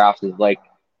 Fangraphs is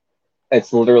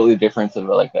it's literally the difference of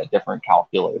a different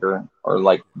calculator,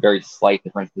 or very slight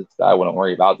differences that I wouldn't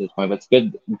worry about at this point. But it's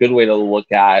good way to look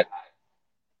at,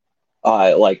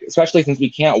 especially since we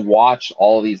can't watch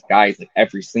all these guys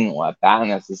every single at bat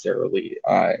necessarily.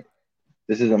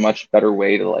 This is a much better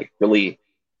way to really.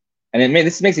 And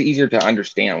this makes it easier to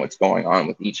understand what's going on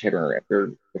with each hitter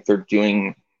if they're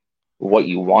doing what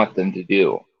you want them to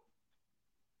do,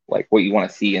 what you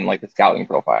want to see in the scouting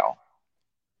profile.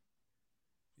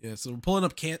 Yeah, so we're pulling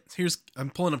up I'm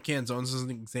pulling up Canzone's as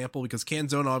an example because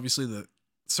Canzone, obviously the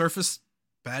surface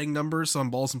batting numbers on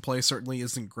balls in play certainly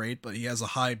isn't great, but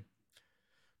Canzone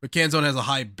has a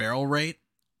high barrel rate,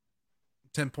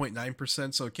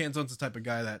 10.9%. So Canzone's the type of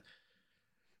guy that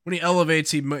when he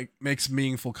elevates, he makes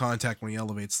meaningful contact when he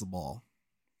elevates the ball,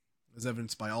 as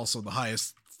evidenced by also the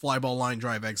highest fly ball line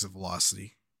drive exit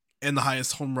velocity and the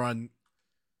highest home run,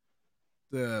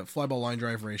 the fly ball line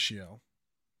drive ratio.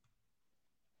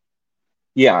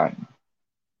 Yeah.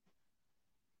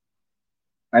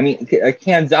 I mean,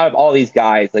 Can's out of all these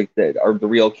guys, like that are the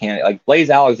real candidate. Like Blaze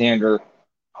Alexander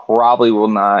probably will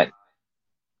not,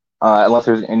 unless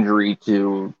there's an injury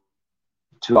to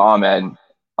Ahmed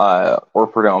or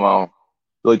Perdomo.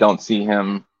 Really don't see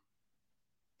him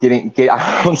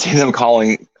I don't see them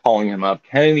calling him up.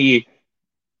 Kennedy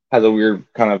has a weird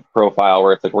kind of profile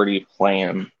where it's like, where do you play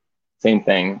him? Same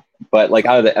thing. But like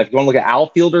if you want to look at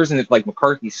outfielders and it's like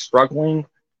McCarthy's struggling,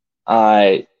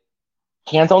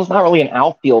 Canzone's not really an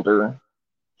outfielder.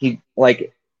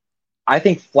 I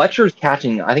think Fletcher's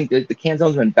catching. I think the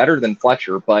Canzone's been better than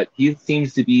Fletcher, but he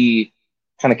seems to be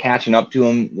kind of catching up to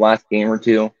him last game or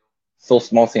two. Still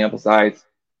small sample size.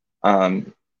 I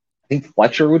think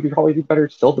Fletcher would probably be better,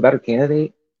 still the better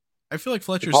candidate. I feel like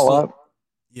Fletcher's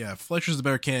Fletcher's the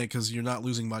better candidate because you're not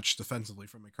losing much defensively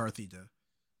from McCarthy to.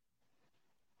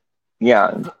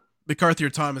 Yeah. McCarthy or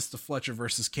Thomas to Fletcher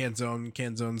versus Canzone.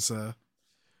 Canzone's,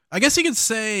 I guess you could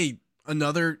say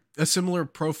a similar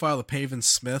profile to Pavin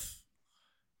Smith.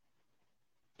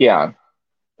 Yeah.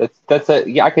 I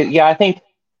think.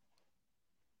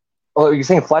 Well, are you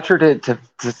saying Fletcher to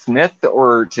Smith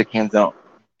or to Canzone?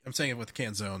 I'm saying it with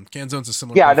Canzone. Canzone's a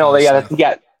similar. Yeah, no, yeah,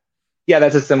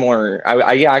 that's a similar.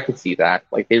 I could see that.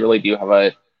 Like they really do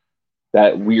have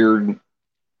that weird.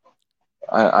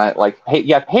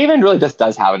 Pavin really just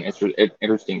does have an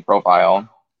interesting profile.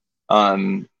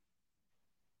 It's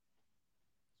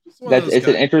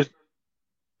an interest.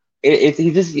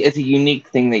 It's a unique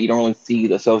thing that you don't really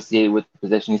see associated with the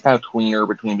position. He's kind of tweener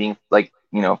between being like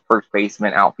first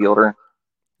baseman, outfielder.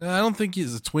 I don't think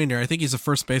he's a tweener. I think he's a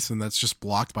first baseman that's just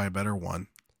blocked by a better one.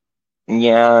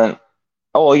 Yeah.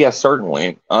 Oh yeah,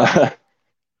 certainly.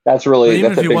 That's really even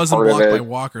that's if a he big wasn't part blocked of by it.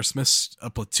 Walker, Smith's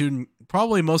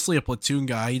probably mostly a platoon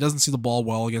guy. He doesn't see the ball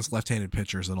well against left-handed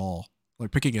pitchers at all. Like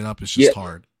picking it up is just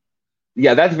hard.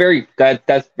 Yeah, that's very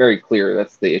clear.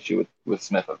 That's the issue with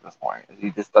Smith at this point. He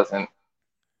just doesn't.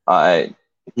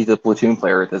 He's a platoon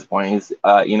player at this point. He's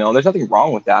there's nothing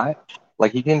wrong with that.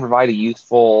 Like he can provide a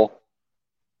useful.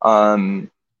 That's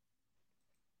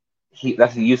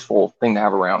a useful thing to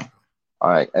have around.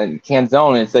 And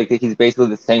Canzone, it's like he's basically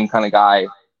the same kind of guy.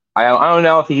 I don't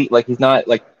know if he's not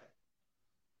like.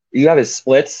 You have his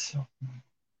splits.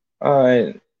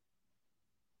 His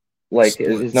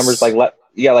numbers like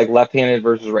left-handed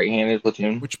versus right-handed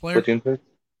platoon. Which player? Platoon splits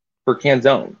for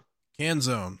Canzone.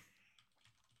 Canzone.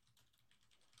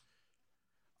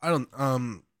 I don't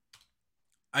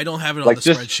have it on the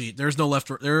spreadsheet. There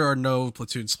are no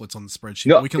platoon splits on the spreadsheet.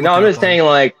 No, I'm just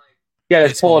saying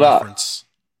just pull it up.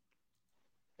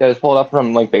 Yeah, just pull it up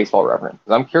from Baseball Reference.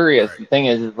 I'm curious. Right. The thing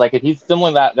is if he's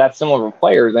that similar of a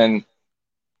player, then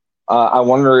I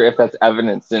wonder if that's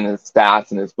evidence in his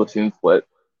stats and his platoon split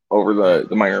over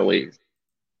the minor leagues.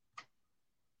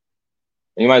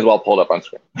 And you might as well pull it up on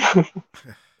screen.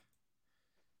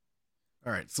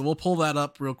 All right, so we'll pull that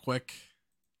up real quick.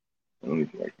 Let me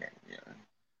see if I can. Yeah.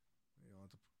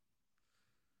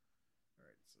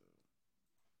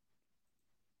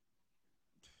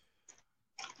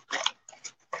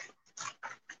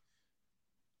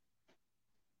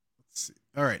 Let's see.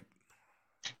 All right.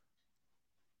 Let's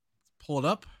pull it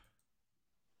up.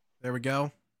 There we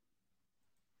go.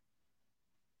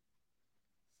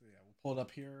 So yeah, we'll pull it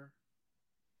up here.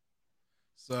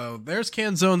 So there's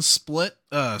Canzone's split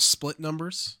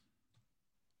numbers.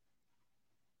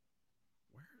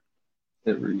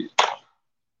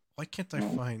 Why can't I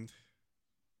find?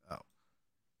 Oh,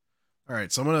 all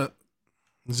right. So I'm gonna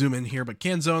zoom in here. But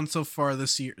Canzone so far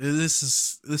this year,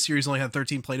 this year he's only had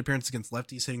 13 plate appearances against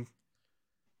lefties. Hitting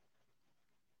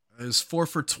is 4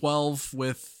 for 12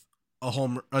 with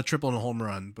a triple and a home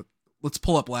run. But let's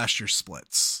pull up last year's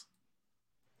splits.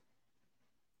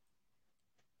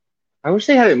 I wish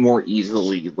they had it more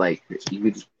easily. Like you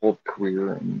could just pull up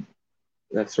career and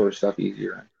that sort of stuff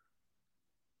easier. All right,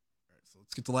 so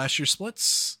let's get to last year's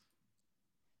splits.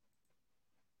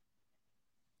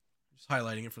 Just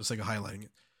highlighting it for the sake of highlighting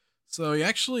it. So he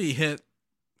actually hit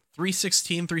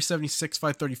 316, 376,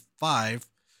 535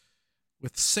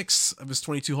 with 6 of his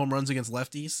 22 home runs against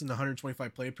lefties and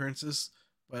 125 plate appearances.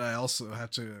 But I also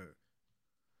have to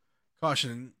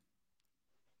caution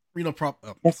Reno prop.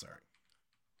 Oh, Yeah. sorry.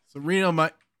 So Reno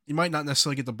you might not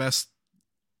necessarily get the best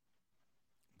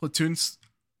platoons,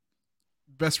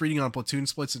 best reading on platoon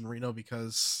splits in Reno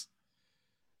because.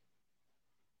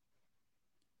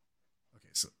 Okay,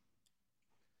 so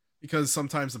because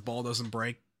sometimes the ball doesn't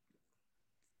break.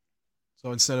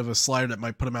 So instead of a slider that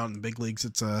might put him out in the big leagues,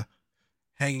 it's a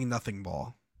hanging nothing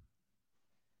ball.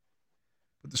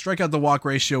 But the strikeout to walk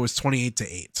ratio is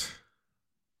 28-8.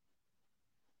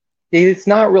 It's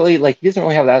not really like he doesn't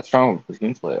really have that strong of a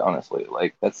platoon split, honestly.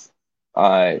 Like that's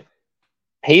Pavin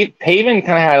kind of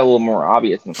had a little more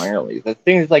obvious in the minor leagues. The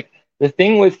thing is like the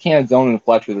thing with Canzone and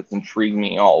Fletcher that's intrigued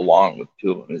me all along with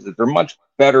two of them is that they're much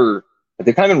better.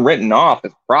 They've kind of been written off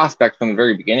as prospects from the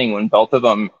very beginning when both of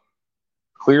them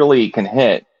clearly can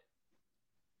hit.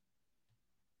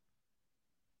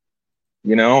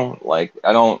 You know, like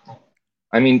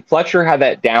I mean, Fletcher had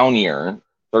that down year,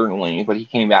 certainly, but he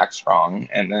came back strong.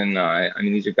 And then, I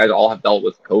mean, these guys all have dealt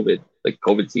with COVID, like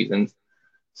COVID seasons.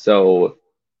 So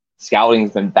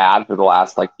scouting's been bad for the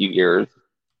last like few years.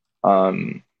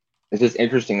 It's just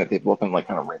interesting that they've both been like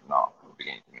kind of written off from the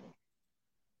beginning.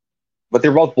 But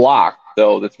they're both blocked,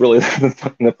 so that's really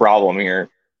the problem here.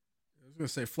 I was going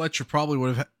to say Fletcher probably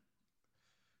would have.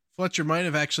 Fletcher might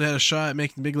have actually had a shot at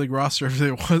making the big league roster if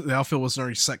the outfield wasn't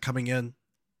already set coming in.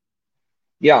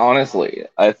 Yeah, honestly,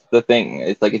 that's the thing.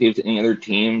 It's like if he was any other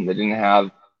team that didn't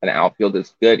have an outfield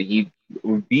that's good, he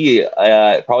would be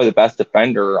probably the best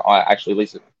defender, actually, at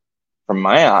least from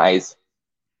my eyes,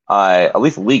 at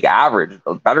least league average,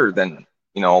 better than,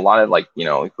 a lot of like,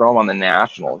 you throw him on the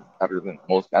Nationals, better than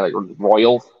most guys, like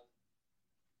Royals.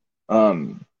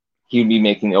 He'd be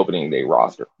making the opening day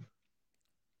roster.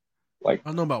 Like, I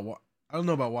don't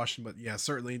know about Washington, but yeah,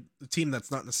 certainly the team that's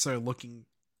not necessarily looking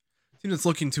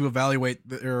to evaluate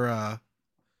their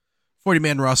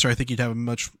 40-man roster, I think you'd have a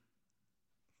much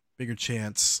bigger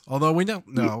chance. Although we don't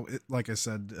know, like I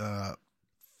said,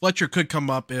 Fletcher could come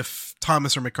up if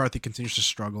Thomas or McCarthy continues to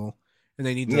struggle, and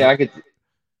they need to. Yeah, I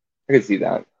could see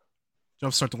that.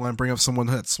 Jumpstart the line, bring up someone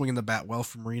that's swinging the bat well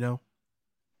from Reno.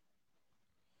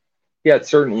 Yeah,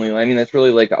 certainly. I mean, that's really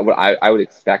like what I would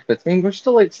expect. But I mean, we're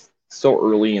still like so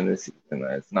early in the season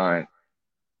that it's not.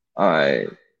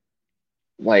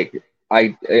 Like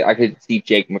I could see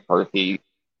Jake McCarthy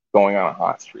going on a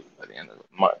hot streak by the end of the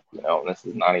month. This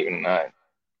is not even that.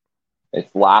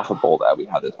 It's laughable that we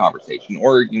had this conversation.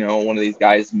 Or one of these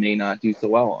guys may not do so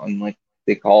well, and like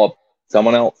they call up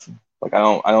someone else. Like I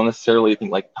don't necessarily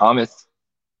think like Thomas.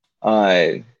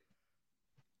 The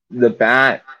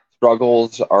bat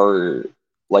struggles are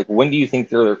like, when do you think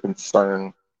they're their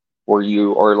concern for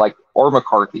you, or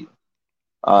McCarthy?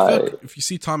 If you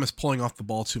see Thomas pulling off the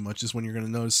ball too much is when you're going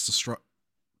to notice the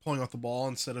pulling off the ball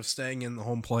instead of staying in the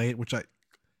home plate,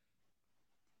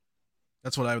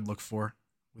 that's what I would look for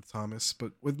with Thomas.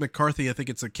 But with McCarthy, I think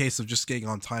it's a case of just getting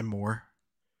on time more.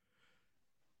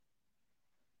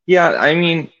 Yeah, I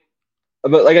mean,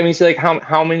 but like, I mean, so like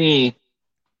how many,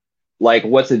 like,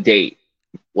 what's a date?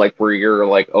 Like where you're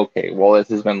like, okay, well, this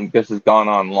has gone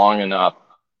on long enough.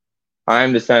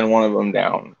 Time to send one of them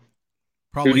down.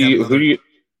 Probably who do you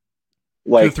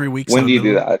like? 2 or 3 weeks. When do you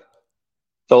do that?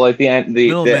 So like the end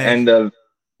of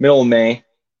middle of May.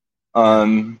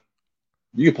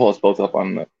 You can pull us both up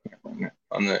on the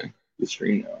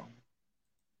stream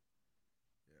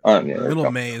now. Yeah, middle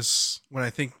of May is when I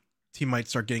think team might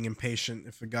start getting impatient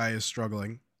if the guy is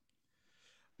struggling.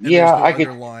 And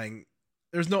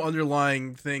there's no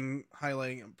underlying thing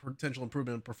highlighting potential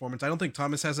improvement in performance. I don't think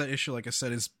Thomas has that issue. Like I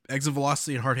said, his exit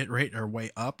velocity and hard hit rate are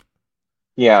way up.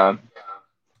 Yeah.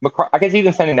 I guess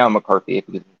even sending down McCarthy if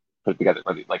we could put it together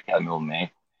by like the middle of May.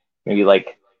 Maybe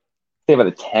like say about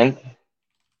the 10th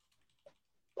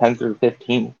or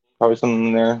 15th, probably something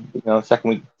in there.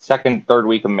 Third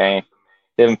week of May.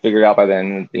 They haven't figured it out by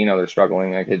then. They're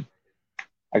struggling. I could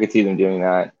see them doing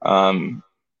that.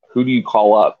 Who do you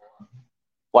call up?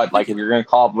 What, like if you're going to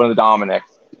call up one of the Dominics,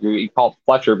 you call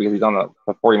Fletcher because he's on the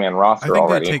 40-man roster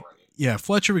already.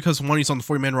 Fletcher because one, he's on the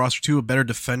 40-man roster, two, a better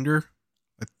defender.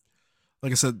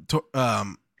 Like I said,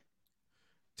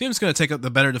 team's going to take up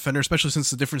the better defender, especially since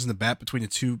the difference in the bat between the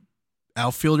two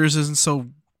outfielders isn't so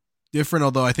different.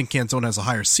 Although I think Canzone has a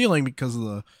higher ceiling because of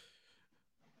the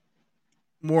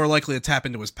more likely to tap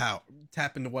into his power,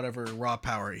 tap into whatever raw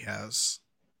power he has.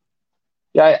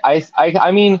 Yeah,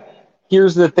 I mean,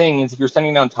 here's the thing: is if you're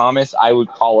sending down Thomas, I would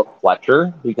call up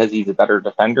Fletcher because he's a better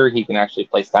defender. He can actually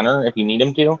play center if you need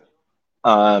him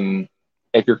to.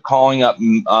 If you're calling up,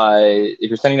 if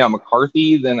you're sending down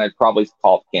McCarthy, then I'd probably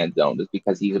call up Canzone just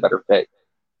because he's a better fit.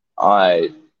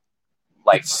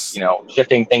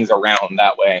 Shifting things around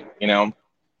that way,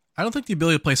 I don't think the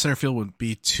ability to play center field would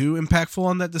be too impactful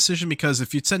on that decision because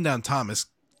if you send down Thomas,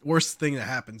 worst thing that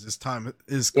happens is Corbin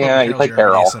you play Carroll's your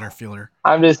Carroll. everyday center fielder.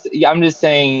 I'm just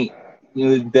saying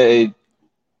the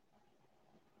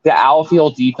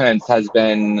outfield defense has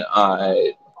been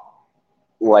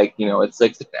it's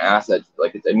like such an asset.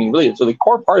 Like really, so the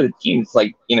core part of the team is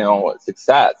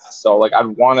success. So like I'd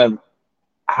want to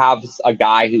have a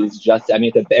guy who's just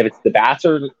if it's the bats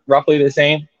are roughly the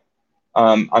same,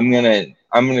 I'm gonna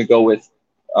go with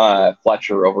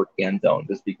Fletcher over Canzone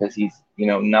just because he's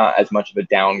not as much of a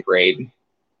downgrade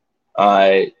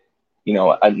in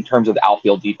terms of the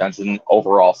outfield defense in an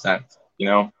overall sense,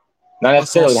 not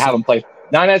necessarily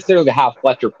to have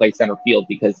Fletcher play center field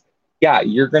because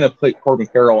you're going to put Corbin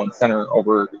Carroll in center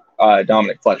over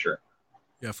Dominic Fletcher.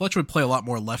 Yeah, Fletcher would play a lot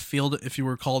more left field if you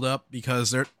were called up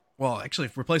because actually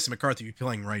if replacing McCarthy, you'd be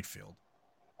playing right field.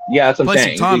 Yeah, that's what I'm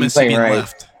saying. Thomas would be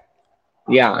left.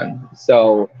 Yeah,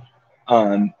 so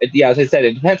as I said,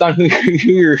 it depends on who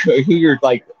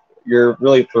you're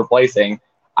really replacing.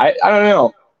 I don't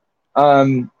know.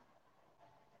 And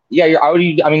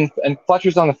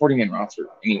Fletcher's on the 40-man roster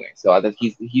anyway, so I think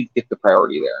he gets the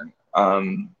priority there.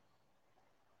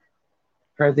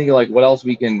 Trying to think of what else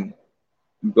we can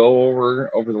go over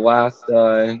the last.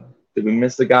 Did we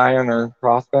miss the guy on our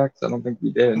prospects? I don't think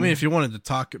we did. I mean, if you wanted to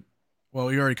talk, well,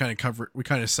 we already kind of covered. We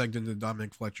kind of segged into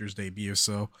Dominic Fletcher's debut,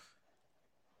 so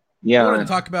yeah. I wanted to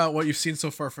talk about what you've seen so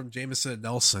far from Jameson and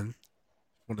Nelson.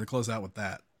 I wanted to close out with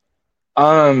that.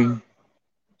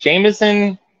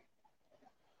 Jameson,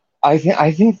 I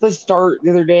think the start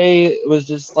the other day was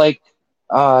just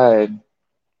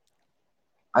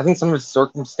I think some of his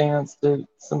circumstance to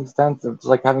some extent of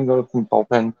just having to go from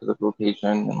bullpen to the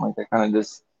rotation and that kind of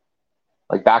just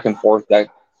back and forth that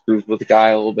screws with the guy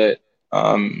a little bit.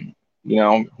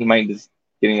 He might just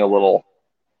getting a little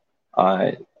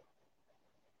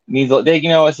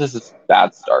it's just a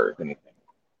bad start if anything.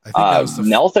 I think that was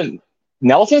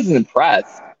Nelson's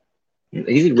impressed.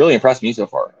 He's really impressed me so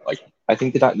far. I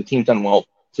think the team's done well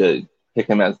to pick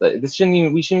him as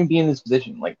we shouldn't be in this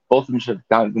position. Both of them should have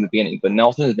gotten from the beginning, but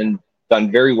Nelson has been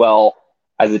done very well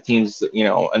as the team's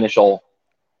initial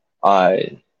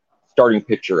starting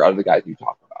pitcher out of the guys you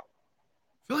talked about.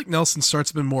 I feel like Nelson's starts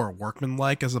have been more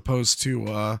workmanlike as opposed to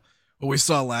what we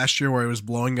saw last year where he was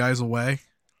blowing guys away.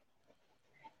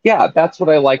 Yeah, that's what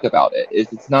I like about it.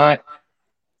 Is it's not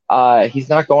he's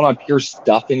not going on pure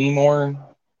stuff anymore.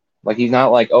 He's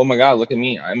not oh my god, look at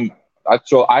me, I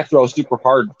throw super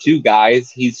hard to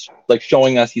guys. He's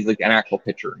showing us he's an actual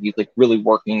pitcher. He's really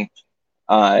working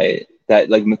that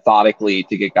methodically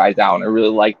to get guys out. And I really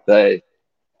like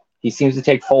he seems to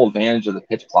take full advantage of the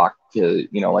pitch clock to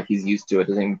he's used to. It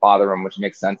doesn't even bother him, which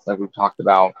makes sense we've talked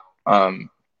about. I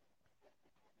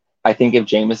think if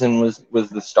Jameson was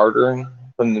the starter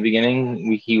from the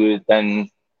beginning, he would then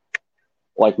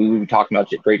we would be talking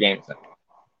about Trey Jameson.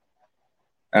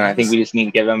 And I think we just need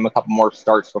to give him a couple more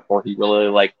starts before he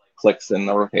really clicks in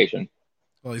the rotation.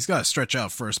 Well, he's got to stretch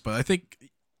out first, but I think,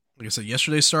 like I said,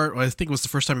 yesterday's start, I think it was the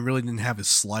first time he really didn't have his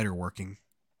slider working.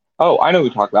 Oh, I know who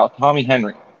we talked about. Tommy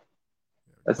Henry.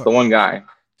 That's the one guy.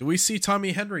 Do we see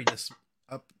Tommy Henry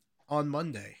up on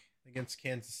Monday against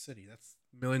Kansas City? That's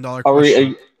 $1 million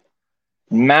question.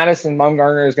 Madison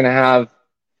Bumgarner is going to have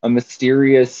a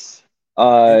mysterious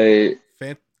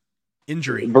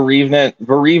injury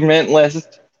bereavement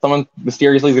list. Someone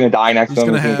mysteriously is going to die next to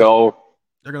him. He's going to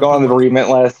go on the bereavement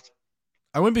list.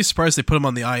 I wouldn't be surprised they put him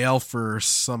on the IL for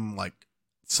some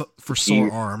for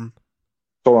sore arm.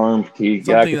 Sore arm fatigue.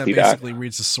 Something that basically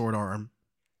reads a sore arm.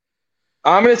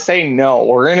 I'm going to say no.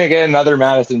 We're going to get another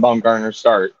Madison Bumgarner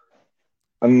start.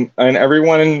 And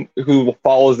everyone who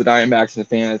follows the Diamondbacks and the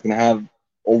fan is going to have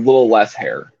a little less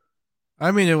hair. I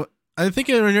mean, I think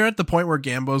when you're at the point where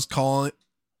Gambo's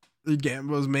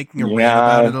making a rant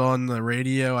about it on the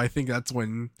radio, I think that's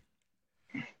when.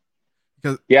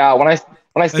 When I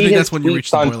see his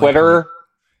tweets on Twitter,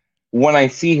 I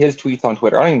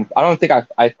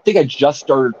think I just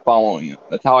started following him.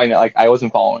 That's how I know. I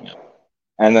wasn't following him,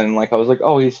 and then I was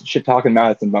oh, he's shit talking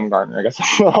Madison Bumgarner. I guess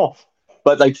well,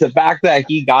 but the fact that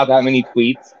he got that many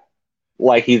tweets,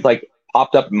 he's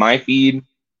popped up in my feed.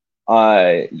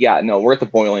 We're at the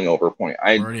boiling over point.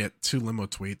 We're already at 2 limo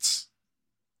tweets.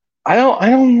 I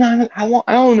don't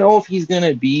know if he's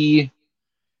gonna be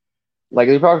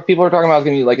people are talking about it's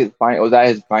gonna be his final. Was that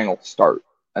his final start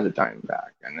as a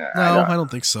Diamondback? And I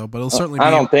don't think so. But it'll certainly be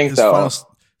his final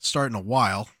start in a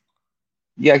while.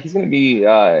 Yeah, he's gonna be.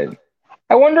 I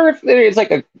wonder if there's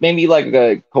maybe a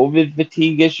COVID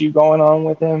fatigue issue going on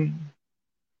with him.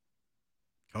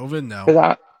 COVID,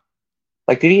 no.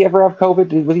 Did he ever have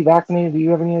COVID? Was he vaccinated? Do you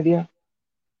have any idea?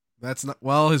 That's not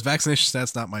well. His vaccination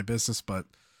stats not my business, but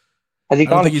Has he I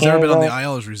don't gone think to he's ever been on the Canada?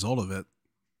 IL as a result of it.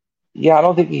 Yeah, I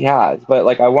don't think he has. But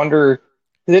like, I wonder.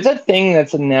 There's a thing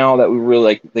that's now that we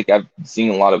really like. I've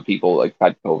seen a lot of people like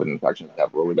had COVID infections that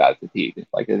have really bad fatigue.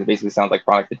 It's like it basically sounds like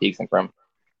chronic fatigue syndrome,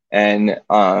 and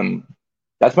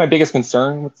that's my biggest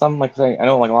concern with some. Like I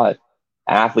know like a lot of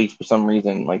athletes for some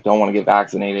reason like don't want to get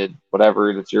vaccinated.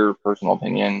 Whatever, that's your personal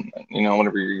opinion.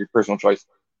 Whatever your personal choice.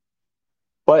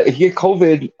 But if you get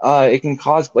COVID, it can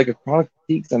cause like a chronic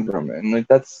fatigue syndrome, and like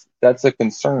that's a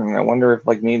concern. I wonder if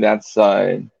like maybe that's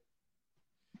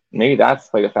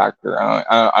like a factor.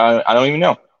 I don't even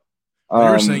know. Well,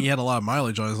 you were saying he Um, had a lot of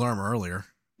mileage on his arm earlier.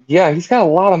 yeah, he's got a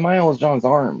lot of miles on his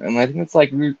arm, and I think it's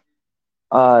like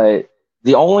uh,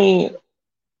 the only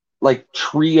like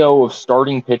trio of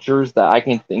starting pitchers that I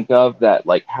can think of that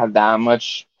like had that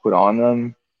much put on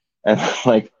them, and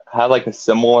like had like a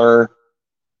similar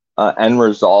end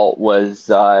result was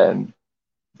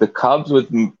the Cubs with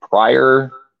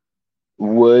Pryor,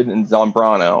 Wood, and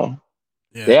Zambrano.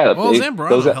 They Yeah. had a Well, big those.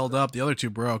 Zambrano held up. The other two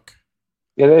broke.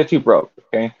 Yeah, the other two broke.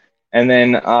 Okay, and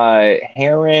then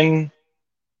Heron,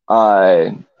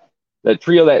 uh, the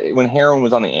trio that when Heron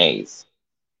was on the A's.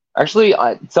 Actually,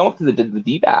 some up to the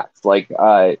D-backs, like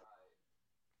him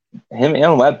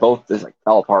and Webb both just like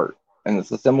fell apart, and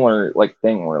it's a similar like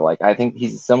thing where like I think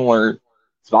he's a similar.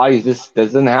 His body just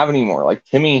doesn't have anymore. Like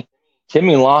Timmy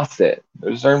lost it.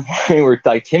 There's a certain point where it's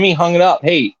like Timmy hung it up.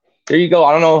 Hey, there you go.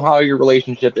 I don't know how your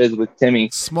relationship is with Timmy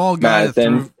Small guy that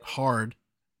Madison. threw hard,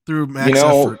 threw You max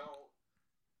know,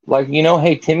 effort.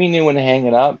 hey, Timmy knew when to hang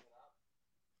it up.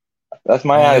 That's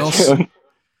my Yeah, attitude.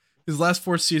 his last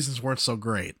 4 seasons weren't so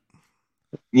great.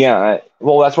 Yeah,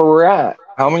 well, that's where we're at.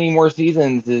 How many more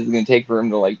seasons is it going to take for him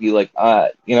to like be like,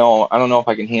 I don't know if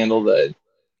I can handle the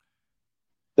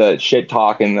shit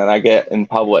talking that I get in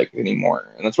public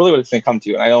anymore. And that's really what it's going to come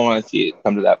to. And I don't want to see it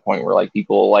come to that point where like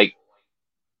people like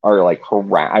are like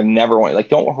harass. I never want like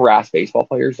don't harass baseball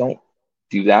players. Don't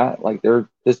do that. Like they're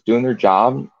just doing their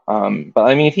job. But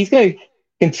I mean, if he's going to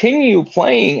continue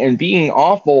playing and being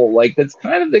awful, like that's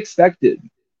kind of expected.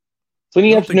 So when I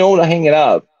you don't have to think know to hang it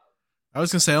up. I was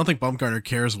gonna say I don't think Bumgarner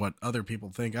cares what other people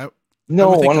think. I would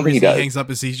No, think I the don't think he reason he does. hangs up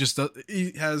is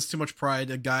he has too much pride.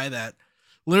 A guy that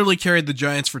literally carried the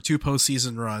Giants for 2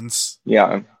 postseason runs,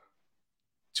 Yeah.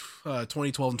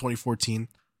 2012 and 2014.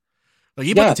 Like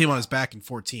he put Yeah. the team on his back in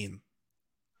 14.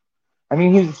 I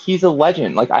mean, he's a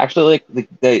legend. Like I actually like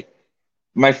the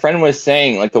my friend was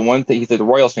saying like the one thing he's like the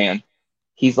Royals fan.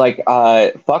 He's like,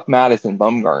 fuck Madison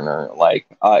Bumgarner. Like,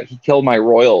 he killed my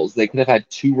Royals. They could have had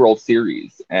 2 World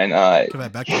Series, and Could have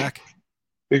had back to back.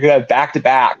 they could have back to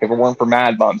back if it weren't for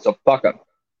Mad Bum. So fuck him.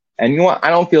 And you know what?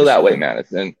 I don't feel that way,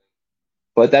 Madison.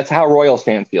 But that's how Royals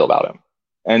fans feel about him.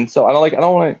 And so I don't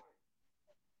want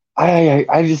to.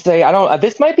 I just say I don't.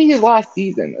 This might be his last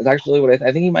season. Is actually what I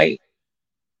think he might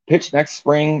pitch next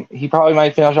spring. He probably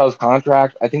might finish out his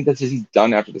contract. I think that's just he's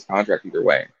done after this contract either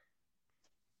way.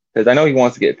 Because I know he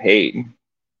wants to get paid.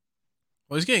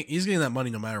 Well, he's getting that money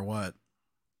no matter what.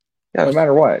 Yeah, no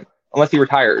matter what. Unless he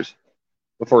retires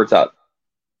before it's up.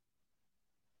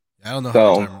 I don't know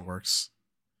how So, retirement works.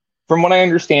 from what I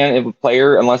understand, if a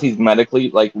player, unless he's medically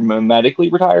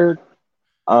retired,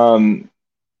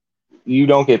 you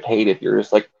don't get paid if you're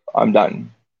just like, I'm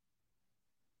done.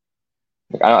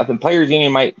 Like, I think players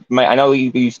union might I know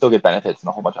you still get benefits and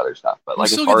a whole bunch of other stuff, but You like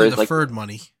as still far get as the like deferred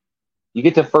money. you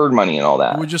get deferred money and all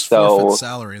that. You would just so forfeit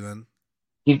salary then.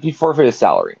 you forfeit his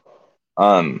salary.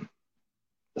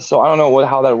 So I don't know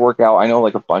how that would work out. I know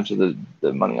like a bunch of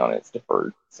the money on it's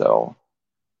deferred. So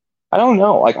I don't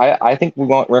know. Like I think we're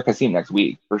gonna see him next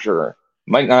week for sure.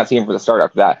 Might not see him for the start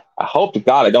after that. I hope to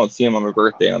God I don't see him on my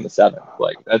birthday on the 7th.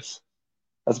 Like that's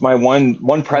my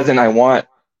one present I want.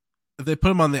 If they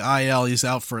put him on the IL, he's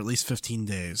out for at least 15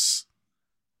 days.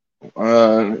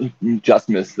 He just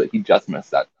missed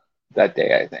that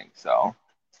day, I think. So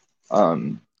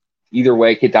either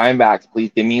way, kid Diamondbacks, please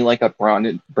give me like a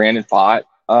Brandon Pfaadt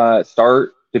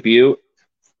start debut,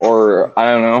 or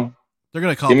I don't know. They're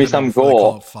gonna call Give me Henry some before they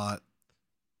goal. call it Fott.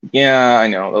 Yeah, I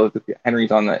know.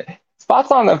 Henry's on the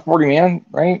spot's on the 40 man,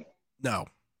 right? No,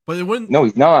 but it wouldn't. No,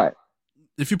 he's not.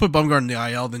 If you put Bumgarner in the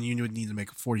IL, then you would need to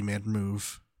make a 40-man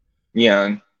move.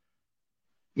 Yeah,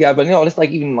 but no, just like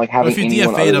even like having if you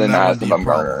anyone DFA'd other him, than that wouldn't Madison be a Bumgarner.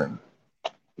 problem.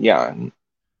 Yeah,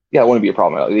 it wouldn't be a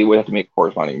problem. They would have to make a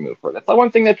corresponding move for it. That's the one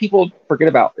thing that people forget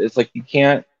about. It's like you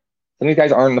can't. Some of these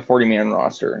guys aren't in the 40-man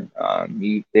roster.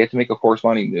 They have to make a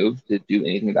corresponding move to do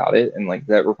anything about it, and like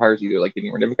that requires either like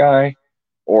getting rid of a guy,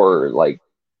 or like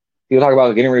people talk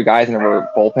about getting rid of guys in the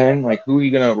bullpen. Like who are you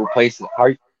going to replace? Who are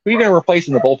you going to replace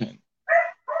in the bullpen?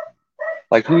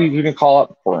 Like who you can call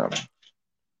up for him?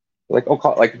 Like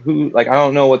who? Like I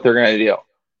don't know what they're gonna do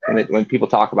when people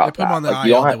talk about They put him on the like,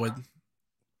 IL. They would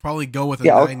probably go with a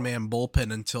 9-man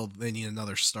bullpen until they need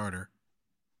another starter.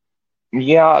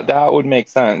 Yeah, that would make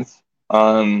sense.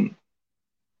 Who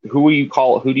do you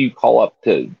call up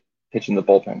to pitch in the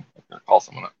bullpen? Call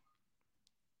someone up.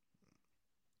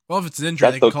 Well, if it's an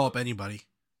injury, they can call up anybody.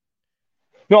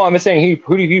 No, I'm just saying,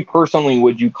 who do you personally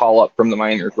would you call up from the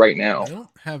minors right now? They don't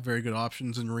have very good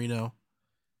options in Reno.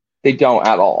 They don't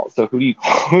at all. So who do you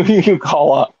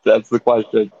call up? That's the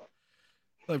question.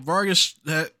 Like Vargas,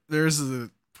 there's a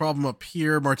problem up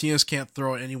here. Martinez can't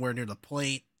throw it anywhere near the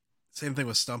plate. Same thing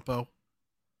with Stumpo.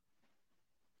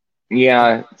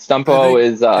 Yeah, Stumpo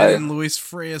is. And Luis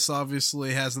Frias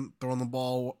obviously hasn't thrown the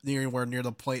ball anywhere near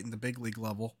the plate in the big league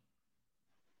level.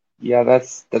 Yeah,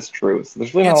 that's true. So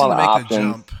there's really not a lot of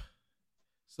options.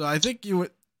 So I think you would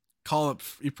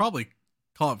you'd probably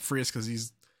call up Frias because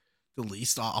he's the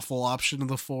least awful option of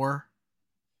the four.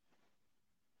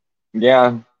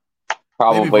 Yeah,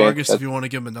 probably. Maybe Vargas if you want to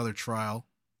give him another trial.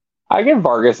 I give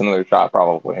Vargas another shot,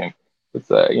 probably.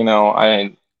 It's I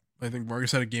think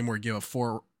Vargas had a game where he gave up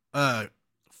four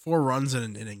runs in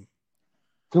an inning.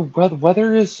 The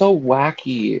weather is so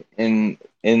wacky in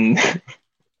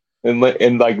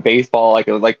like baseball,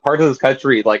 like parts of this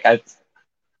country, like I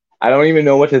don't even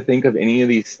know what to think of any of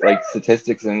these like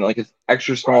statistics and like it's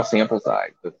extra small sample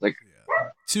size. It's like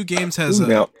 2 games has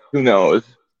who knows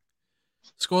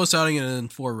scoreless outing and then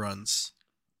 4 runs.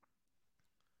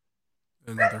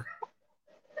 Another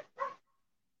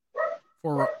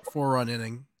 4-run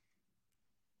inning.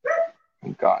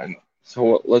 God.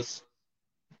 So let's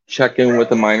check in with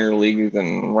the minor leagues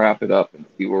and wrap it up and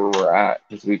see where we're at,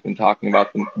 because we've been talking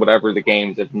about whatever the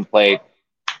games have been played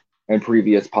in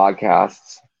previous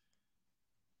podcasts.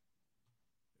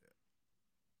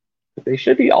 But they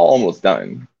should be all almost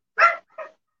done.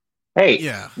 Hey,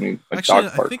 yeah. Actually,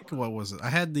 I think what was it? I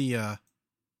had the.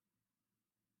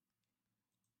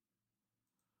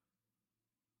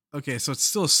 Okay, so it's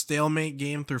still a stalemate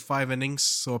game through 5 innings.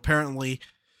 So apparently,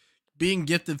 being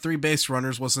gifted 3 base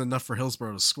runners wasn't enough for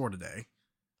Hillsborough to score today.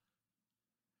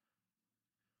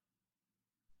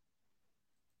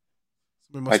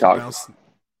 Somebody must have bounced.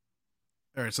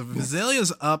 All right, so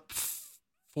Vizelia's up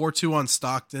 4-2 on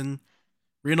Stockton.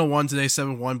 Reno won today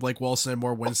 7-1. Blake Wilson had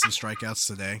more wins than strikeouts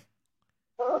today.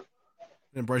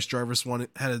 And Bryce Jarvis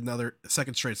had another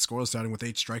second straight scoreless outing with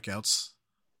 8 strikeouts.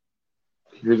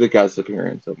 Here's a guest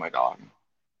appearance of my dog.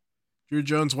 Drew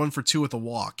Jones 1 for 2 with a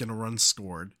walk and a run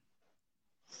scored.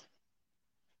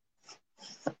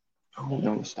 Oh,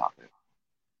 no, stop it.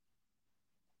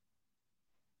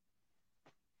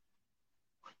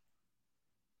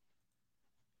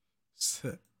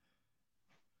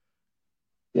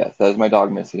 Yes, that is my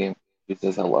dog Missy. She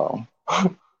says hello.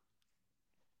 So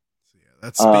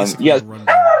that's basically the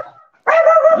rundown.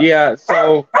 Yeah,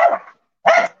 so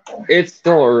it's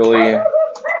still early.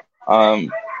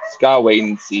 Just gotta wait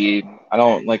and see. I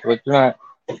don't like they're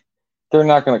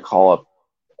not gonna call up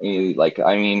any, like,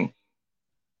 I mean,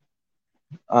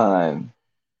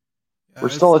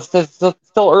 it's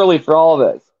still early for all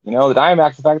of this. You know, the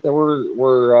Diamondbacks, the fact that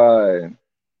we're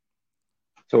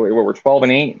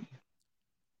 12-8.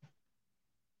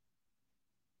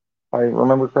 If I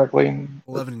remember correctly,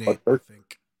 11-8, I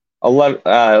think.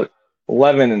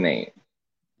 11-8,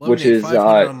 which is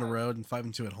 500 on the road and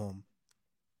 5-2 at home.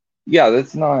 Yeah,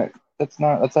 that's fantastic.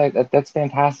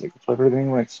 It's what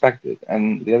everyone expected.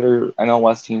 And the other NL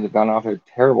West teams have gone off a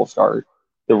terrible start.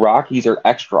 The Rockies are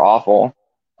extra awful.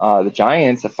 The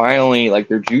Giants have finally, like,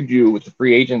 their juju with the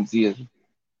free agency has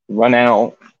run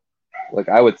out. Like,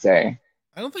 I would say.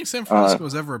 I don't think San Francisco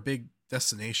was ever a big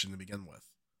destination to begin with.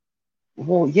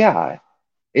 Well, yeah,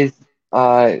 they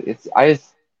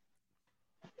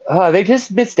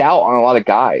just missed out on a lot of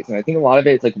guys, and I think a lot of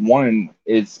it is like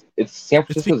it's San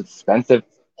Francisco's expensive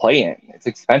play-in. It's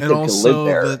expensive to live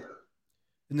there.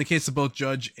 In the case of both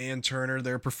Judge and Turner,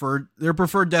 their preferred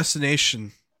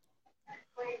destination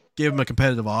gave them a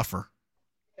competitive offer.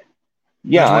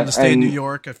 Yeah, Judge wanted to stay in New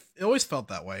York. It always felt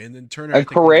that way, and then Turner and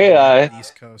Correa, the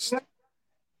East Coast.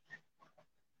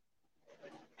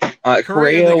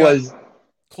 Correa was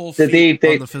cold feet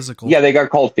on the physical. Yeah, they got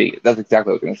cold feet. That's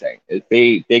exactly what I was going to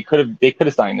say. They could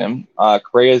have signed him.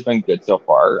 Correa's been good so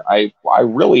far. I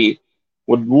really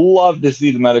would love to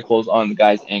see the medicals on the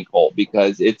guy's ankle,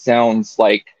 because it sounds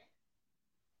like,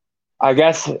 I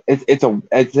guess it's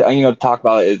talk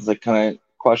about it's like kind of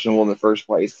questionable in the first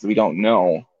place because we don't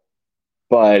know.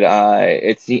 But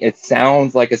it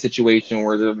sounds like a situation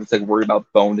where they're just like worried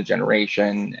about bone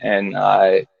degeneration and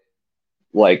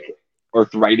like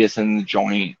arthritis in the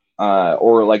joint.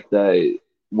 or like the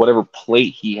whatever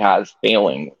plate he has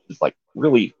failing, which is like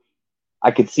really,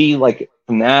 I could see like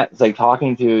from that, it's like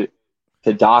talking to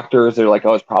doctors, they're like,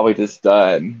 oh, it's probably just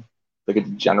like a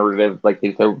degenerative, like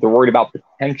they're worried about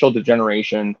potential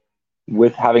degeneration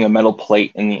with having a metal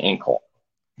plate in the ankle.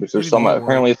 Which there's some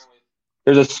apparently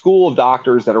there's a school of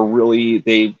doctors that are really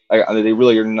they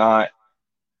really are not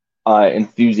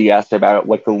enthusiastic about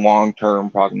like the long-term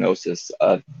prognosis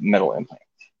of metal implants.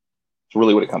 It's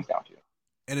really what it comes down to.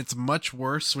 And it's much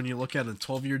worse when you look at a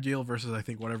 12-year deal versus I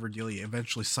think whatever deal he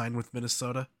eventually signed with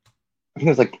Minnesota. I think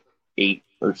it was like 8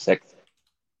 or 6, something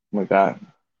like that.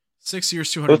 6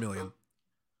 years, $200 million.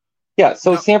 Yeah,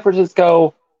 so San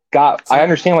Francisco I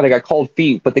understand why they got cold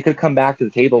feet, but they could come back to the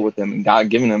table with them and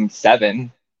given them 7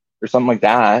 or something like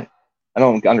that. I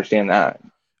don't understand that.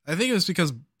 I think it was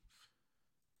because,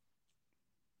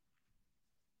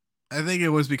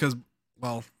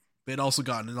 well, they'd also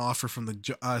gotten an offer from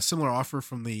the similar offer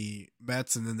from the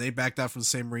Mets, and then they backed out for the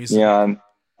same reason. Yeah.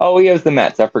 Oh, he was the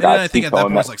Mets. I forgot. And I think at that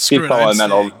point, I was like, screw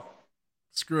it.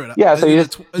 Screw it. Yeah, and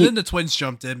then the Twins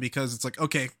jumped in because it's like,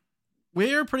 okay,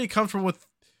 we're pretty comfortable with,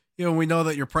 we know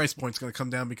that your price point's going to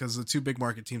come down because the 2 big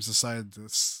market teams decided to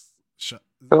shut.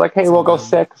 They're like, hey, we'll go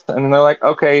 6th. And they're like,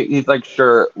 okay. He's like,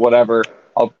 sure, whatever.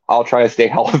 I'll try to stay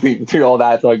healthy through all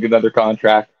that so I get another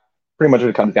contract. Pretty much what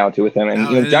it comes down to with him.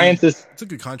 And Giants is, it's a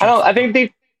good contract. I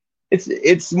think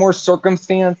it's more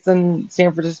circumstance than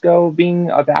San Francisco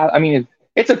being a bad. I mean,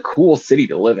 it's a cool city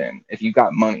to live in if you've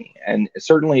got money. And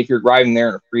certainly if you're driving there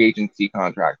in a free agency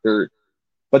contract,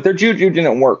 but their juju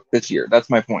didn't work this year. That's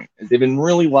my point. They've been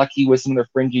really lucky with some of their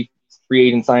fringy free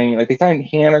agent signing. Like they signed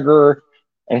Haniger,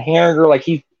 and Haniger, like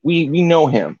we know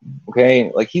him. Okay,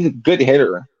 like he's a good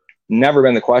hitter. Never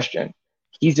been the question.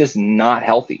 He's just not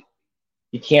healthy.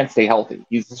 He can't stay healthy.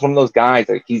 He's just one of those guys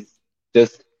that he's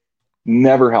just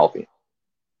never healthy.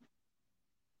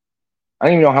 I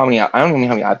don't even know how many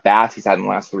at bats he's had in the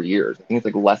last 3 years. I think it's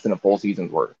like less than a full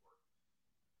season's worth.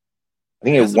 I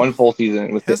think he had 1 full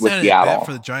season with Seattle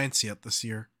for the Giants yet this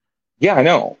year. Yeah, I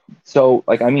know. So,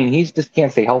 like, I mean, he just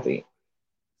can't stay healthy.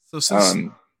 So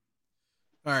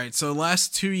all right. So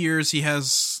last 2 years, he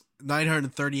has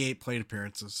 938 plate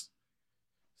appearances,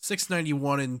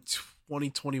 691 in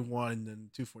 2021,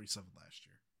 and 247 last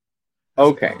year.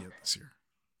 Okay. This year.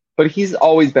 But he's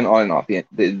always been on and off the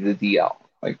DL.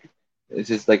 Like, it's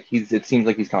just like it seems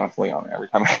like he's constantly on it. Every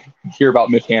time I hear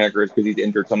about Mitch Haniger, it's because he's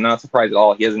injured. So I'm not surprised at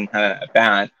all. He hasn't had a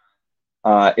bat.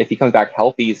 If he comes back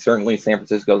healthy, certainly San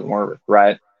Francisco is more of a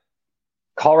threat.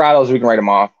 Colorado's, we can write him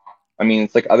off. I mean,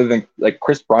 it's like other than like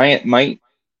Chris Bryant might,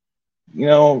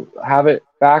 have it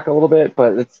back a little bit,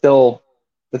 but it's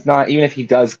not, even if he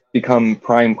does become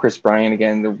prime Chris Bryant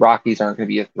again, the Rockies aren't going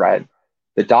to be a threat.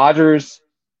 The Dodgers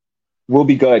will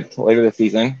be good later this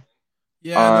season.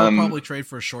 Yeah, they'll probably trade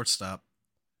for a shortstop.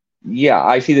 Yeah,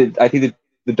 I see the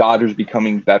Dodgers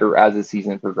becoming better as the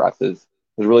season progresses.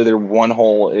 Because really, their one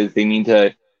hole is they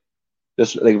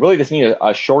really just need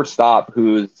a shortstop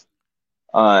who's,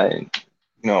 like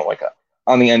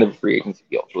on the end of a free agency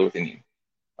deal. It's really what they need.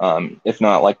 If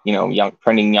not, like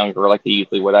trending younger, like they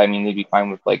usually would. I mean, they'd be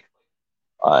fine with like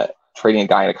trading a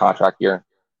guy in a contract year.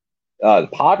 The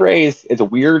Padres, it's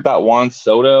weird that Juan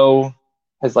Soto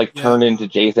has turned into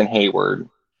Jason Hayward.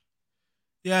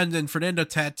 Yeah, and then Fernando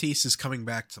Tatis is coming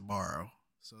back tomorrow,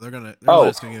 so they're gonna get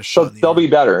a shot. So they'll be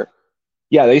better.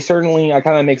 Yeah, they certainly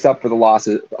kind of makes up for the loss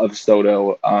of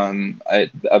Soto,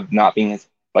 of not being his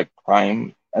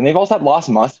prime, and they've also had lost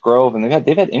Musgrove, and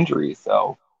they've had injuries.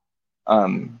 So,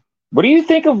 what do you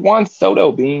think of Juan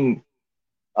Soto being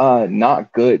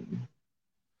not good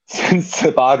since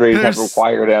the Padres have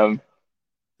required him?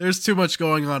 There's too much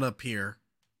going on up here.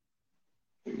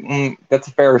 That's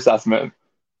a fair assessment.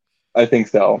 I think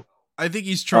so. I think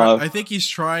he's trying. I think he's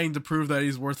trying to prove that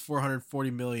he's worth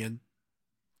 $440 million,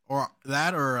 or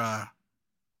I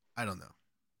don't know.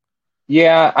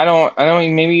 Yeah, I don't.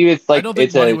 Maybe it's I don't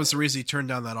think money was the reason he turned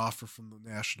down that offer from the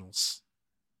Nationals.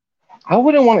 I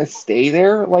wouldn't want to stay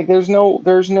there. There was no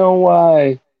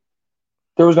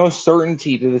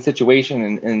certainty to the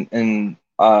situation in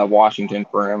Washington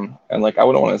for him, and I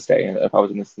wouldn't want to stay if I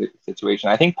was in this situation.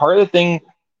 I think part of the thing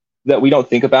that we don't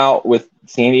think about with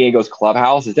San Diego's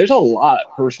clubhouse is there's a lot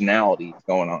of personalities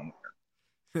going on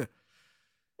there.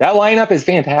 That lineup is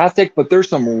fantastic, but there's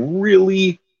some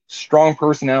really strong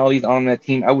personalities on that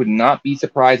team. I would not be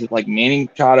surprised if Manny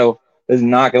Machado does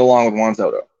not get along with Juan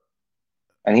Soto.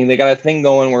 I mean, they got a thing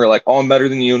going where I'm better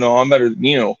than you. No, I'm better than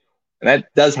you. And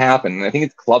that does happen. And I think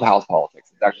it's clubhouse politics.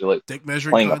 It's actually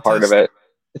playing a part of it.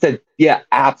 Yeah,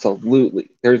 absolutely.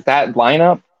 There's that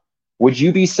lineup. Would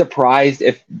you be surprised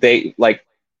if they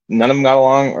none of them got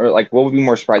along, or like what would be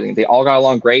more surprising? They all got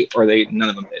along great, or none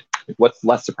of them did. Like, what's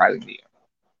less surprising to you?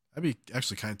 I'd be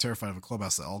actually kind of terrified of a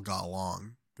clubhouse that all got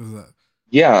along.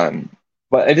 Yeah,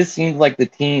 but it just seems like the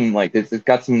team, like it's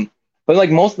got some, but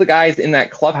like most of the guys in that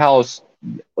clubhouse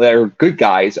that are good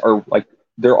guys are like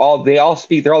they're all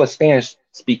the Spanish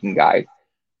speaking guys,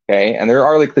 okay, and there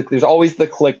are like there's always the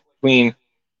click between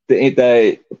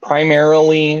the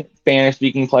primarily Spanish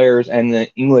speaking players and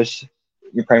the English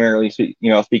primarily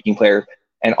speaking players,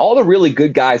 and all the really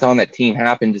good guys on that team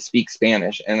happen to speak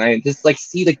Spanish, and I just like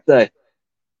see like the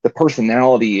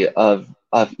personality of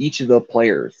each of the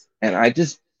players, and I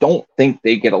just don't think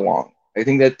they get along. I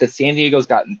think that the San Diego's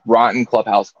got rotten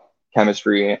clubhouse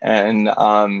chemistry, and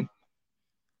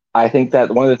I think that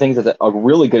one of the things that's a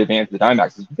really good advantage of the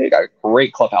Diamondbacks is they got a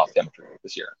great clubhouse chemistry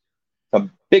this year. It's a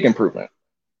big improvement.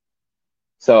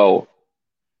 So,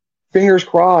 fingers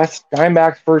crossed,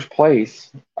 Diamondbacks first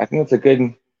place. I think that's a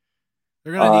good.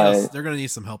 They're gonna need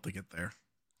some help to get there.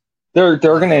 They're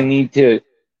gonna need to.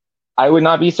 I would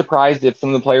not be surprised if some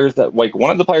of the players that, like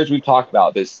one of the players we've talked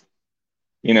about this,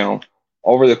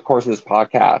 over the course of this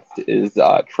podcast is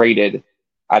traded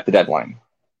at the deadline.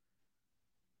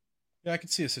 Yeah, I could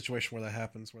see a situation where that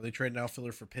happens, where they trade an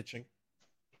outfielder for pitching.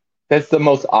 That's the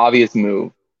most obvious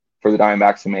move for the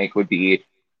Diamondbacks to make would be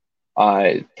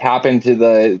tap into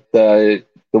the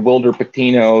Wilder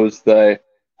Patinos, the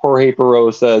Jorge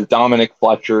Perosa, Dominic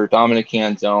Fletcher, Dominic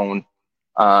Canzone.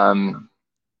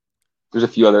 There's a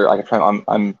few other.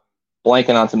 I'm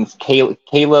blanking on some.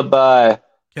 Caleb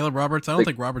Roberts. I don't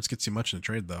think Roberts gets you much in the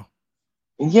trade though.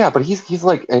 Yeah, but he's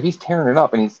like if he's tearing it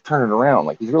up and he's turning it around,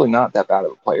 like he's really not that bad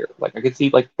of a player. Like I could see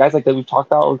like guys like that we've talked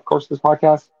about over the course of this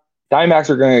podcast. Diamondbacks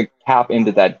are going to tap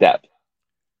into that depth.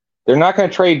 They're not going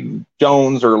to trade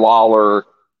Jones or Lawler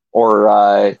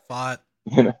or Fott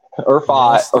or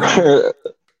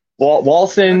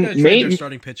Walson. Maybe their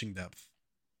starting pitching depth.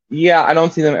 Yeah, I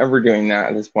don't see them ever doing that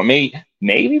at this point.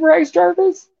 Maybe Bryce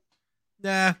Jarvis.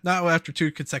 Nah, not after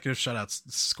 2 consecutive shutouts,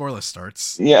 scoreless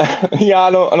starts. Yeah, I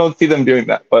don't see them doing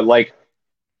that. But like,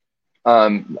 I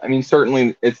mean,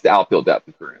 certainly it's the outfield depth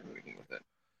that we're moving with it.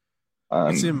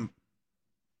 I see him.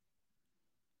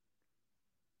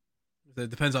 It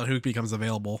depends on who becomes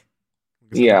available.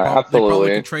 Yeah, absolutely. They probably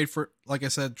can trade for, like I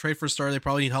said, trade for a star. They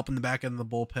probably need help in the back end of the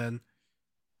bullpen.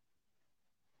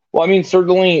 Well, I mean,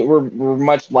 certainly we're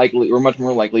much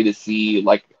more likely to see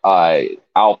like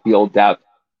outfield depth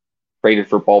traded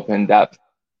for bullpen depth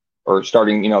or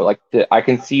starting. I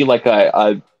can see like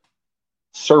a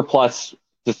surplus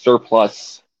to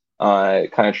surplus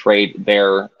kind of trade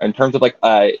there in terms of like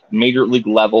a major league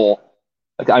level.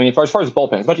 Like, I mean, as far as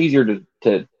bullpen, it's much easier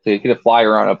to get a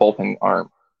flyer on a bullpen arm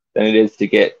than it is to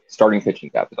get starting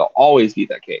pitching depth. It'll always be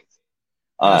that case.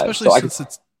 Especially since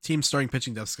it's team starting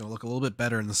pitching depth is going to look a little bit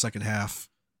better in the second half.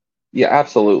 Yeah,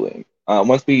 absolutely.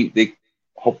 Once they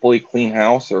hopefully clean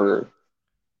house or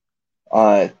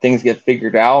things get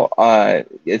figured out,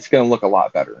 it's going to look a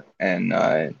lot better. And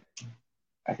I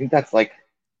think that's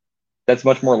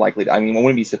much more likely. I mean, I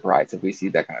wouldn't be surprised if we see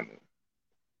that kind of move.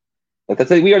 But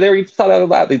that's it. We are there. We saw that a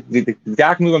lot. The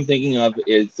exact move I'm thinking of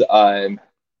is who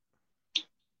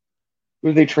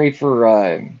did they trade for?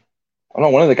 I don't know.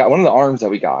 One of the arms that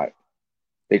we got.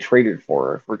 They traded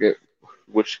for, I forget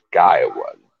which guy it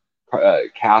was,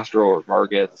 Castro or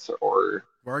Vargas or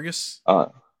Vargas.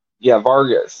 Yeah,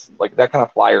 Vargas, like that kind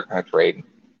of flyer kind of trade.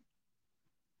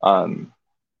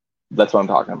 That's what I'm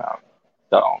talking about.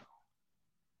 So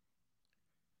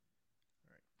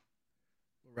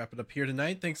we'll wrap it up here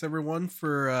tonight. Thanks everyone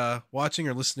for watching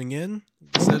or listening in.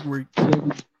 Like I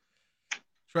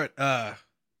said,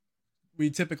 we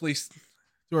typically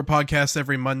do our podcast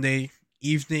every Monday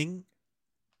evening.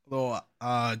 Although,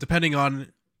 depending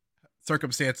on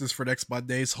circumstances for next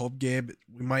Monday's home game,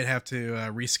 we might have to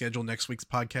reschedule next week's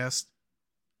podcast.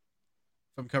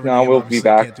 If I'm covering no, we'll be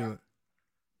back. Can't do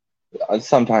it.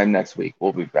 Sometime next week.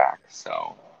 We'll be back.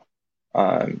 So,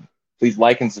 please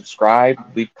like and subscribe.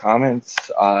 Leave comments.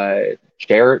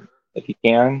 Share it if you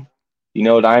can. A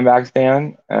Diamondbacks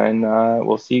fan, and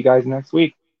we'll see you guys next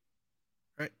week.